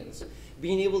resilience,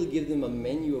 being able to give them a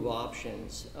menu of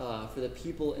options for the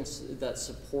people that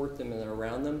support them and that are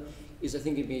around them is, I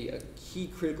think, going to be a key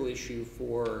critical issue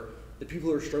for the people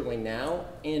who are struggling now.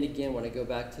 And again, when I go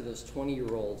back to those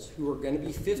 20-year-olds who are going to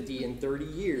be 50 in 30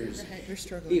 years, They're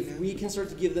struggling if now. we can start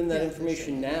to give them that Yeah,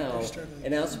 information now, they're struggling.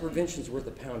 an ounce of prevention is worth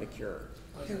a pound of cure.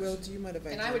 Hey, Will, do you mind if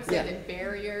I? And I would say that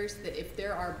barriers, that if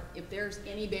there's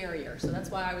any barrier, so that's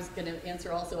why I was going to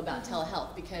answer also about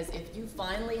telehealth, because if you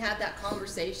finally have that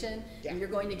conversation and you're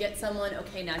going to get someone,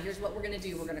 okay, now here's what we're going to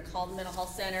do. We're going to call the mental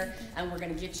health center and we're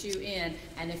going to get you in.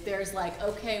 And if there's like,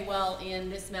 okay, well, in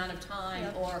this amount of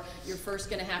time, or you're first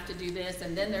going to have to do this,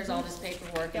 and then there's all this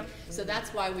paperwork. And so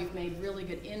that's why we've made really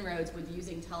good inroads with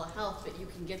using telehealth, but you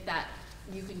can get that.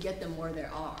 You can get them where they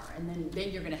are, and then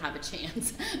you're going to have a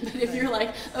chance. But if you're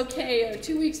like, okay,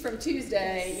 2 weeks from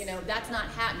Tuesday, you know, that's not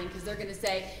happening, because they're going to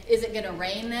say, is it going to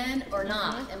rain then or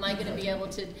not? Am I going to be able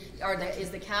to, is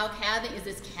the cow calving, is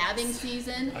this calving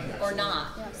season or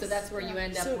not? So that's where you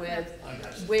end up with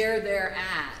where they're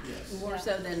at, more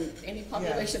so than any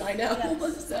population I know.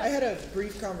 So. I had a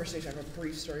brief conversation, I have a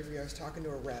brief story for you. I was talking to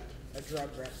a drug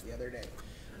rep the other day,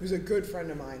 who's a good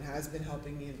friend of mine, has been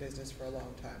helping me in business for a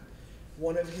long time.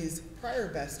 One of his prior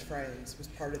best friends was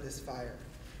part of this fire.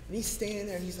 And he's standing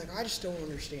there and he's like, I just don't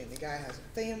understand. The guy has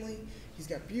a family, he's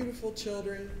got beautiful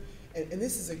children, and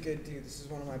this is a good dude. This is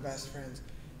one of my best friends.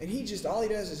 And he just, all he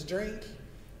does is drink,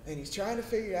 and he's trying to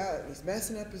figure it out, and he's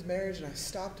messing up his marriage. And I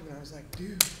stopped him and I was like,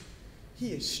 dude,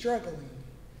 he is struggling.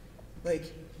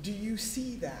 Like, do you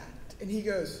see that? And he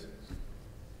goes,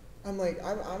 I'm like,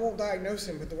 I won't diagnose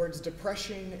him, but the words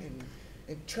depression and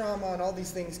trauma and all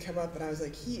these things come up, and I was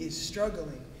like, he is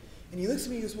struggling. And he looks at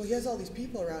me and he goes, well, he has all these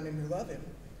people around him who love him.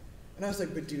 And I was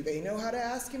like, but do they know how to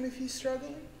ask him if he's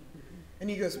struggling? And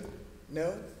he goes,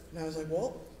 no. And I was like,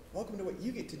 well, welcome to what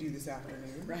you get to do this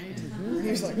afternoon. Right. And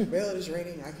he was like, well, it is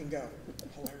raining, I can go.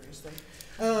 Hilariously.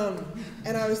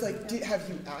 And I was like, have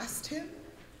you asked him?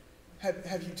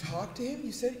 Have you talked to him?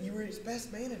 You said you were his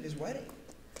best man at his wedding.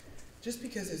 Just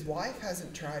because his wife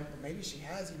hasn't tried, or maybe she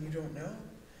has and you don't know,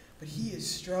 but he is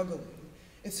struggling.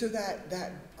 And so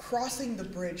that crossing the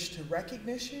bridge to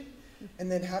recognition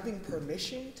and then having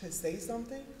permission to say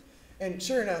something. And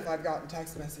sure enough, I've gotten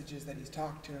text messages that he's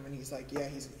talked to him and he's like, yeah,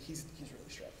 he's really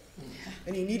struggling.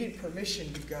 And he needed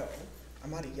permission to go. I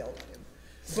might have yelled at him.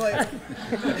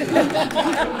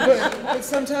 But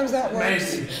sometimes that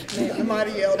works. I might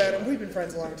have yelled at him. We've been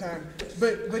friends a long time.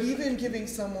 But even giving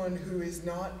someone who is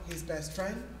not his best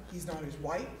friend, he's not his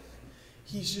wife,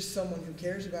 he's just someone who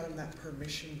cares about him, that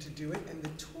permission to do it and the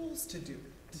tools to do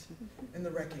it and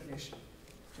the recognition.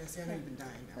 Jesse, I know you've been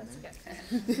dying down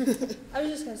there. I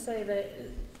was just going to say that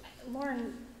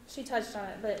Lauren, she touched on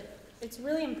it, but it's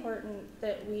really important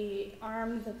that we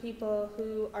arm the people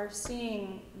who are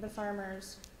seeing the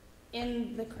farmers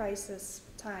in the crisis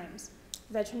times.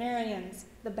 Veterinarians,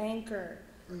 the banker,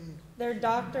 their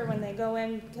doctor when they go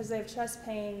in because they have chest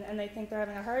pain and they think they're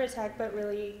having a heart attack, but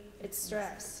really it's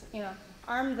stress. You know,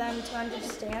 arm them to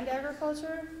understand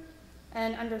agriculture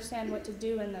and understand what to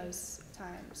do in those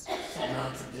times.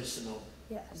 Non-traditional.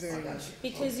 Yes,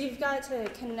 because you've got to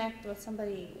connect with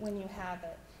somebody when you have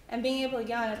it. And being able to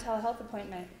get on a telehealth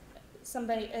appointment,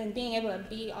 and being able to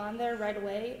be on there right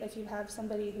away, if you have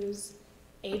somebody who's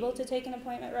able to take an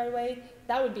appointment right away,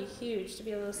 that would be huge to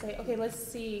be able to say, okay, let's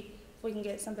see if we can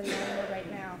get somebody on there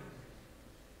right now.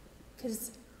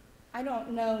 Because I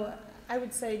don't know, I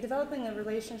would say developing a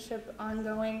relationship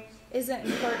ongoing isn't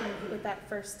important with that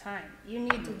first time. You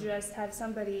need to just have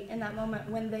somebody in that moment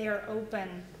when they are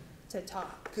open to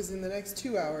talk. Because in the next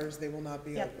 2 hours, they will not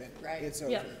be open. Right. It's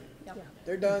over. Yep.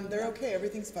 They're done. They're okay.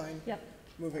 Everything's fine. Yep.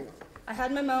 Moving on. I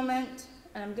had my moment,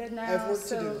 and I'm good now. I have work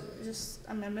so to do. just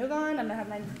I'm gonna move on. I'm gonna have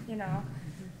my,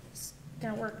 it's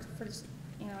gonna work for just,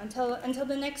 until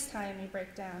the next time you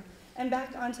break down. And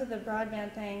back onto the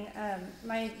broadband thing.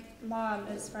 My mom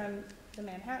is from the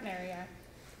Manhattan area,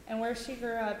 and where she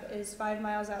grew up is 5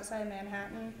 miles outside of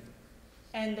Manhattan,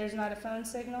 and there's not a phone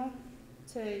signal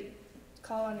to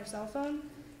call on your cell phone,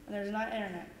 and there's not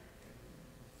internet.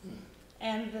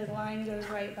 And the line goes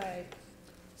right by.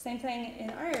 Same thing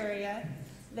in our area.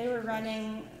 They were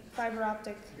running fiber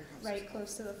optic right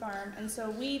close to the farm, and so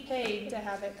we paid to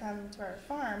have it come to our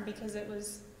farm because it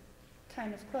was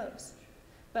kind of close.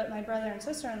 But my brother and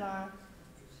sister-in-law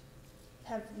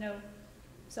have no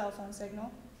cell phone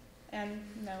signal and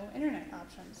no internet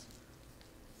options.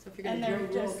 So if you're going to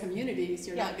grow rural communities,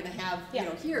 you're not going to have,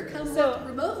 here, come so, work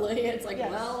remotely. It's like,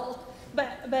 well.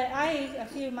 But I, a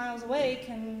few miles away,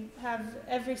 can have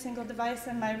every single device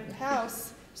in my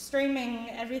house streaming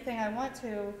everything I want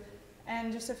to,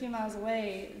 and just a few miles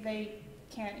away, they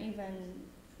can't even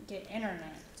get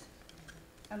internet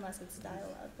unless it's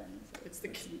dial-up. And it's the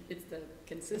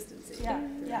consistency.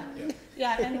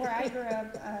 Yeah. And where I grew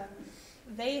up,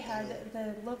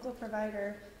 the local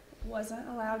provider wasn't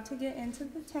allowed to get into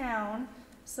the town,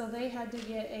 so they had to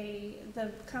get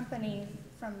the company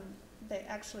that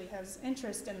actually has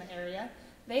interest in the area.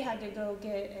 They had to go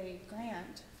get a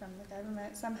grant from the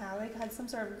government somehow. They had some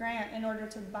sort of grant in order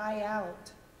to buy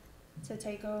out, to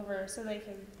take over, so they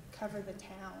could cover the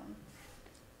town.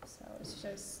 So it's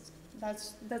just,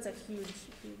 that's a huge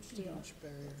deal.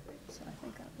 So I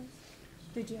think that was,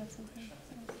 did you have something?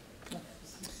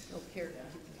 Oh, here.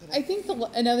 I think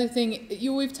another thing,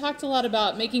 we've talked a lot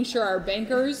about making sure our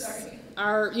bankers,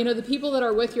 the people that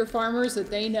are with your farmers,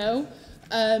 that they know,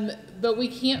 but we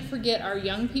can't forget our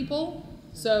young people.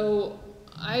 So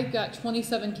I've got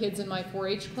 27 kids in my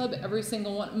 4-H club. Every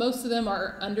single one, most of them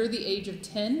are under the age of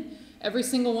 10. Every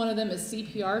single one of them is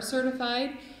CPR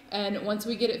certified. And once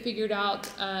we get it figured out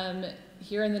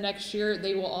here in the next year,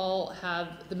 they will all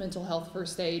have the mental health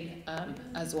first aid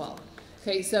as well.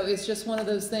 Okay, so it's just one of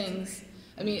those things.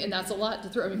 I mean, and that's a lot to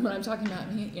throw. I mean, when I'm talking about,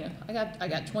 I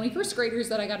got 20 first graders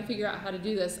that I got to figure out how to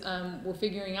do this. We're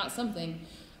figuring out something,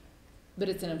 but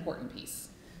it's an important piece.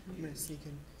 I'm going to sneak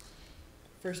in.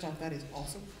 First off, that is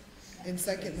awesome. And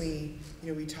secondly,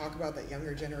 we talk about that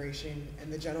younger generation,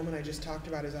 and the gentleman I just talked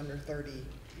about is under 30.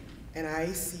 And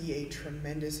I see a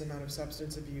tremendous amount of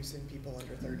substance abuse in people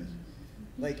under 30.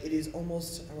 Like, it is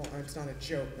almost, well, it's not a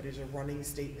joke, but it's a running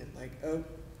statement. Like, oh,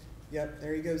 yep,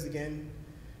 there he goes again.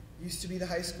 Used to be the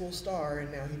high school star,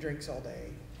 and now he drinks all day.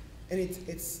 And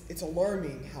it's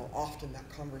alarming how often that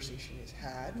conversation is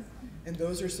had. And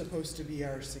those are supposed to be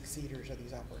our succeeders of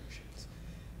these operations.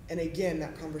 And again,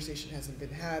 that conversation hasn't been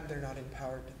had. They're not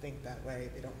empowered to think that way.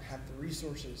 They don't have the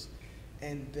resources.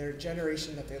 And their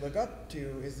generation that they look up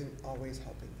to isn't always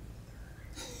helping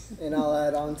them. And I'll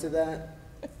add on to that.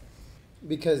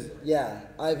 Because,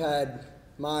 I've had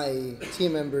my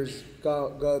team members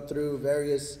go through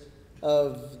various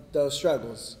of those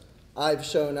struggles. I've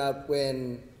shown up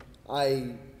when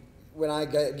I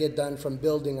get done from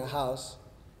building a house,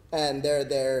 and they're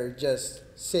there just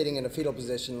sitting in a fetal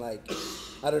position like,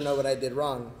 I don't know what I did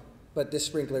wrong, but this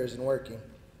sprinkler isn't working.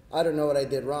 I don't know what I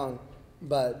did wrong,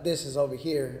 but this is over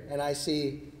here. And I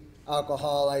see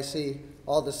alcohol, I see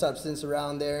all the substance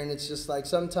around there, and it's just like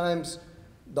sometimes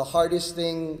the hardest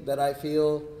thing that I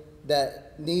feel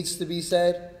that needs to be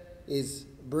said is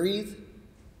breathe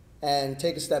and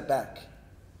take a step back.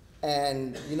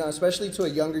 And, especially to a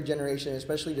younger generation,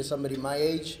 especially to somebody my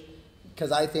age,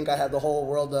 because I think I have the whole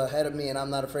world ahead of me and I'm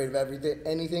not afraid of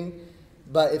anything.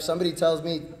 But if somebody tells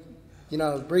me,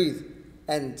 breathe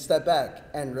and step back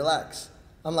and relax,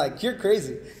 I'm like, you're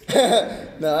crazy.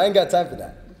 No, I ain't got time for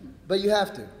that. But you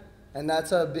have to. And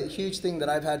that's a huge thing that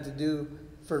I've had to do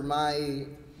for my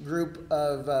group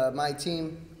of my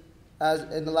team. As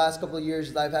in the last couple of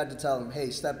years, I've had to tell them, hey,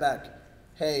 step back.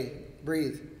 Hey,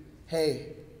 breathe.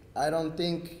 Hey, I don't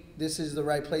think this is the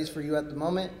right place for you at the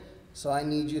moment, so I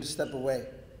need you to step away.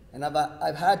 And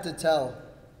I've had to tell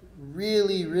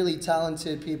really, really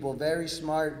talented people, very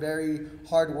smart, very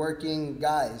hardworking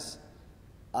guys,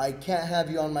 I can't have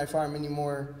you on my farm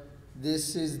anymore.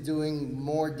 This is doing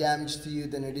more damage to you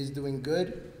than it is doing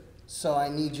good, so I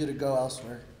need you to go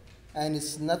elsewhere. And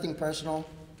it's nothing personal.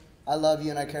 I love you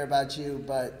and I care about you,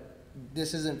 but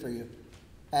this isn't for you.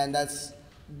 And that's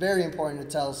very important to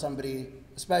tell somebody,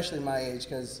 especially my age,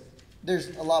 because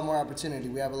there's a lot more opportunity.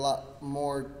 We have a lot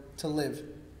more to live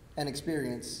and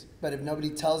experience. But if nobody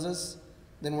tells us,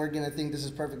 then we're going to think this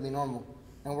is perfectly normal.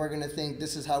 And we're going to think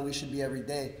this is how we should be every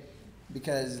day.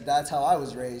 Because that's how I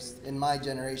was raised in my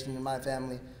generation, in my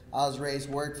family. I was raised,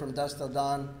 work from dusk till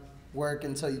dawn, work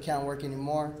until you can't work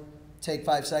anymore, take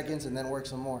 5 seconds, and then work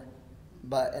some more.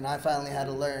 And I finally had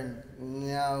to learn,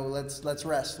 let's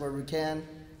rest where we can.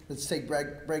 Let's take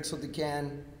breaks when we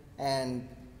can, and,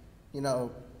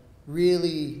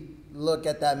 really look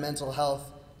at that mental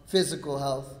health, physical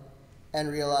health,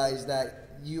 and realize that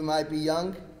you might be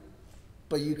young,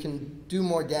 but you can do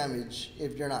more damage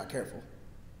if you're not careful.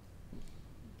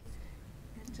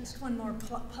 And just one more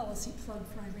policy plug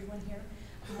for everyone here.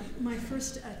 My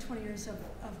first 20 years of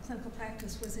clinical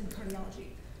practice was in cardiology.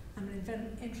 I'm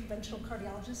an interventional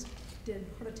cardiologist, did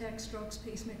heart attacks, strokes,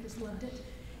 pacemakers, loved it.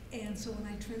 And so when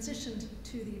I transitioned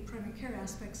to the primary care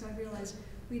aspects, I realized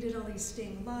we did all these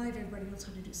staying alive, everybody knows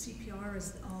how to do CPR,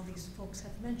 as all these folks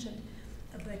have mentioned.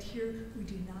 But here, we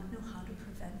do not know how to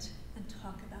prevent and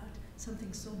talk about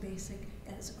something so basic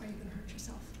as, are you going to hurt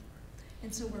yourself?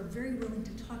 And so we're very willing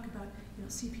to talk about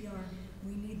CPR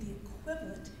we need the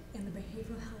equivalent in the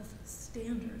behavioral health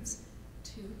standards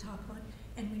to talk about,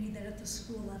 and we need that at the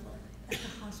school level, at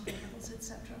the hospital levels,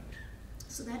 etc.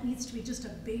 So that needs to be just a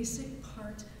basic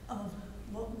part of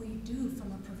what we do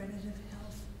from a preventative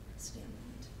health standpoint.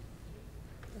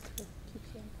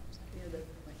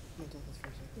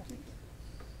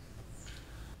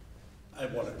 I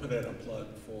want to put in a plug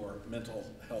for mental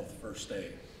health first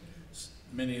aid.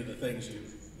 Many of the things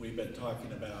we've been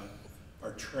talking about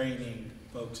are training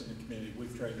folks in the community.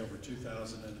 We've trained over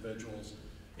 2,000 individuals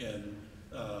in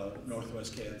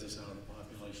Northwest Kansas out of a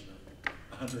population of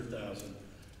 100,000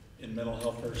 in mental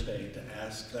health first aid to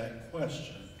ask that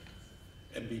question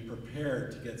and be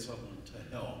prepared to get someone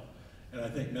to help. And I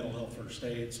think mental health first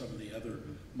aid, some of the other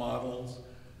models,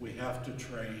 we have to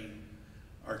train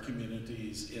our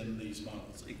communities in these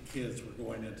models. Kids, we're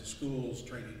going into schools,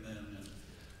 training them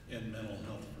in mental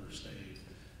health first aid.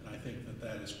 And I think that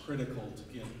that is critical to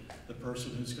get the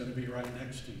person who's going to be right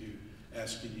next to you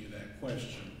asking you that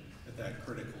question at that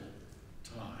critical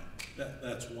time.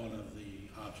 That's one of the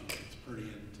options. It's pretty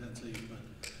intensive, but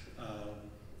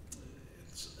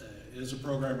it is a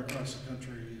program across the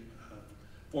country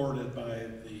forwarded by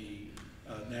the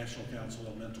National Council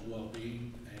of Mental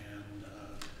Wellbeing. And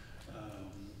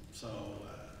so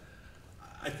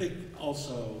I think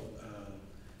also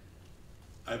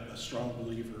I'm a strong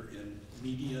believer in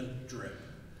media drip,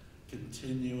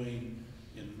 continuing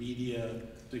in media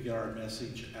to get our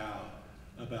message out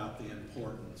about the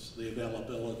importance, the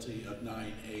availability of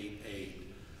 988,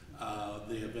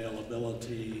 the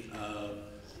availability of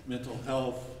mental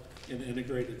health in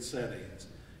integrated settings,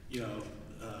 you know,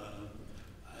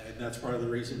 and that's part of the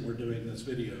reason we're doing this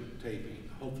video taping,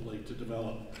 hopefully to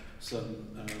develop some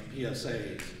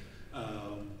PSAs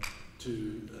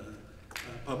to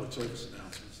public service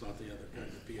announcements, not the other kind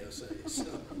of PSAs. So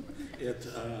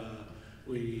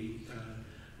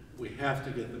we have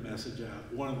to get the message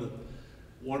out.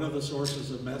 One of the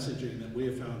sources of messaging that we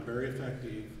have found very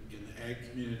effective in the ag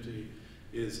community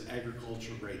is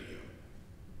agriculture radio.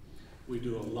 We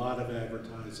do a lot of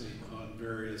advertising on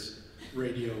various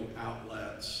radio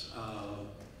outlets,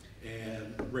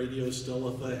 and radio is still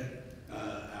a thing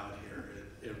out here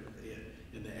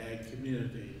in the ag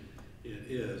community. It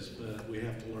is, but we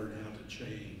have to learn how to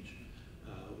change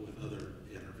with other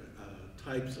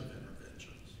types of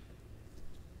interventions.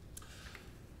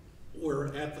 We're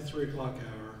at the 3 o'clock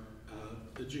hour.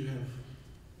 Did you have?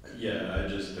 Yeah, I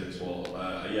just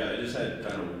had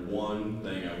kind of one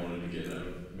thing I wanted to get out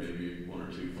of maybe one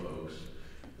or two folks,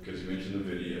 because you mentioned the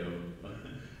video.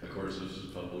 Of course, this is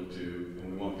public too,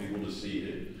 and we want people to see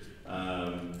it.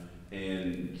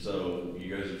 And so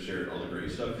you guys have shared all the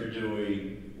great stuff you're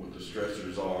doing, what the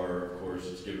stressors are. Of course,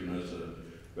 it's given us a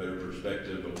better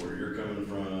perspective of where you're coming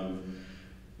from.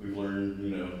 We've learned,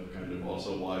 you know, kind of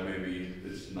also why maybe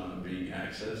it's not being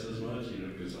accessed as much, you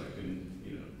know, because I can,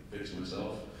 you know, fix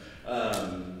myself.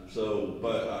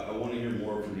 But I want to hear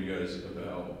more from you guys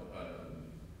about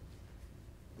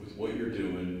with what you're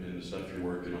doing and the stuff you're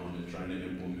working on and trying to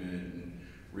implement and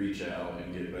reach out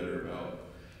and get better about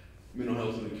mental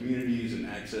health in the communities and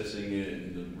accessing it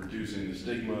and reducing the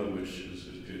stigma, which is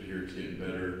good here, it's getting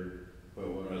better. But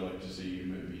what I'd like to see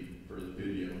maybe for the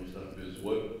video and stuff is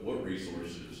what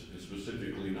resources, and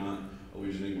specifically not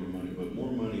always need more money, but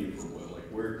more money for what? Like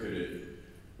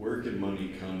where can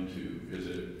money come to? Is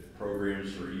it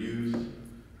programs for youth,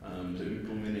 to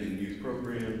implement it in youth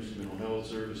programs, mental health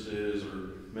services,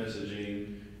 or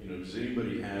messaging? You know, does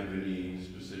anybody have any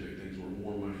specific things where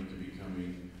more money could be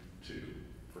coming to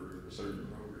for a certain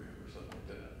program or something like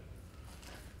that?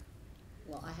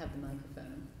 Well, I have the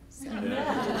microphone. So.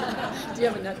 Do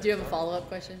you have a follow-up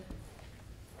question?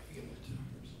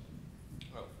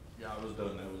 Oh, yeah, I was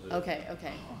done. That was it.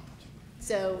 Okay.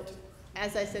 So,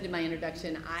 as I said in my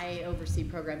introduction, I oversee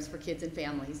programs for kids and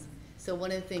families. So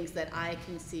one of the things that I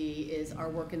can see is our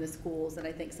work in the schools, and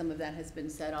I think some of that has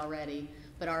been said already,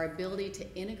 but our ability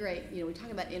to integrate, you know, we talk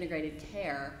about integrated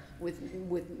care with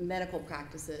medical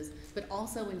practices, but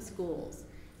also in schools.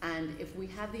 And if we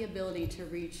have the ability to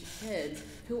reach kids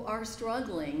who are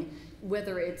struggling,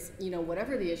 whether it's, you know,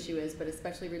 whatever the issue is, but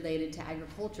especially related to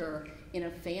agriculture, in a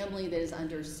family that is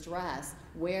under stress,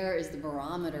 where is the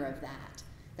barometer of that?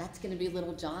 That's going to be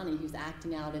little Johnny who's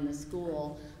acting out in the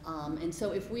school. And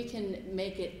so if we can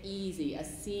make it easy, a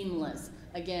seamless,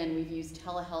 again, we've used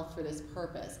telehealth for this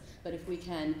purpose, but if we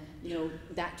can, you know,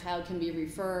 that child can be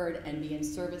referred and be in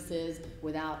services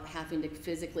without having to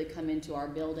physically come into our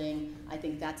building, I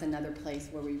think that's another place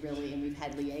where we really, and we've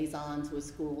had liaisons with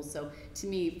schools. So to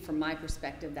me, from my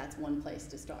perspective, that's one place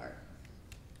to start.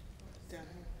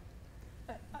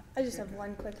 I just have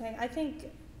one quick thing. I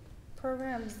think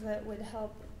programs that would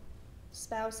help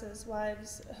spouses,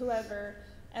 wives, whoever,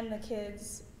 and the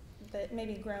kids, that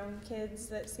maybe grown kids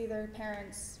that see their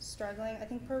parents struggling. I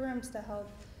think programs to help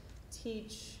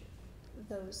teach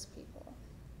those people,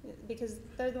 because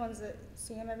they're the ones that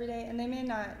see them every day, and they may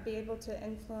not be able to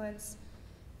influence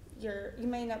you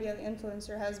may not be able to influence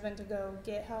your husband to go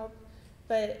get help,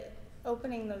 but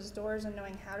opening those doors and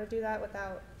knowing how to do that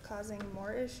without causing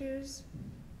more issues,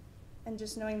 and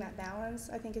just knowing that balance,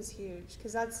 I think is huge,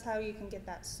 because that's how you can get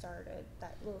that started,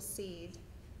 that little seed,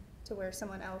 to where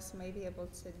someone else may be able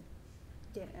to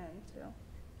get into.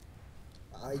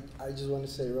 I just want to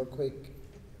say real quick,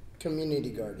 community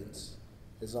gardens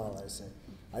is all I say.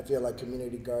 I feel like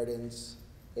community gardens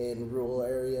in rural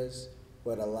areas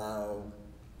would allow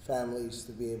families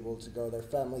to be able to go there,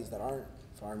 families that aren't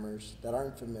farmers, that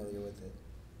aren't familiar with it,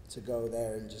 to go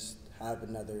there and just have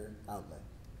another outlet.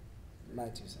 My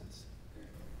 2 cents.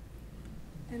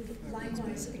 And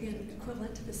likewise, again,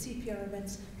 equivalent to the CPR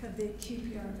events, have the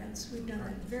QPR events. We've done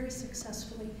that very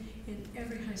successfully in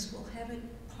every high school. Have it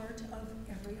part of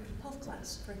every health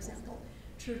class, for example.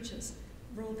 Churches,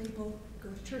 rural people go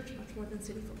to church much more than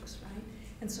city folks, right?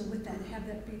 And so with that, have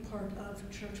that be part of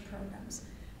church programs.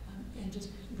 And just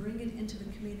bring it into the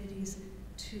communities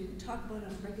to talk about it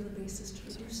on a regular basis to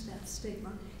reduce that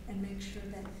stigma and make sure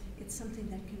that it's something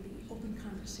that can be open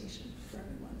conversation for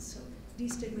everyone. So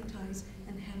destigmatize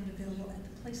and have it available at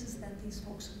the places that these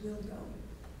folks will go.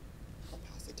 I'll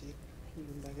pass it to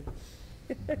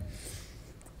you.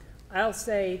 I'll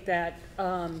say that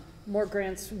more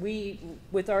grants,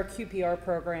 with our QPR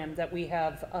program that we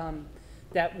have,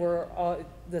 that were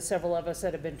the several of us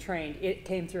that have been trained, it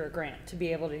came through a grant to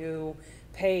be able to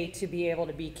pay to be able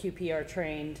to be QPR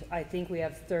trained. I think we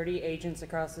have 30 agents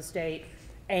across the state,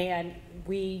 and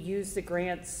we use the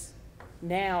grants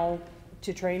now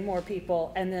to train more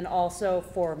people, and then also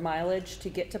for mileage to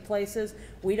get to places.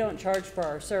 We don't charge for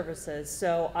our services,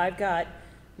 so I've got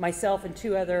myself and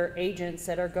 2 other agents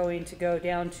that are going to go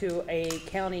down to a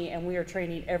county, and we are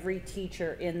training every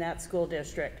teacher in that school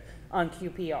district on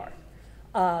QPR.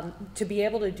 To be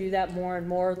able to do that more and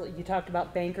more, you talked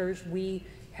about bankers, we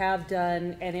have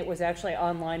done, and it was actually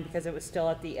online because it was still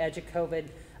at the edge of COVID,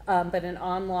 but an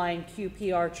online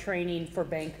QPR training for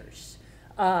bankers.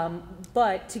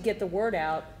 But to get the word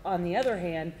out, on the other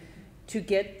hand, to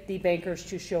get the bankers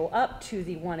to show up to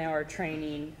the 1-hour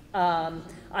training,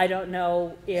 I don't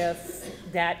know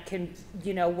if that can,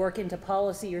 work into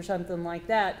policy or something like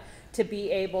that, to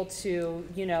be able to,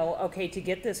 okay, to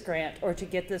get this grant or to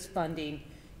get this funding,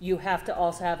 you have to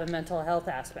also have a mental health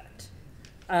aspect.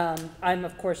 I'm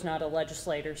of course not a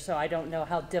legislator, so I don't know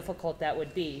how difficult that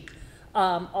would be.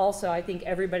 Also, I think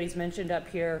everybody's mentioned up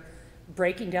here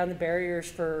breaking down the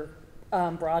barriers for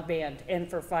broadband and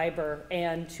for fiber,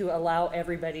 and to allow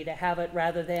everybody to have it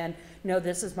rather than, no,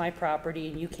 this is my property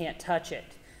and you can't touch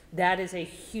it. That is a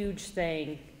huge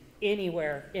thing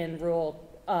anywhere in rural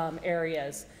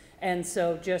areas. And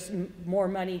so just more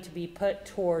money to be put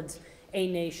towards a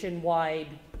nationwide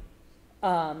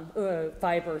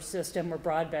fiber system or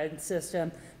broadband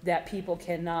system that people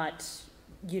cannot,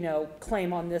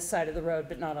 claim on this side of the road,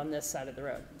 but not on this side of the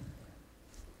road.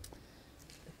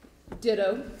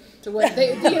 Ditto to what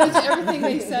they, to everything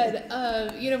they said.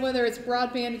 Whether it's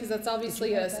broadband, because that's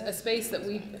obviously a space that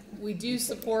we do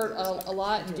support a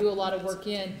lot and do a lot of work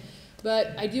in.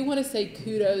 But I do want to say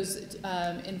kudos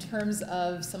in terms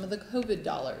of some of the COVID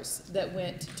dollars that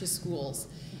went to schools.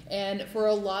 And for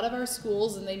a lot of our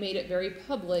schools, and they made it very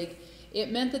public,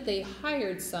 it meant that they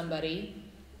hired somebody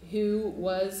who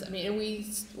was,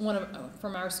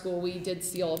 from our school, we did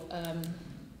seal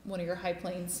one of your High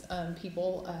Plains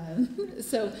people.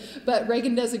 But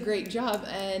Reagan does a great job,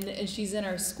 and she's in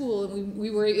our school, and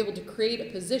we were able to create a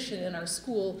position in our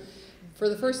school. For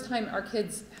the first time, our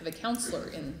kids have a counselor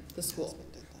in the school.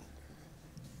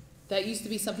 That used to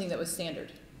be something that was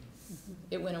standard.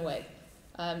 It went away.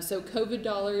 So COVID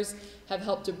dollars have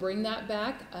helped to bring that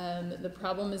back. The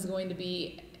problem is going to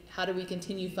be, how do we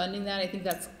continue funding that? I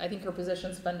think her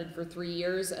position's funded for 3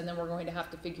 years, and then we're going to have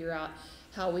to figure out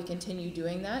how we continue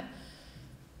doing that.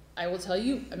 I will tell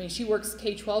you, she works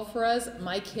K-12 for us.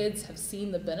 My kids have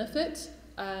seen the benefit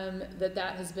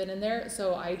that has been in there.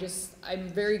 So I'm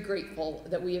very grateful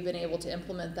that we have been able to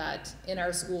implement that in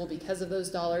our school because of those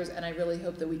dollars, and I really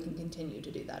hope that we can continue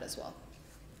to do that as well.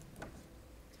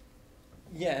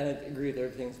 Yeah, and I agree with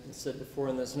everything that's been said before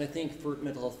in this, and I think for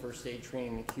mental health first aid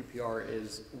training and QPR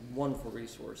is wonderful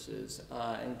resources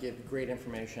and give great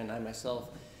information. I myself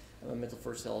am a mental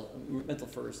first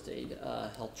aid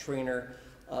health trainer,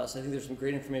 so I think there's some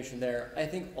great information there. I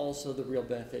think also the real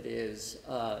benefit is,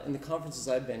 in the conferences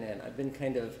I've been in, I've been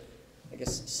kind of I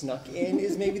guess snuck in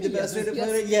is maybe the best way to put Yes,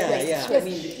 it. Yeah, yes, yeah. yes. I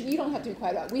mean, You don't have to be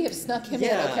quiet about it. We have snuck him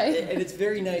yeah, in, okay? and it's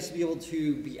very nice to be able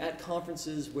to be at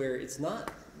conferences where it's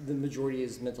not the majority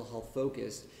is mental health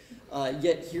focused.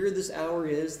 Yet here this hour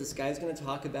is, this guy's going to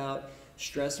talk about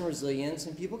stress and resilience,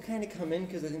 and people kind of come in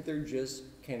because I think they're just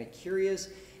kind of curious,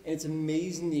 and it's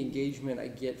amazing the engagement I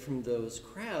get from those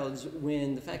crowds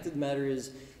when the fact of the matter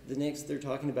is the next they're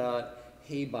talking about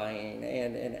hay buying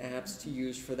and apps to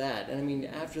use for that. And I mean,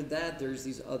 after that, there's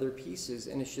these other pieces,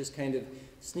 and it's just kind of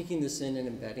sneaking this in and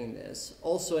embedding this.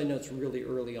 Also, I know it's really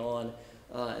early on,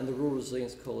 and the Rural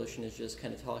Resilience Coalition is just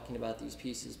kind of talking about these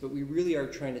pieces, but we really are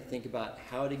trying to think about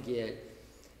how to get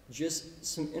just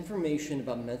some information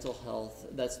about mental health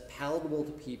that's palatable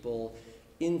to people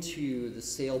into the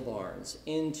sale barns,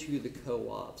 into the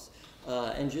co-ops,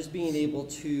 and just being able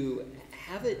to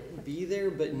have it be there,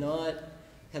 but not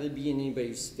have it be in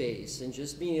anybody's face, and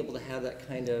just being able to have that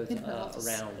kind of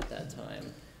around at that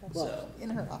time. Well, So. In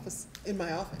her office. In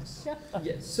my office. Yeah.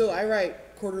 Yes. So I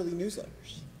write quarterly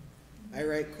newsletters. I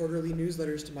write quarterly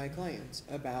newsletters to my clients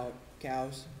about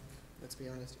cows. Let's be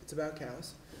honest, it's about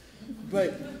cows.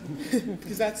 But,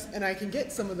 because and I can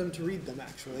get some of them to read them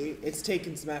actually. It's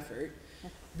taken some effort.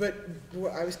 But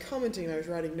I was commenting, I was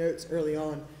writing notes early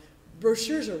on.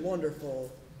 Brochures are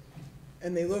wonderful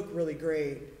and they look really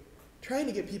great. Trying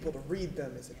to get people to read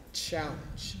them is a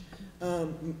challenge.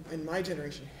 And my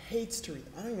generation hates to read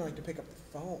them. I don't even like to pick up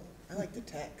the phone. I like to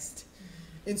text.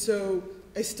 And so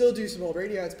I still do some old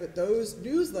radio ads, but those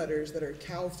newsletters that are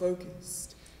cow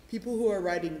focused, people who are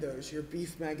writing those, your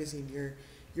beef magazine,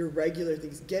 your regular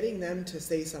things, getting them to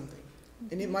say something.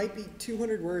 And it might be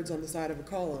 200 words on the side of a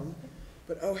column,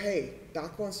 but oh hey,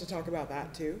 Doc wants to talk about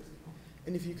that too.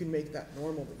 And if you can make that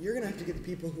normal, but you're gonna have to get the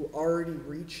people who already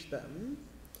reach them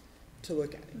to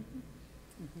look at it.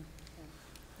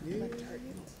 Here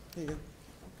you go.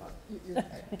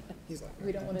 He's like,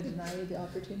 We don't want to deny you the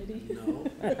opportunity. No.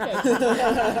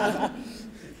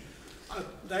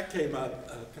 That came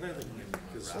up. Can I have the mic?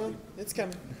 It's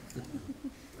coming.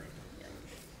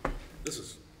 This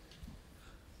is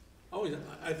always.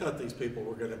 I thought these people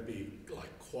were going to be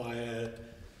like quiet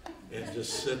and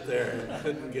just sit there and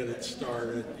couldn't get it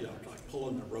started. You know, like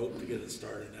pulling the rope to get it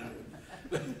started.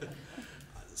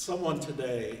 Someone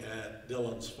today at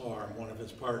Dylan's farm, one of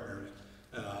his partners,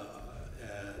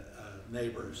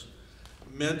 neighbors,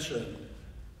 mentioned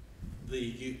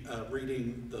the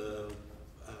reading the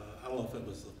I don't know if it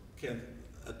was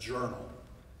a journal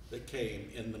that came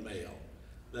in the mail.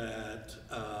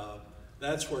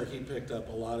 That's where he picked up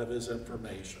a lot of his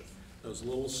information. Those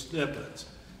little snippets.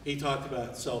 He talked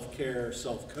about self-care,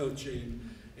 self-coaching,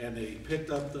 and he picked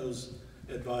up those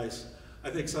advice. I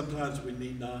think sometimes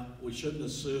we shouldn't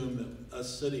assume that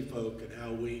us city folk and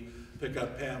how we pick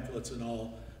up pamphlets and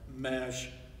all mesh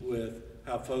with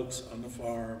how folks on the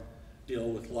farm deal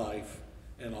with life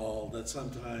and all that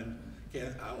sometimes I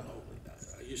don't know,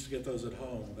 I used to get those at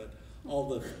home, but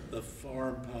all the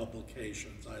farm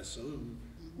publications, I assume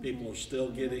people are still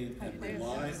getting and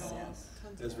rely on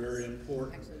as very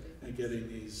important in getting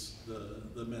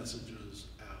the messages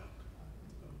out.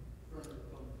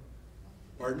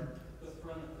 Pardon?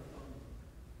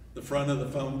 The front of the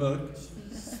phone book?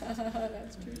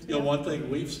 That's true. You know, one thing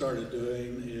we've started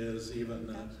doing is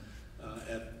even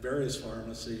at various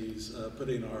pharmacies,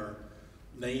 putting our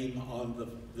name on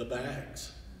the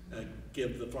bags.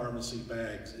 Give the pharmacy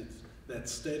bags. It's that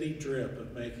steady drip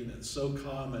of making it so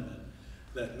common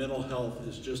that mental health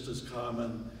is just as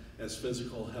common as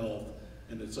physical health,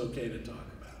 and it's okay to talk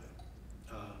about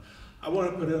it. I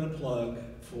want to put in a plug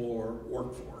for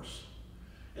workforce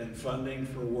and funding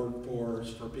for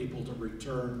workforce, for people to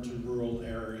return to rural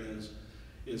areas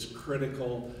is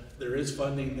critical. There is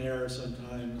funding there,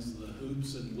 sometimes the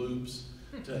hoops and loops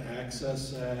to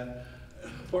access that.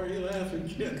 Why are you laughing,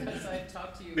 kid? Because I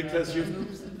talked to you because about the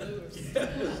hoops and loops.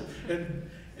 Yes,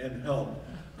 and help.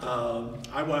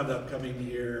 I wound up coming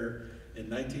here in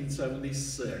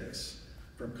 1976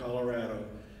 from Colorado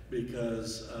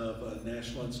because of a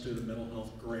National Institute of Mental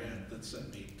Health grant that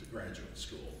sent me to graduate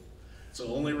school. It's the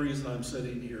only reason I'm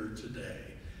sitting here today.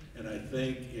 And I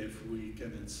think if we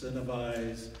can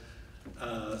incentivize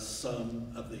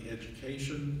some of the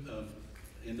education of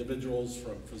individuals,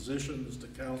 from physicians to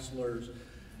counselors,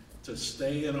 to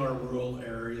stay in our rural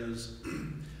areas,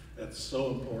 that's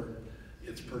so important.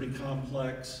 It's pretty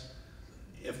complex.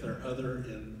 If there are other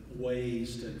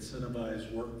ways to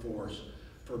incentivize workforce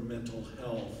for mental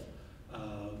health,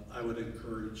 I would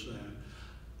encourage that.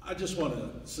 I just want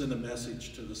to send a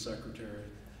message to the Secretary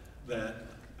that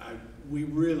we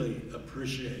really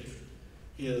appreciate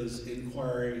his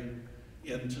inquiry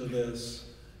into this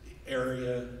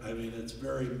area. I mean, it's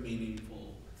very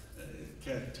meaningful. I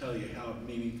can't tell you how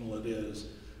meaningful it is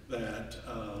that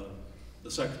the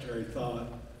Secretary thought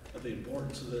of the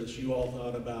importance of this. You all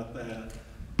thought about that.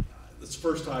 It's the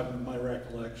first time in my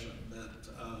recollection that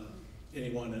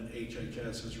anyone at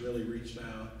HHS has really reached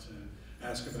out to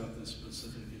ask about this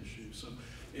specific issue. So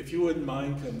if you wouldn't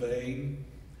mind conveying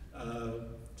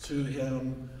to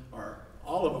him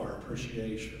all of our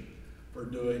appreciation for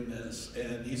doing this,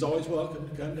 and he's always welcome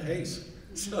to come to Hayes.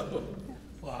 So,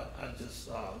 well, I just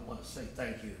want to say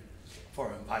thank you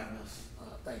for inviting us.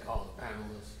 Thank all the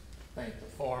panelists. Thank the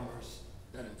farmers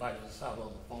that invited us out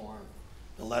on the farm,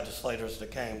 the legislators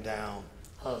that came down,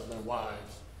 husband,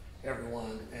 wives,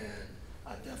 everyone, and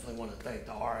I definitely want to thank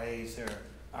the RAs here,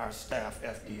 our staff,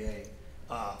 FDA,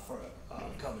 for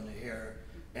coming to here.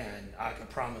 And I can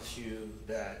promise you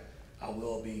that I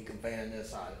will be conveying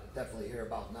this. I definitely hear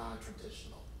about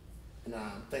non-traditional. And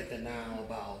I'm thinking now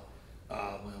about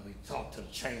when we talk to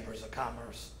the chambers of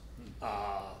commerce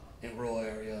in rural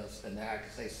areas, and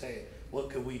they say, what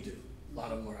could we do? A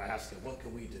lot of them are asking, what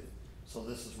can we do? So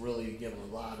this is really giving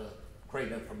a lot of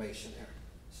great information here.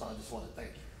 So I just want to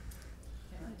thank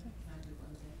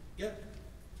you. Yeah.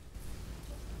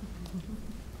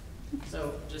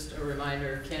 So just a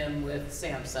reminder, Kim with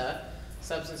SAMHSA,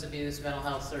 Substance Abuse Mental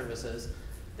Health Services.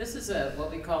 This is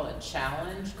what we call a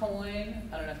challenge coin.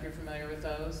 I don't know if you're familiar with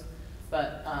those,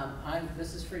 but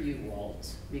this is for you,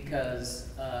 Walt, because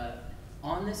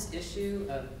on this issue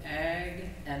of ag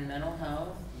and mental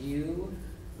health, you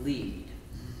lead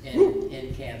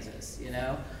in Kansas, you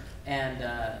know, and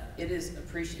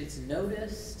it's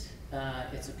noticed,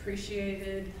 it's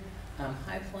appreciated.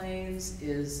 High Plains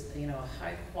is, you know, a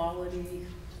high quality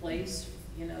place,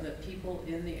 you know, that people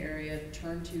in the area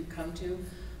come to.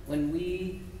 When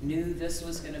we knew this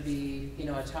was going to be, you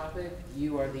know, a topic,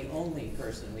 you are the only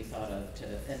person we thought of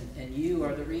and you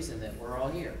are the reason that we're all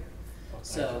here. Okay.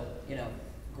 So, you know,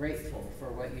 grateful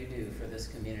for what you do for this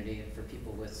community and for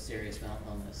people with serious mental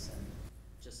illness, and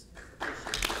just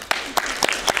appreciate it.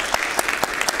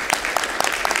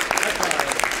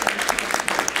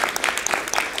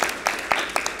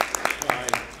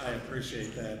 I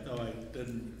appreciate that. Though I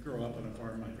didn't grow up on a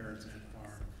farm, my parents had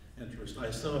farm interest.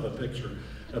 I still have a picture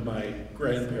of my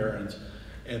grandparents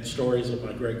and stories of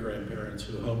my great-grandparents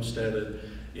who homesteaded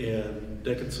in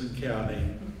Dickinson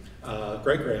County,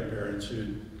 great-grandparents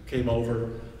who came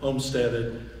over,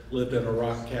 homesteaded, lived in a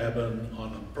rock cabin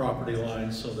on a property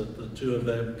line so that the two of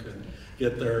them could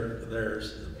get their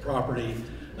property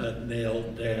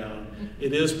nailed down.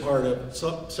 It is part of,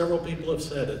 several people have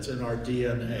said it's in our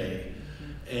DNA.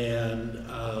 And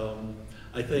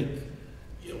I think,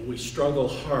 you know, we struggle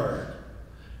hard,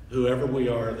 whoever we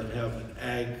are that have an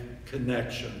ag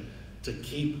connection, to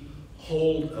keep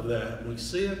hold of that. We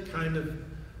see it kind of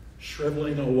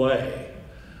shriveling away,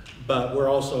 but we're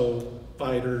also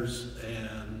fighters,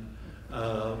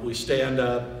 and we stand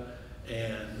up,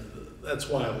 and that's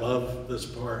why I love this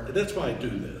part. And that's why I do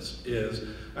this, is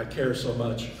I care so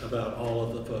much about all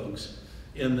of the folks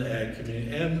in the ag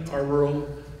community and our rural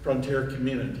frontier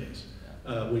communities.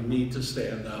 We need to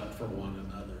stand up for one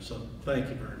another. So thank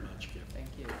you very much, Kim. Thank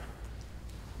you.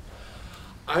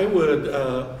 I would,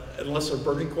 unless there are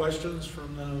burning questions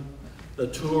from the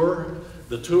tour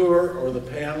or the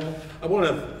panel, I want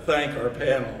to thank our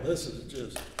panel. This is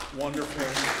just wonderful.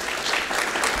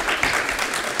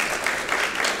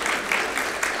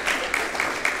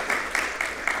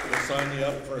 We'll sign you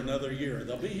up for another year.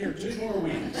 They'll be here 2 more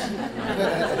weeks.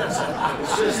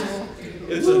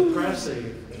 It's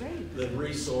impressive, the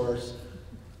resource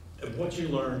and what you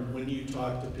learn when you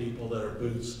talk to people that are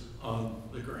boots on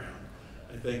the ground.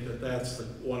 I think that that's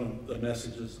one of the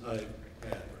messages I've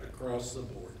had across the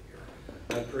board here.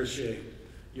 I appreciate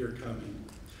your coming.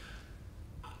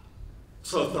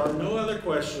 So if there are no other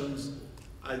questions,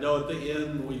 I know at the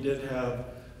end we did have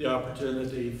the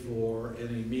opportunity for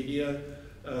any media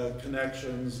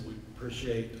connections. We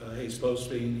appreciate Hayes Post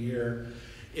being here.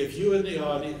 If you in the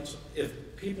audience,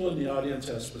 if people in the audience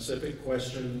have specific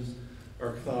questions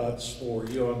or thoughts for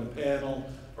you on the panel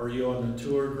or you on the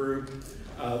tour group,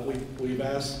 we've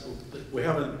asked, we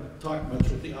haven't talked much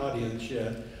with the audience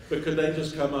yet, but could they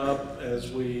just come up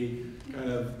as we kind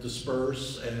of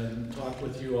disperse and talk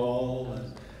with you all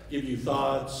and give you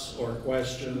thoughts or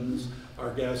questions?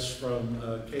 Our guests from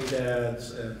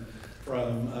KDADS and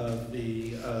from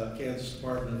the Kansas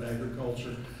Department of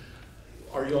Agriculture.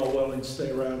 Are you all willing to stay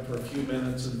around for a few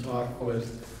minutes and talk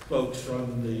with folks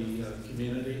from the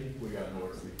community? We got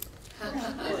more.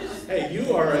 Hey,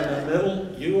 you are in the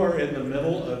middle. You are in the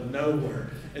middle of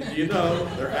nowhere, and you know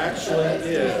there actually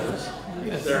is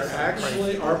There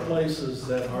actually are places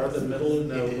that are the middle of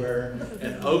nowhere,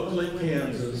 and Oakley,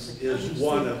 Kansas is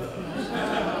one of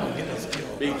those.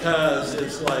 Because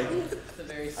it's like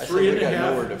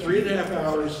 3.5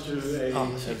 hours to a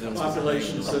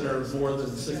population center of more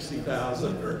than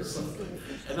 60,000 or something.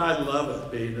 And I love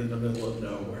it being in the middle of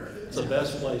nowhere. It's the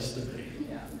best place to be.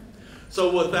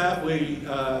 So with that, we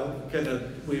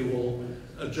will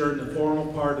adjourn the formal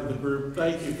part of the group.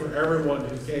 Thank you for everyone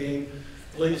who came.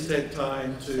 Please take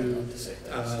time to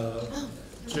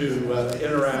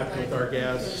interact with our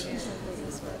guests.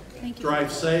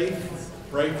 Drive safe.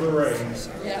 Pray for rain.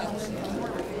 Yeah.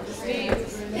 Thank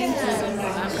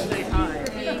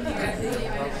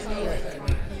you.